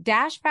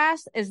 Dash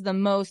Pass is the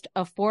most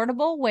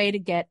affordable way to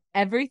get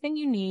everything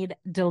you need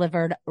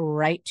delivered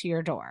right to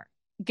your door.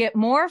 Get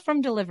more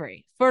from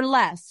delivery for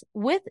less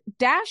with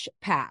Dash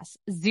Pass,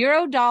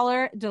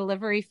 $0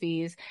 delivery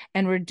fees,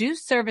 and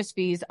reduced service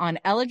fees on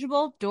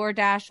eligible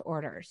DoorDash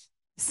orders.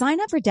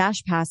 Sign up for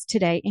Dash Pass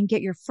today and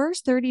get your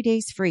first 30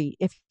 days free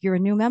if you're a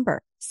new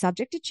member.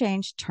 Subject to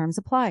change, terms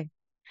apply.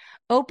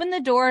 Open the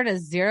door to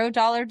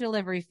 $0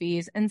 delivery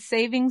fees and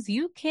savings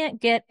you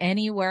can't get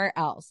anywhere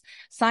else.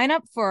 Sign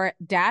up for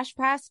Dash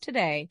Pass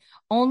today,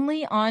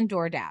 only on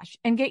DoorDash,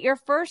 and get your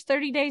first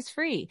 30 days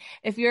free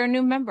if you're a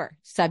new member.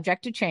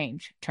 Subject to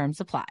change.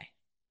 Terms apply.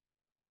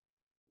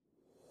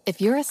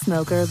 If you're a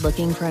smoker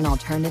looking for an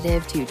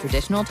alternative to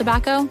traditional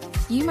tobacco,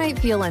 you might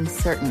feel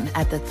uncertain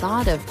at the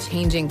thought of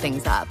changing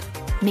things up.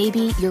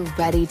 Maybe you're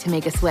ready to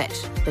make a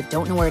switch, but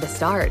don't know where to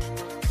start.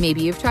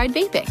 Maybe you've tried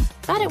vaping,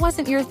 thought it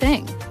wasn't your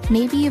thing.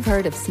 Maybe you've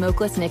heard of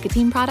smokeless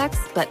nicotine products,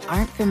 but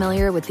aren't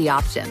familiar with the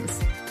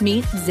options.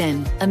 Meet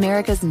Zyn,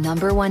 America's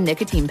 #1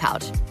 nicotine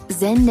pouch.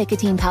 Zyn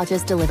nicotine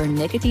pouches deliver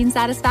nicotine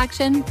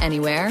satisfaction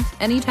anywhere,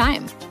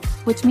 anytime.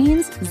 Which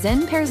means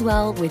Zyn pairs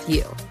well with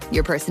you,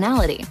 your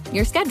personality,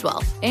 your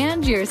schedule,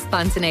 and your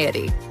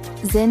spontaneity.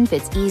 Zyn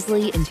fits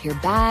easily into your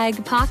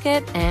bag,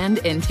 pocket, and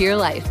into your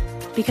life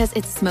because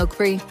it's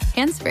smoke-free,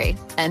 hands-free,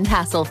 and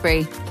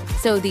hassle-free.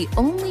 So the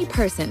only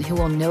person who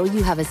will know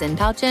you have a Zyn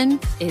pouch in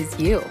is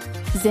you.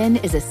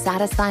 Zyn is a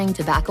satisfying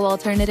tobacco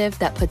alternative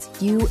that puts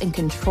you in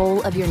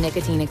control of your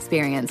nicotine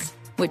experience,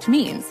 which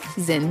means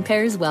Zyn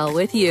pairs well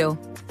with you.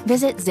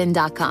 Visit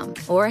Zyn.com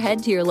or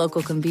head to your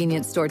local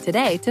convenience store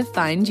today to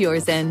find your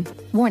Zyn.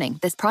 Warning,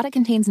 this product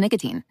contains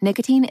nicotine.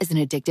 Nicotine is an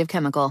addictive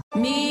chemical.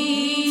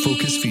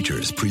 Focus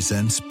Features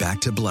presents Back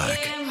to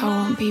Black. I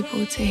want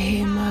people to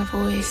hear my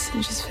voice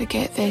and just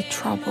forget their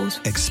troubles.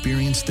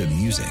 Experience the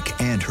music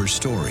and her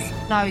story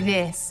Know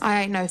this.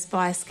 I ain't no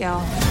Spice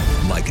Girl.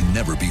 like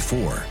never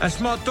before. That's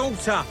my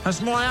daughter.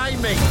 That's my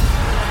Amy.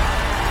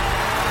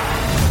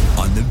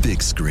 On the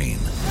big screen.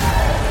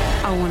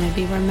 I want to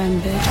be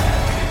remembered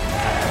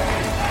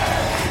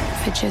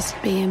for just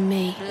being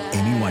me.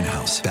 Amy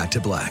Winehouse, Back to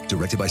Black,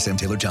 directed by Sam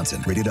Taylor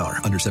Johnson. Rated R,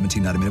 under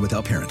 17, not a minute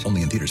without parent.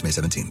 Only in theaters May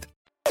 17th.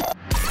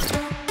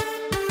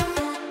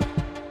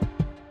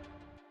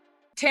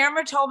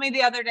 Tamara told me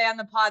the other day on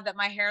the pod that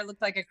my hair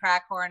looked like a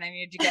crack whore and I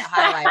needed to get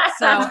highlights.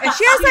 So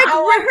she has like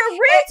her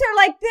roots are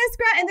like this,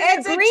 and then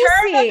it's they're a greasy.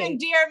 term of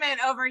endearment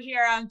over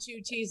here on Two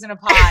Teas in a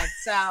Pod.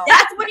 So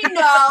that's when you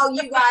know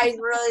you guys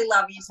really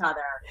love each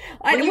other.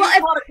 When you call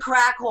it a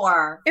crack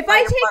whore. If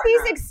I take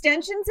these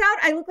extensions out,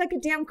 I look like a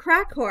damn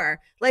crack whore.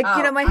 Like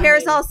my hair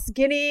is all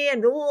skinny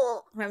and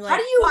I'm like,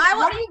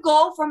 how do you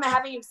go from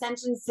having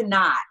extensions to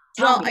not?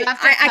 Well,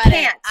 I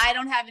can't. I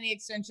don't have any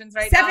extensions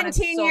right now.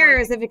 17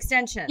 years of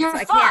extensions. You're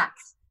I fucked. can't.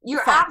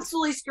 You're Fucked.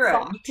 absolutely screwed.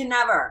 Fucked. You can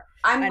never.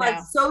 I'm like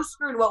so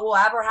screwed. What will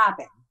ever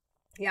happen?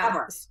 Yeah.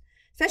 Ever.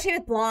 Especially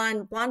with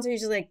blonde. Blondes are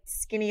usually like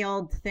skinny,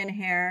 old, thin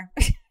hair.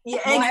 Yeah,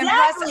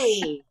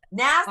 exactly.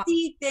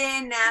 Nasty,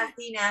 thin,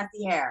 nasty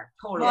hair.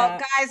 Totally. Well,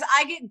 guys,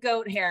 I get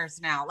goat hairs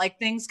now, like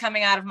things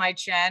coming out of my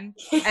chin,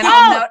 and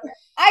I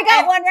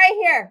got one right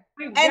here.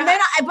 And then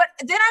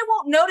I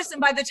won't notice,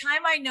 and by the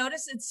time I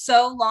notice, it's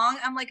so long.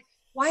 I'm like,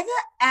 why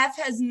the F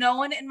has no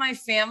one in my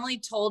family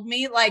told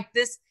me like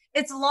this?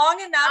 It's long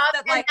enough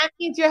that like that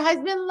means your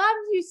husband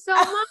loves you so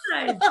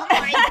much.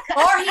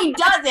 Or he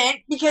doesn't,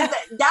 because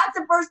that's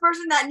the first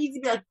person that needs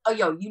to be like, oh,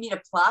 yo, you need a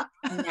pluck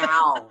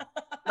now.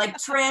 Like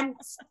trim,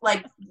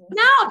 like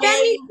no, that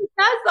means he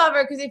does love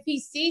her, because if he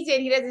sees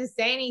it, he doesn't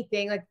say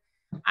anything. Like,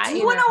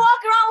 you want to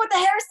walk around with the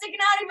hair sticking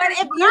out of your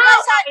head?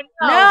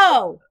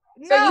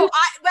 But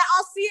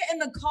I'll see it in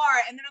the car,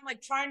 and then I'm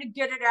like trying to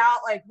get it out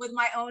like with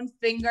my own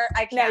finger.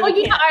 I can't. All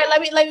right,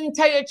 let me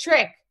tell you a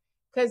trick.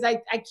 Because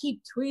I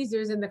keep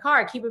tweezers in the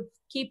car.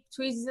 Keep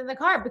tweezers in the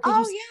car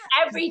because you see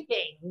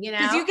everything, you know.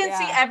 Because you can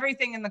see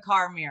everything in the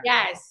car mirror.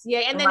 Yes, yeah,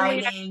 and then when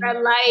you're at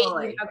red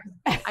light,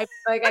 I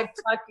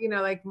pluck,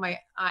 like my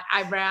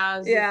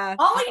eyebrows. Yeah.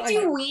 Only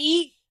do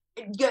we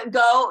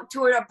go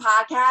to a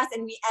podcast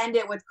and we end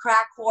it with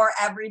crack whore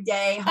every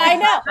day. I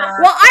know.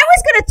 Well, I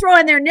was going to throw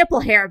in their nipple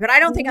hair, but I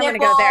don't think I'm going to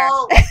go there.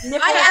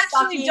 I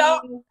actually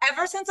don't.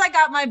 Ever since I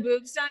got my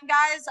boobs done,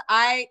 guys,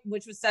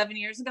 which was 7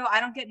 years ago,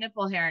 I don't get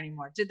nipple hair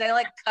anymore. Did they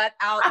like cut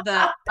out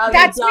the?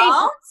 That's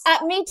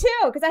me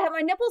too, because I have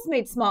my nipples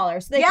made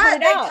smaller, so they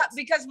cut it out.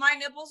 Because my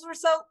nipples were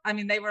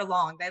they were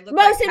long. They looked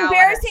most like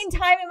embarrassing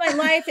time in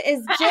my life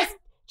is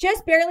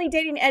just barely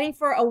dating Eddie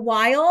for a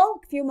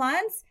few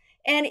months.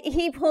 And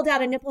he pulled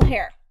out a nipple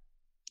hair.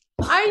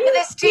 Are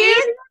you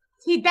serious?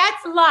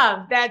 That's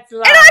love. That's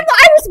love. And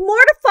I was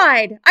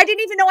mortified. I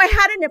didn't even know I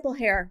had a nipple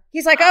hair.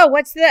 He's like, "Oh,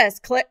 what's this?"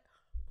 Click.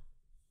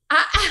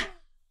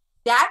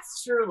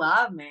 That's true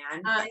love,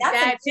 man. That's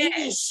some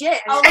kinky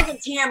shit. Oh, look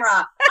at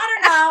Tamara. I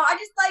don't know. I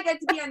just like it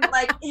to be on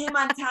like him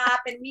on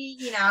top and me,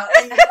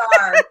 in the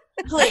car.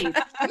 Please,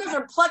 you guys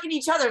are plucking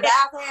each other's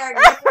ass hair,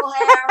 nipple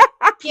hair.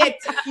 Yeah,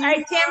 all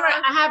right,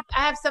 Tamara. I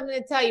have something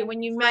to tell you.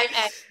 When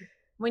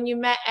you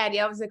met Eddie,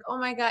 I was like, oh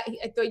my God,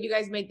 I thought you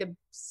guys made the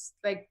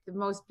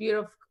most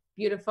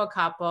beautiful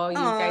couple.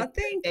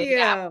 Thank you.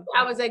 Yeah,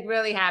 I was like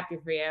really happy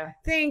for you.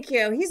 Thank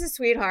you. He's a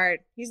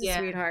sweetheart. He's a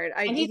sweetheart.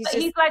 And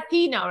he's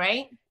Latino,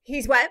 right?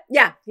 He's what?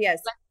 Yeah, he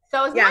is.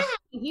 So is my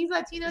he's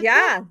Latino too?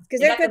 Yeah, because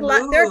they're good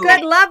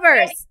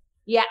lovers.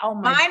 Yeah. Oh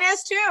my. Mine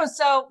is too.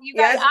 So you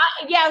guys.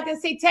 I was gonna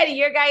say Teddy,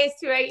 your guy is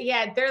too, right?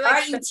 Yeah, they're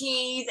like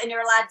RUTs and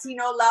you're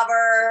Latino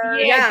lover.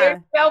 Yeah,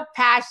 they're so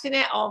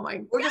passionate. Oh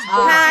my, we're just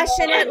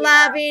passionate,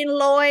 loving,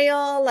 loyal,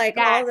 all those.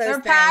 They're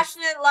things.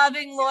 passionate,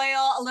 loving,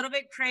 loyal, a little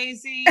bit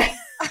crazy. A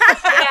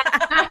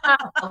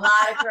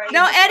lot of crazy.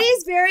 No,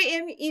 Eddie's very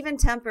even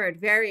tempered.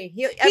 He's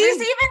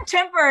even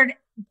tempered,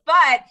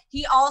 but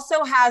he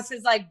also has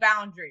his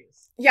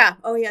boundaries. Yeah.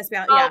 Oh, he has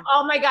boundaries. Yeah.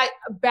 Oh my God,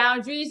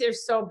 boundaries are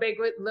so big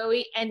with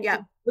Louis, and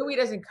Louis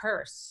doesn't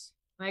curse.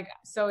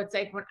 So it's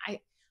like when I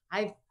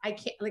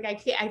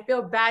can't. I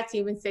feel bad to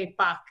even say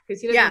fuck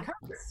because he doesn't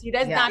curse. He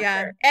does not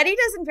curse. Eddie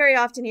doesn't very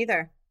often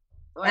either.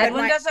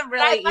 Edwin doesn't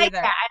really either.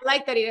 That. I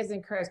like that he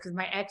doesn't curse because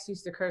my ex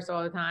used to curse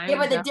all the time. Yeah,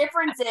 but the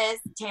difference is,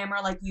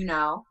 Tamara,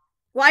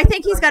 well, I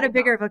think he's got a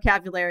bigger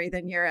vocabulary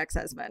than your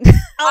ex-husband.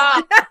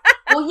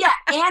 Well, yeah,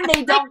 and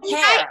they don't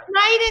care.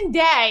 Night and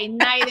day.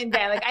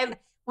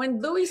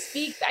 when Louis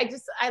speaks,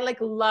 I like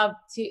love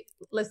to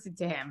listen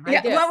to him.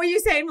 Yeah. What were you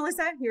saying,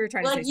 Melissa? You were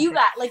trying to say something.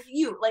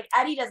 Like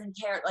Eddie doesn't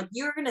care. Like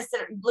you're gonna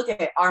look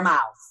at our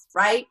mouths,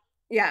 right?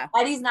 Yeah.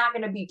 Eddie's not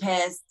gonna be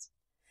pissed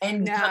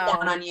and come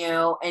down on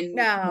you and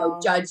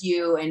judge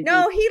you. And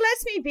he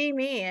lets me be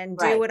me and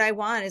do what I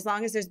want as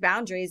long as there's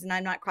boundaries and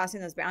I'm not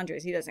crossing those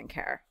boundaries. He doesn't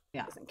care.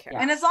 Yeah. Doesn't care.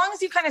 And as long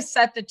as you kind of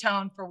set the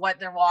tone for what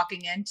they're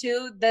walking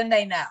into, then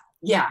they know.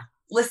 Yeah.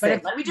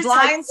 Listen, let me just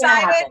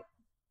blindsided.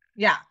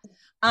 Yeah.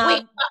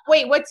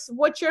 Wait.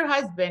 What's your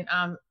husband?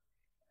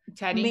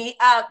 Teddy. Me.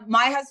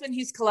 My husband.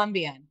 He's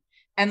Colombian,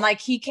 and like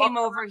he came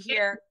over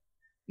here.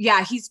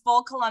 Yeah, he's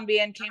full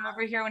Colombian. Came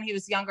over here when he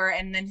was younger,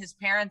 and then his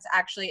parents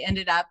actually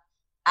ended up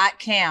at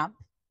camp.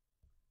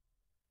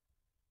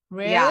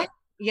 Really?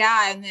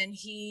 Yeah. And then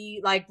he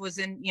like was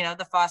in,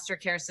 the foster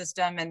care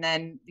system, and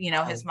then,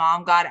 his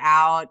mom got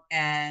out,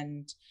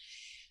 and,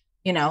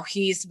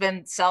 he's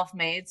been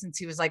self-made since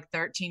he was like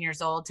 13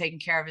 years old, taking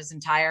care of his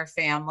entire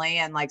family.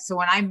 And like, so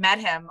when I met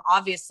him,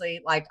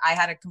 obviously like I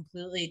had a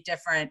completely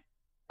different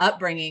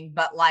upbringing,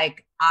 but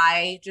like,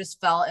 I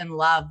just fell in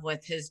love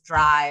with his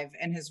drive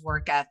and his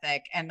work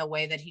ethic and the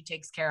way that he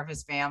takes care of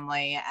his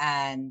family.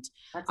 And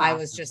I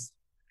was just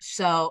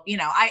so,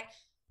 I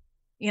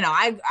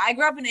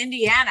grew up in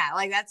Indiana.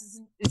 Like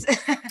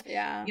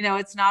yeah.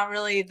 It's not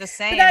really the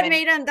same. But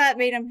that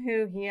made him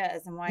who he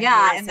is and why.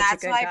 Yeah, he is and such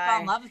that's a good why guy. I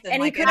fell in love with him.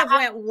 And like, he could have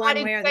went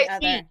one way or the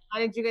other. How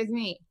did you guys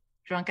meet?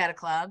 Drunk at a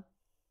club.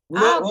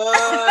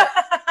 What?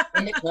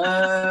 In the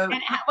club.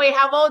 And wait,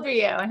 how old are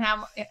you? And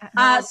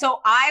how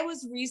so I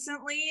was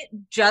recently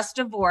just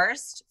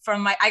divorced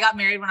from I got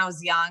married when I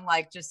was young,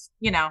 like just,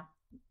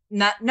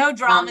 no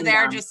drama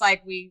there. Just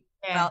like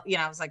felt,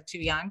 I was like too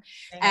young.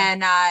 Yeah.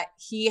 And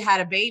he had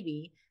a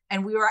baby.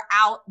 And we were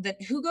out.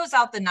 Who goes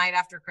out the night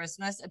after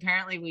Christmas?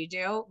 Apparently we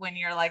do when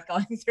you're like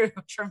going through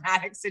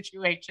traumatic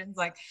situations,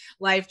 like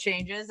life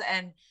changes.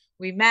 And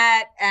we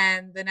met,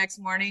 and the next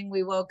morning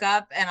we woke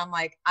up and I'm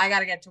like, I got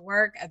to get to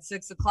work at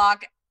 6:00.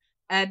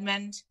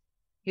 Edmund,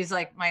 he's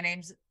like, my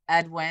name's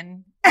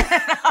Edwin.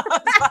 I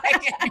was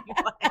like,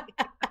 anyway.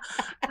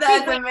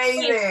 That's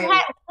amazing. He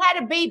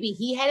had a baby.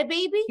 He had a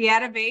baby? He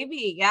had a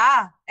baby.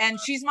 Yeah. And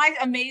she's my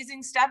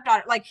amazing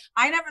stepdaughter. Like,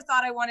 I never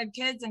thought I wanted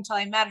kids until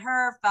I met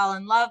her, fell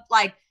in love,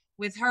 like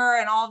with her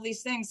and all of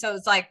these things. So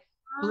it's like,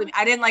 believe me,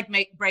 I didn't like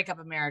break up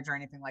a marriage or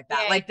anything like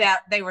that. Yeah. Like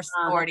that. They were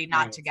already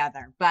not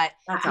together, but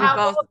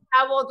how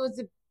old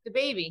was the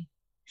baby?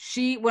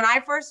 When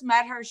I first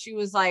met her, she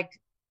was like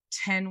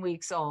 10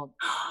 weeks old.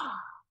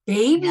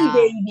 Baby. Wow.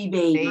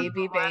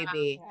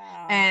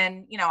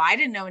 And I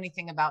didn't know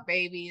anything about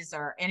babies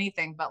or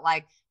anything, but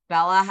like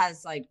Bella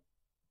has like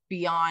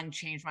beyond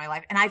changed my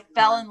life, and I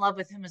fell in love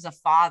with him as a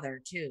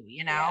father too.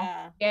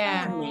 Yeah.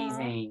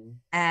 Amazing.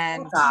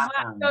 And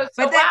awesome.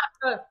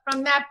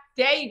 From that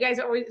day, you guys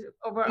always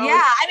over. Yeah,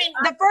 I mean,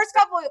 the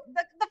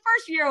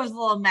first year was a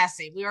little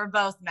messy. We were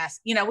both messy.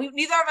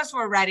 Neither of us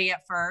were ready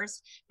at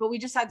first, but we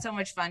just had so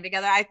much fun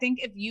together. I think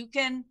if you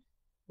can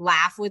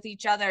laugh with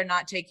each other and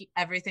not take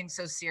everything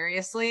so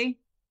seriously,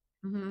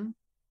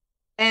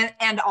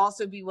 and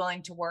also be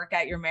willing to work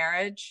at your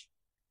marriage,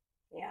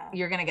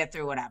 you're gonna get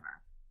through whatever.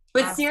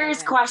 But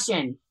serious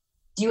question,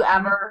 do you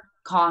ever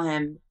call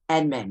him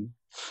Edmund?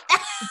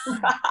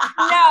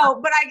 No,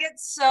 but I get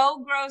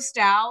so grossed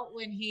out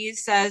when he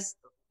says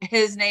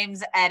his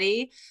name's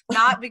Eddie,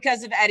 not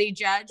because of Eddie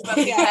Judge, but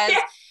because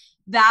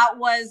that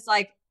was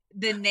like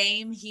the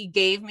name he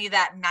gave me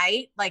that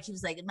night. Like he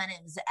was like, my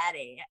name's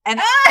Eddie. And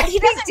he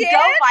doesn't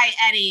go by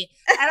Eddie.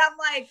 And I'm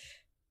like,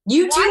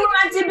 you two were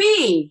meant to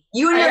be.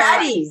 You and your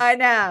Eddies. I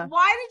know.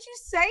 Why did you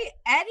say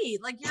Eddie?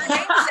 Like your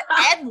name's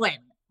Edwin.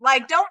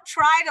 Like, don't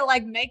try to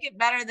like make it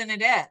better than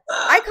it is.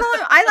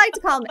 I like to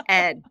call him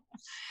Ed.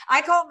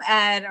 I call him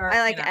Ed, or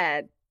I like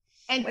Ed.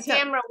 And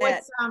Tamara,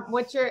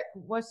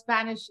 what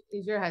Spanish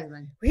is your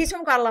husband? He's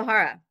from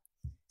Guadalajara.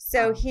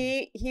 So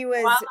he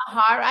was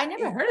Guadalajara. I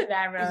never heard of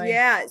that really.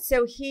 Yeah.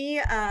 So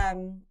he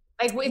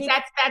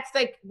that's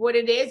like what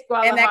it is.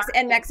 Guadalajara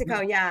in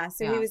Mexico. Yeah.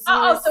 So he was.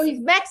 So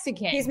he's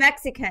Mexican. He's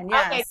Mexican.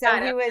 Yeah. Okay, so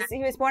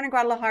he was born in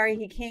Guadalajara.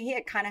 He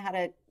had kind of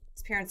had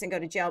his parents didn't go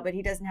to jail, but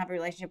he doesn't have a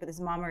relationship with his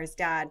mom or his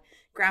dad.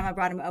 Grandma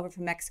brought him over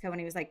from Mexico when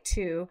he was like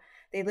 2.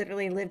 They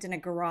literally lived in a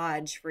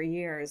garage for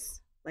years,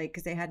 like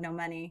because they had no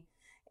money.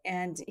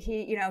 And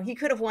he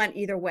could have went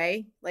either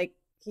way. Like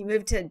he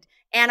moved to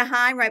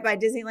Anaheim right by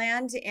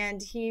Disneyland,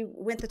 and he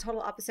went the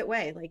total opposite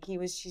way. Like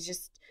she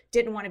just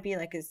didn't want to be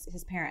like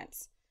his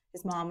parents.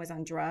 His mom was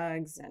on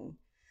drugs, and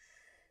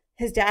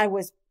his dad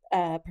was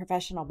a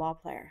professional ball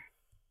player.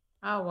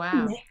 Oh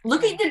wow!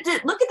 Look at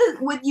the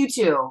with you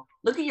two.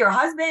 Look at your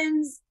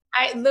husbands.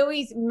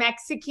 Louis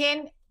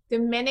Mexican,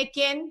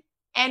 Dominican,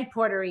 and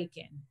Puerto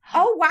Rican.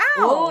 Oh wow!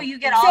 Oh, you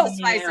get all the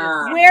spices.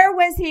 Yeah. Where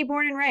was he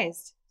born and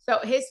raised? So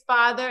his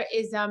father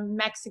is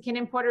Mexican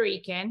and Puerto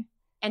Rican,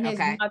 and his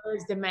mother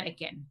is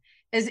Dominican.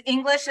 Is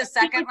English a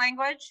second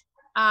language?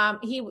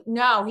 He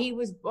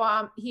was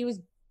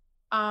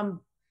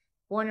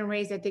born and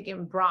raised, I think,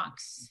 in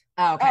Bronx.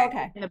 Oh,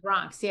 okay. In the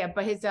Bronx, yeah.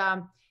 But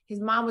his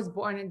mom was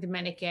born in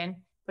Dominican,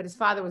 but his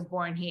father was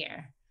born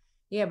here.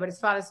 Yeah, but his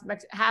father's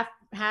half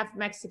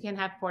Mexican,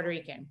 half Puerto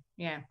Rican.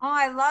 Yeah. Oh,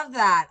 I love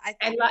that.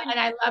 And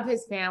I love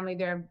his family.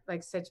 They're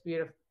like such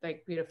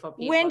beautiful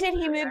people. When did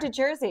he move to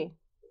Jersey?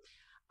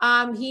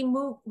 He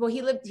moved. Well,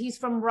 he's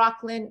from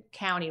Rockland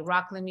County,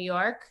 Rockland, New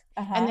York,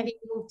 and then he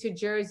moved to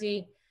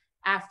Jersey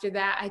after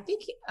that. I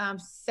think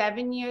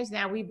 7 years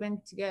now. We've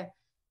been together.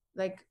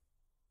 Like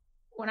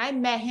when I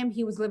met him,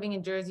 he was living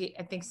in Jersey.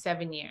 I think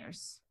 7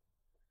 years.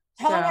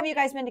 How long have you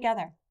guys been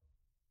together?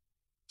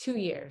 2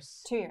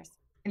 years. 2 years.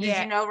 And did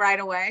you know right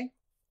away?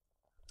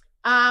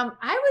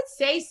 I would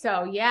say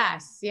so.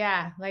 Yes.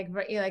 Yeah. Like,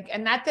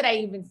 and not that I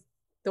even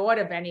thought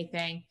of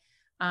anything.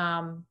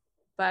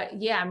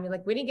 But yeah, I mean,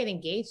 like we didn't get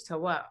engaged till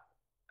what?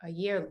 A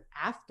year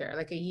after,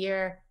 like a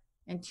year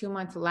and 2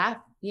 months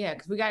left. Yeah.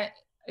 Cause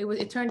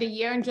it turned a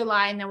year in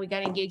July and then we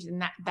got engaged in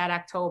that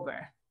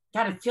October.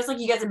 God, it feels like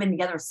you guys have been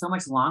together so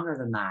much longer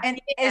than that. And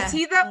is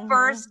he the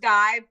first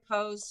guy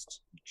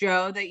post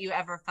Joe that you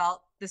ever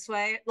felt this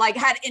way? Like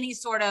had any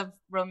sort of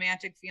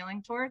romantic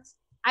feeling towards?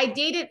 I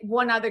dated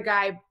one other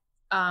guy,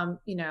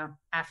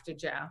 after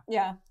Joe.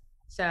 Yeah.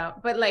 So,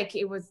 but like,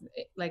 it was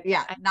like,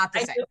 not the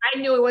same. I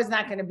knew it was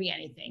not going to be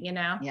anything,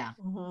 Yeah.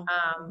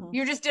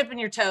 You're just dipping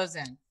your toes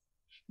in.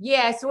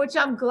 Yeah. So, which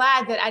I'm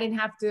glad that I didn't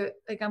have to,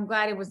 like, I'm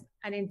glad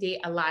I didn't date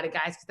a lot of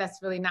guys because that's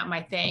really not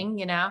my thing,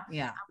 Yeah.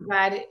 I'm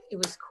glad it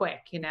was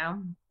quick, Yeah.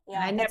 And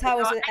I never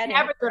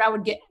thought I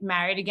would get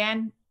married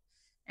again.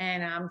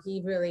 And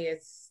he really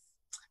is,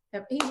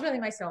 he's really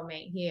my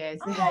soulmate. He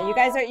is. Yeah.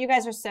 You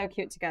guys are so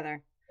cute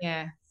together.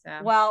 Yeah. So.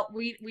 Well,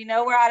 we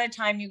know we're out of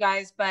time, you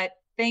guys, but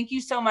thank you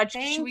so much.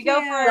 Should we go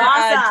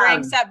for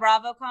drinks at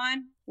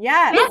BravoCon?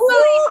 Yes.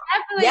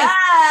 Definitely.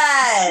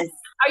 Yes.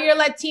 Are your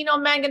Latino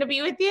men going to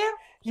be with you?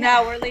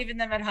 No, we're leaving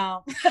them at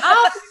home.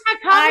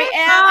 I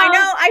am. I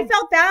know. I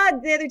felt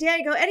bad the other day.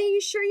 I go, Eddie,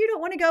 you sure you don't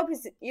want to go?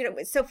 Because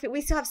Sophia,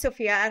 we still have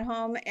Sophia at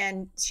home,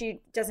 and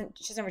she doesn't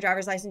have a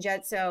driver's license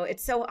yet, so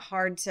it's so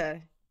hard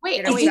to.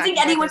 Wait, do you think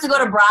Eddie wants to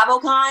go to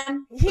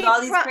BravoCon with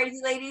all these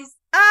crazy ladies?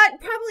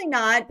 Probably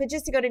not, but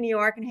just to go to New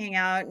York and hang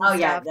out. And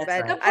stuff. That's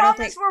right. The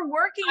problem is we're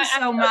working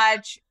so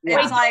much.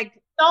 It's like,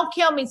 don't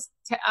kill me,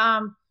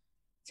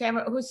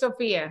 Tamara. Who's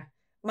Sophia?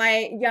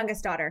 My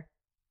youngest daughter.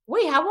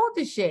 Wait, how old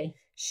is she?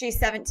 She's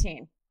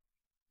 17.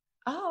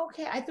 Oh,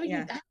 okay. I thought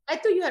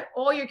you had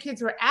all your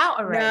kids were out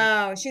already.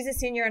 No, she's a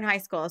senior in high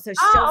school, so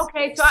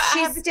okay. So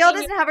she still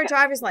doesn't have her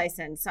driver's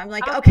license. I'm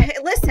like, okay,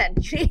 listen.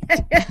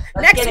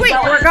 Next week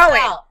we're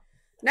going.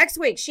 Next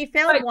week she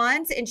failed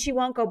once and she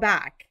won't go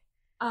back.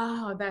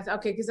 Oh, that's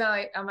okay. Because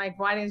I'm like,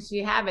 why didn't she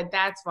have it?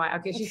 That's why.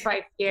 Okay, she's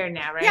probably scared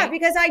now, right? Yeah,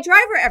 because I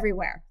drive her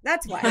everywhere.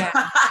 That's why.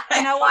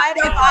 You know what?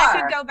 If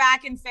I could go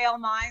back and fail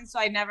mine, so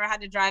I never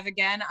had to drive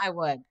again, I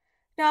would.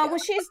 No, well,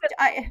 she's.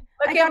 I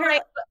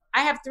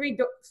have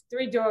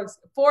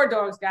four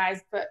dogs,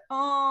 guys. But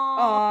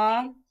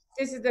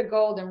this is the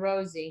golden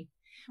Rosie.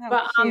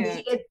 But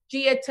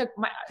Gia took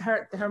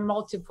her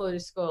multiple to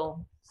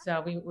school,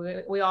 so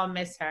we all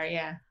miss her.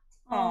 Yeah.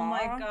 Oh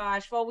my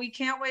gosh. Well, we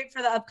can't wait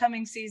for the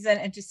upcoming season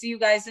and to see you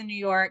guys in New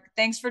York.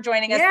 Thanks for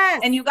joining us.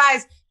 Yes. And you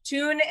guys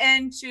tune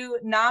into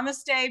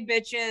Namaste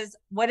Bitches.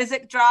 What does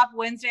it drop?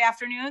 Wednesday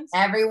afternoons?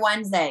 Every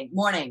Wednesday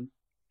morning.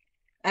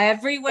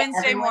 Every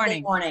Wednesday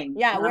morning.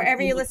 Yeah,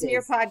 wherever you listen to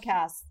your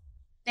podcast.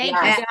 Thank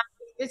you, guys.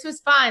 This was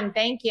fun.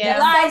 Thank you.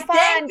 Guys,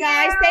 fun,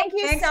 guys. Thank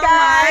you so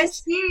much.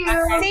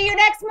 See you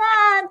next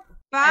month.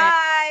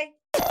 Bye.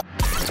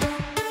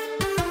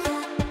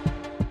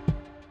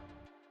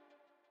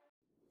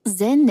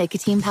 Zyn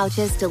nicotine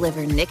pouches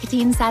deliver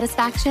nicotine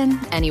satisfaction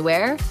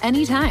anywhere,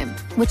 anytime,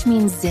 which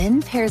means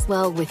Zyn pairs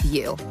well with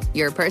you,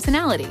 your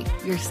personality,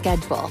 your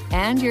schedule,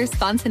 and your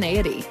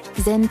spontaneity.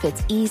 Zyn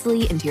fits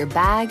easily into your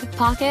bag,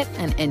 pocket,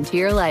 and into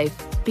your life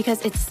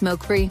because it's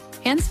smoke-free,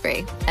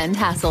 hands-free, and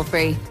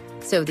hassle-free.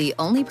 So the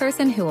only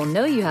person who will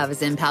know you have a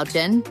Zyn pouch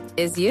in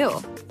is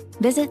you.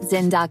 Visit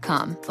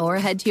Zyn.com or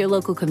head to your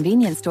local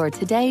convenience store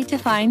today to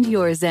find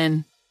your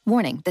Zyn.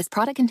 Warning, this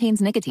product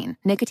contains nicotine.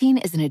 Nicotine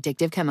is an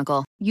addictive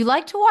chemical. You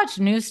like to watch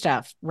new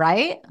stuff,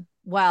 right?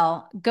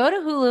 Well, go to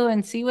Hulu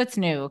and see what's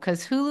new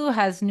because Hulu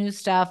has new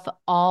stuff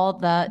all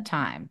the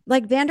time.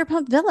 Like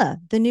Vanderpump Villa,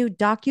 the new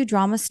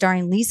docudrama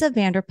starring Lisa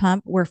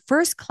Vanderpump, where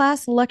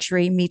first-class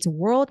luxury meets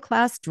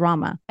world-class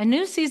drama. A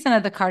new season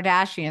of The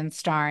Kardashians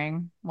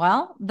starring,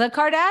 well, the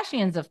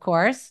Kardashians, of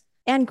course.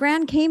 And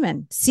Grand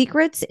Cayman,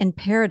 Secrets in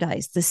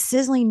Paradise, the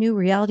sizzling new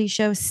reality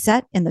show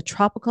set in the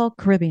tropical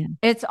Caribbean.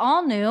 It's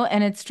all new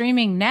and it's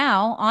streaming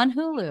now on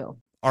Hulu.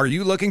 Are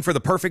you looking for the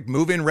perfect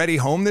move-in ready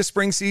home this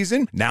spring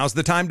season? Now's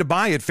the time to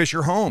buy at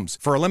Fisher Homes.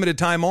 For a limited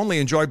time only,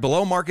 enjoy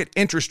below-market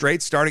interest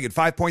rates starting at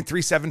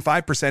 5.375%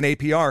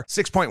 APR,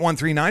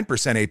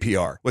 6.139%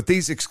 APR. With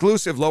these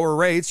exclusive lower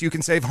rates, you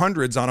can save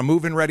hundreds on a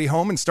move-in ready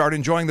home and start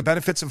enjoying the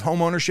benefits of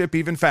home ownership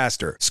even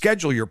faster.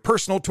 Schedule your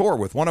personal tour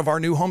with one of our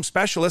new home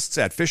specialists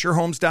at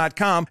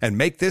FisherHomes.com and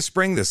make this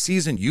spring the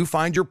season you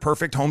find your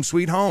perfect home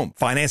sweet home.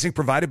 Financing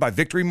provided by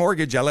Victory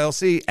Mortgage,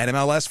 LLC,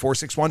 NMLS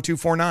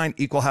 461249,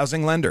 Equal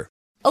Housing Lender.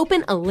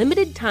 Open a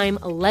limited-time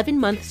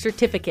 11-month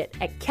certificate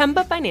at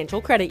Kemba Financial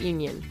Credit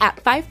Union. At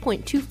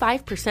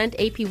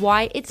 5.25%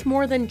 APY, it's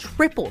more than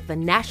triple the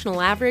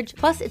national average,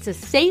 plus it's a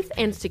safe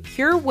and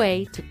secure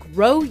way to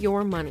grow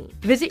your money.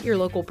 Visit your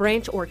local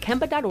branch or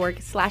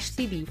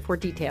kemba.org/cb for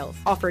details.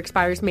 Offer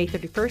expires May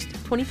 31st,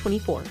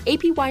 2024.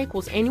 APY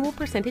equals annual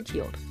percentage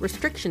yield.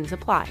 Restrictions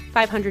apply.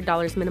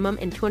 $500 minimum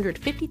and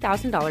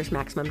 $250,000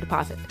 maximum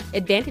deposit.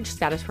 Advantage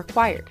status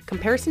required.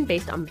 Comparison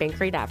based on bank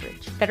rate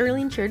average.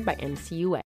 Federally insured by NCUA.